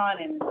to get on,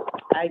 and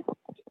I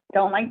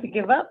don't like to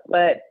give up,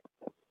 but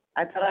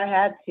I thought I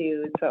had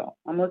to, so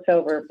almost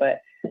over.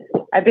 But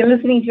I've been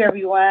listening to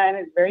everyone.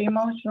 It's very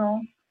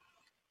emotional.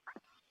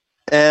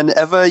 And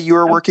Eva, you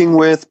are working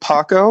with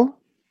Paco?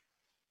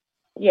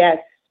 Yes.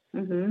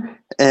 Mm-hmm.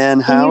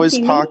 And Can how you is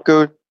see me?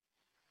 Paco?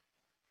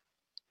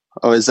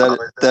 Oh,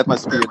 that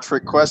must be a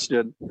trick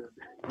question.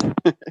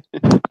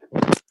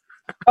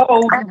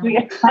 Oh,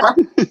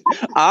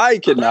 I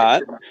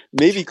cannot.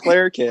 Maybe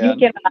Claire can.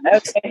 you cannot.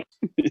 Okay.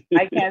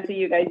 I can't see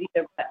you guys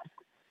either. But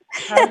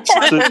how's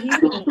Paco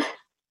doing?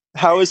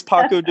 How is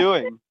Paco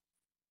doing?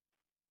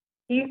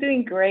 He's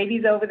doing great.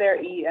 He's over there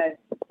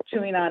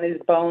chewing on his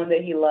bone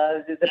that he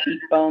loves. It's a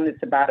beef bone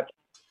that's about a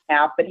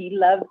half, but he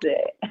loves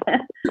it.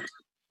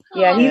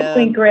 Yeah, he's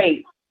doing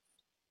great.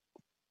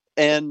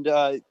 And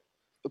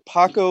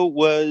Paco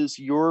was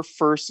your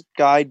first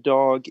guide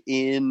dog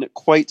in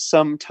quite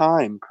some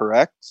time,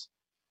 correct?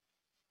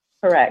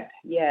 Correct.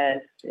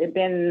 Yes. It's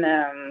been,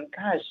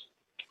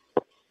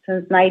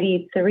 since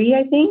 93,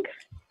 I think.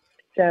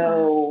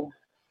 So,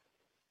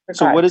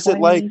 So what is it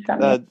like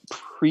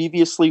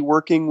previously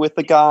working with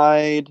a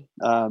guide,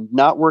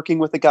 not working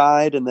with a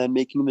guide, and then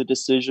making the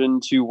decision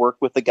to work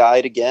with a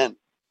guide again?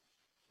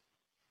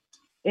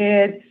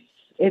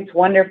 It's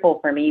wonderful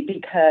for me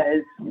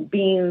because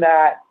being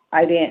that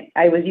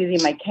I was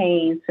using my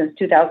cane since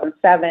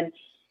 2007,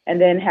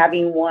 and then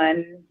having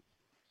one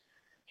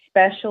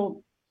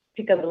special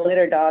pick of the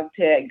litter dog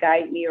to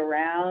guide me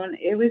around,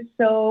 it was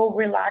so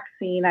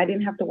relaxing. I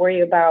didn't have to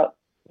worry about,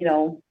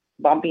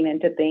 bumping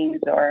into things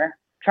or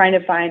trying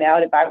to find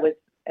out if I was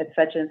at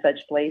such and such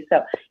place.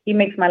 So he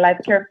makes my life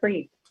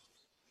carefree.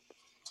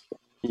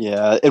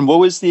 Yeah. And what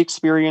was the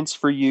experience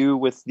for you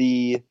with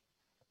the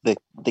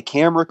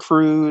camera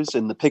cruise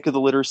and the Pick of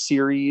the Litter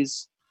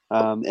series,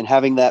 and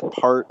having that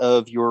part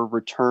of your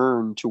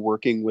return to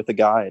working with a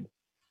guide?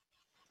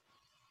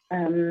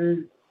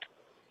 It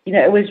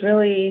was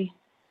really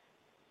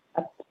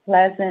a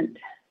pleasant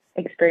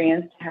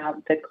experience to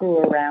have the crew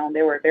around.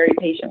 They were very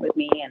patient with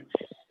me,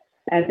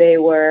 and they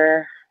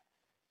were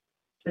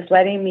just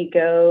letting me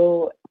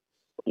go,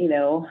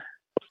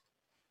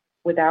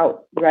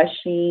 without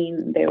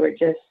rushing. They were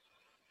just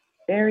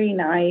very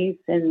nice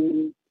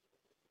and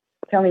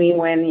telling me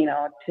when,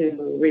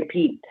 to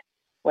repeat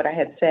what I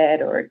had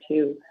said, or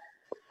to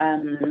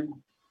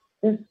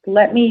just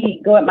let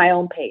me go at my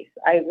own pace.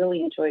 I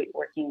really enjoyed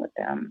working with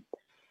them,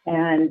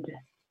 and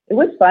it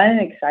was fun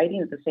and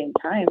exciting at the same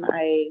time.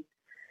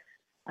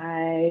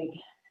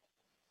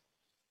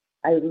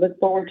 I look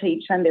forward to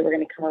each time they were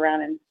going to come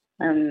around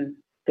and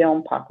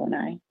film Paco and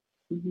I.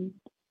 Mm-hmm.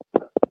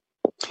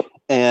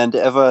 And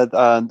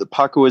Eva,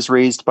 Paco was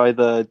raised by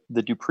the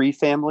Dupree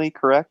family,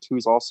 correct?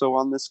 Who's also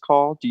on this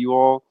call. Do you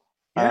all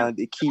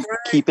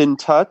keep in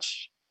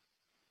touch?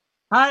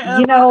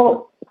 Hi,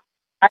 Eva.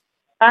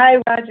 Hi,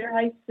 Roger.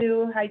 Hi,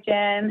 Sue. Hi,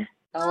 Jen.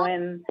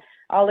 Owen.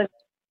 All of.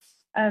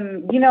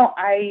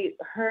 I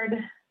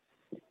heard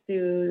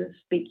Sue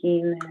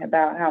speaking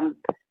about how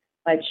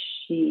much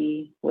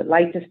she would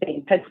like to stay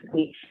in touch with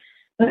me,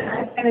 but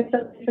I find it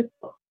so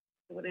difficult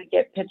to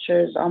get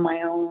pictures on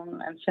my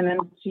own and send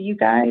them to you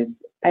guys.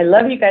 I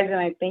love you guys, and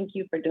I thank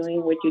you for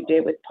doing what you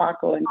did with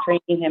Paco and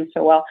training him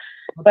so well.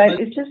 But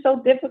it's just so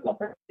difficult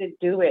for me to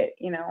do it.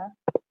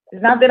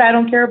 It's not that I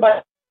don't care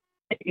about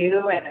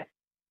you and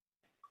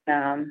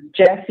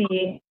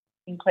Jessie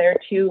and Claire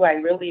too. I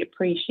really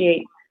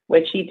appreciate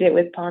what she did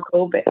with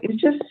Paco, but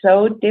it's just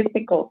so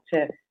difficult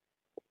to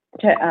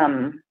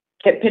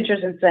get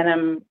pictures and send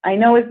them. I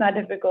know it's not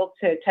difficult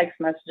to text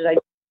messages,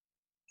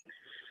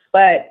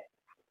 but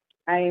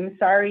I am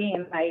sorry,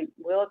 and I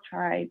will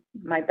try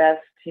my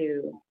best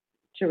to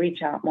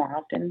reach out more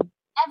often.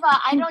 Eva,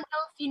 I don't know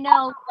if you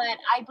know, but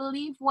I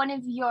believe one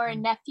of your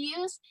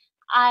nephews,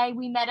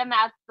 we met him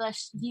at the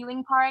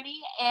viewing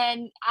party,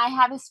 and I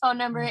have his phone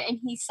number, and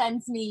he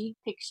sends me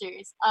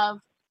pictures of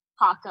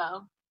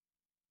Paco.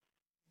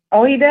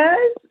 Oh, he does?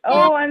 Yeah.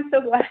 Oh, I'm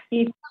so glad.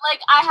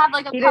 I have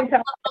a couple of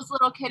those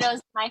little kiddos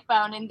on my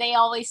phone, and they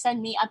always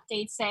send me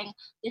updates saying,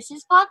 "This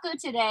is Paco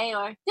today,"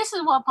 or "This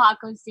is what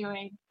Paco's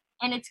doing,"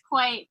 and it's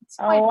quite.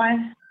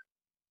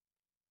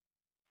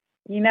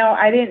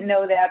 I didn't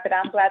know that, but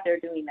I'm glad they're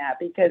doing that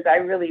because I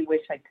really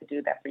wish I could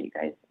do that for you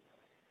guys.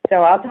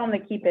 So I'll tell them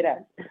to keep it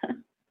up,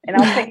 and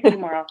I'll text you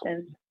more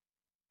often.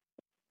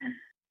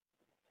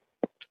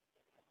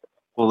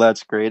 Well,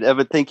 that's great.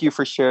 Eva, thank you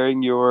for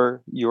sharing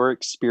your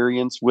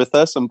experience with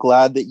us. I'm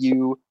glad that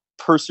you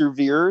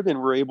persevered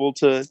and were able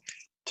to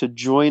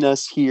join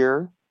us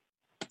here.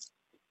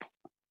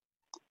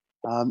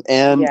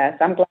 And yes,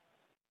 I'm glad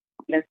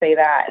you didn't say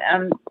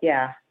that.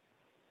 Yeah.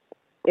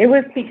 It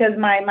was because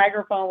my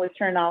microphone was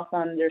turned off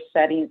under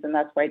settings, and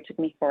that's why it took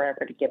me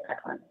forever to get back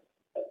on.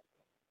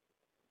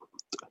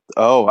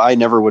 Oh, I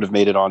never would have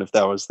made it on if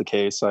that was the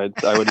case. I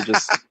would have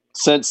just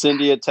sent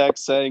Cindy a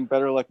text saying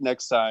better luck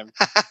next time.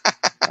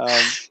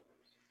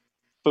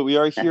 But we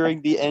are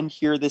hearing the end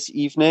here this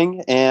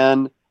evening,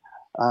 and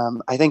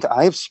I think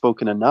I've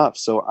spoken enough.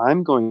 So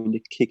I'm going to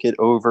kick it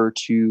over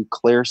to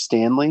Claire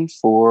Stanley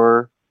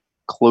for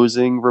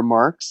closing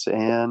remarks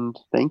and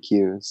thank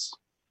yous.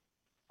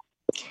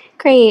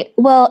 Great.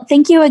 Well,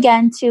 thank you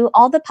again to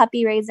all the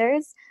puppy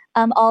raisers,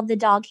 all the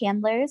dog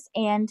handlers,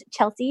 and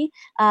Chelsea,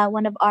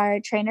 one of our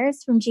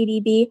trainers from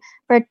GDB,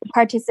 for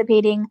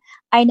participating.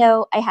 I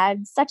know I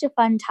had such a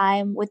fun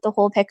time with the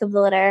whole pick of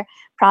the litter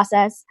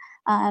process,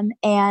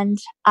 and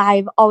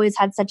I've always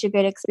had such a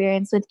great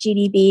experience with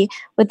GDB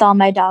with all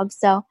my dogs.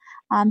 So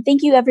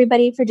thank you,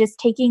 everybody, for just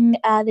taking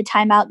the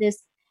time out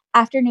this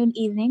afternoon,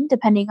 evening,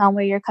 depending on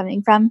where you're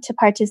coming from, to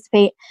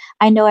participate.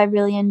 I know I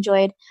really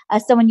enjoyed,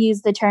 someone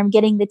used the term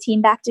getting the team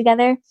back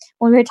together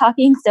when we were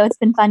talking, so it's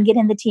been fun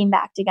getting the team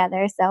back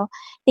together. So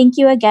thank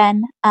you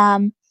again.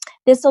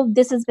 This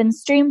has been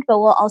streamed, but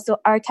we'll also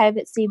archive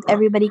it so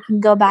everybody can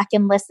go back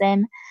and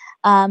listen.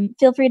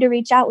 Feel free to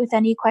reach out with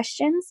any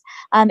questions.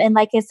 And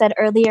like I said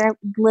earlier,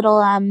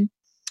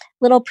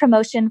 little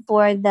promotion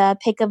for the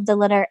Pick of the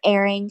Litter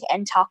airing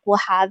and talk we'll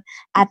have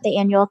at the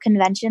annual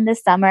convention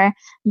this summer.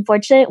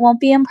 Unfortunately, it won't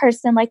be in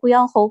person like we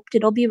all hoped.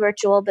 It'll be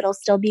virtual, but it'll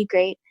still be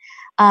great.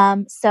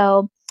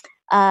 So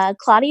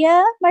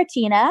Claudia,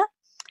 Martina,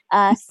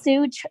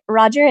 Sue,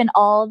 Roger, and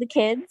all the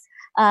kids,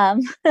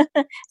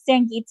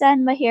 Sangeeta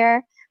and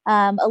Mahir,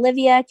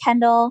 Olivia,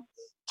 Kendall,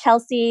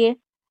 Chelsea,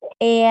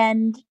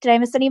 and did I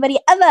miss anybody?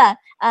 Emma,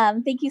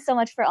 thank you so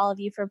much for all of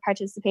you for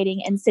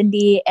participating, and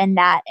Cindy and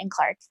Nat and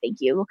Clark,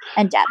 thank you,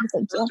 and Deb,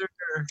 thank you.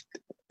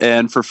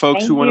 And for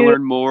folks who want to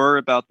learn more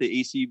about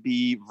the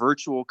ACB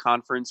virtual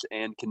conference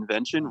and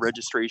convention,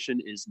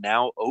 registration is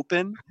now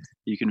open.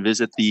 You can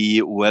visit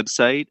the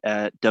website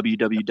at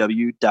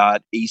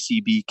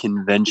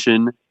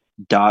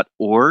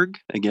www.acbconvention.org.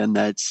 Again,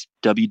 that's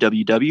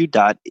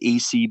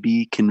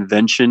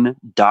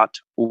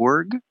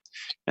www.acbconvention.org.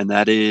 And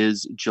that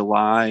is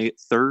July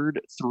 3rd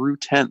through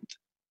 10th.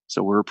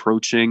 So we're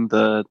approaching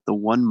the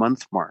 1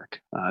 month mark.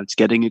 It's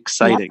getting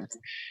exciting. Yep.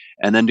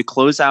 And then to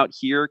close out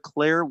here,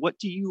 Claire, what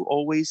do you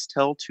always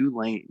tell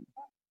Tulane?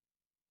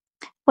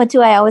 What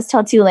do I always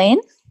tell Tulane?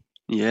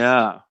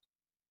 Yeah.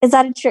 Is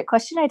that a trick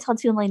question? I tell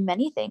Tulane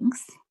many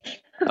things.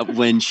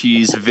 When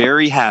she's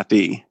very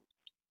happy.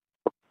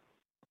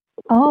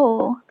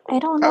 Oh, I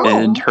don't know.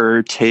 And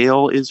her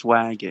tail is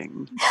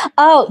wagging.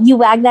 Oh, you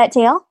wag that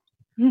tail?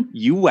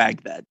 You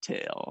wag that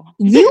tail.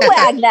 You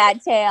wag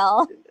that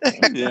tail.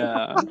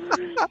 Yeah.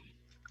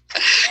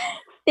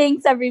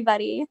 Thanks,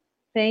 everybody.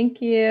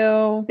 Thank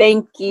you.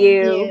 Thank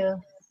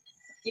you.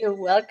 You're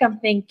welcome.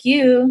 Thank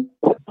you.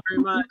 Very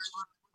much.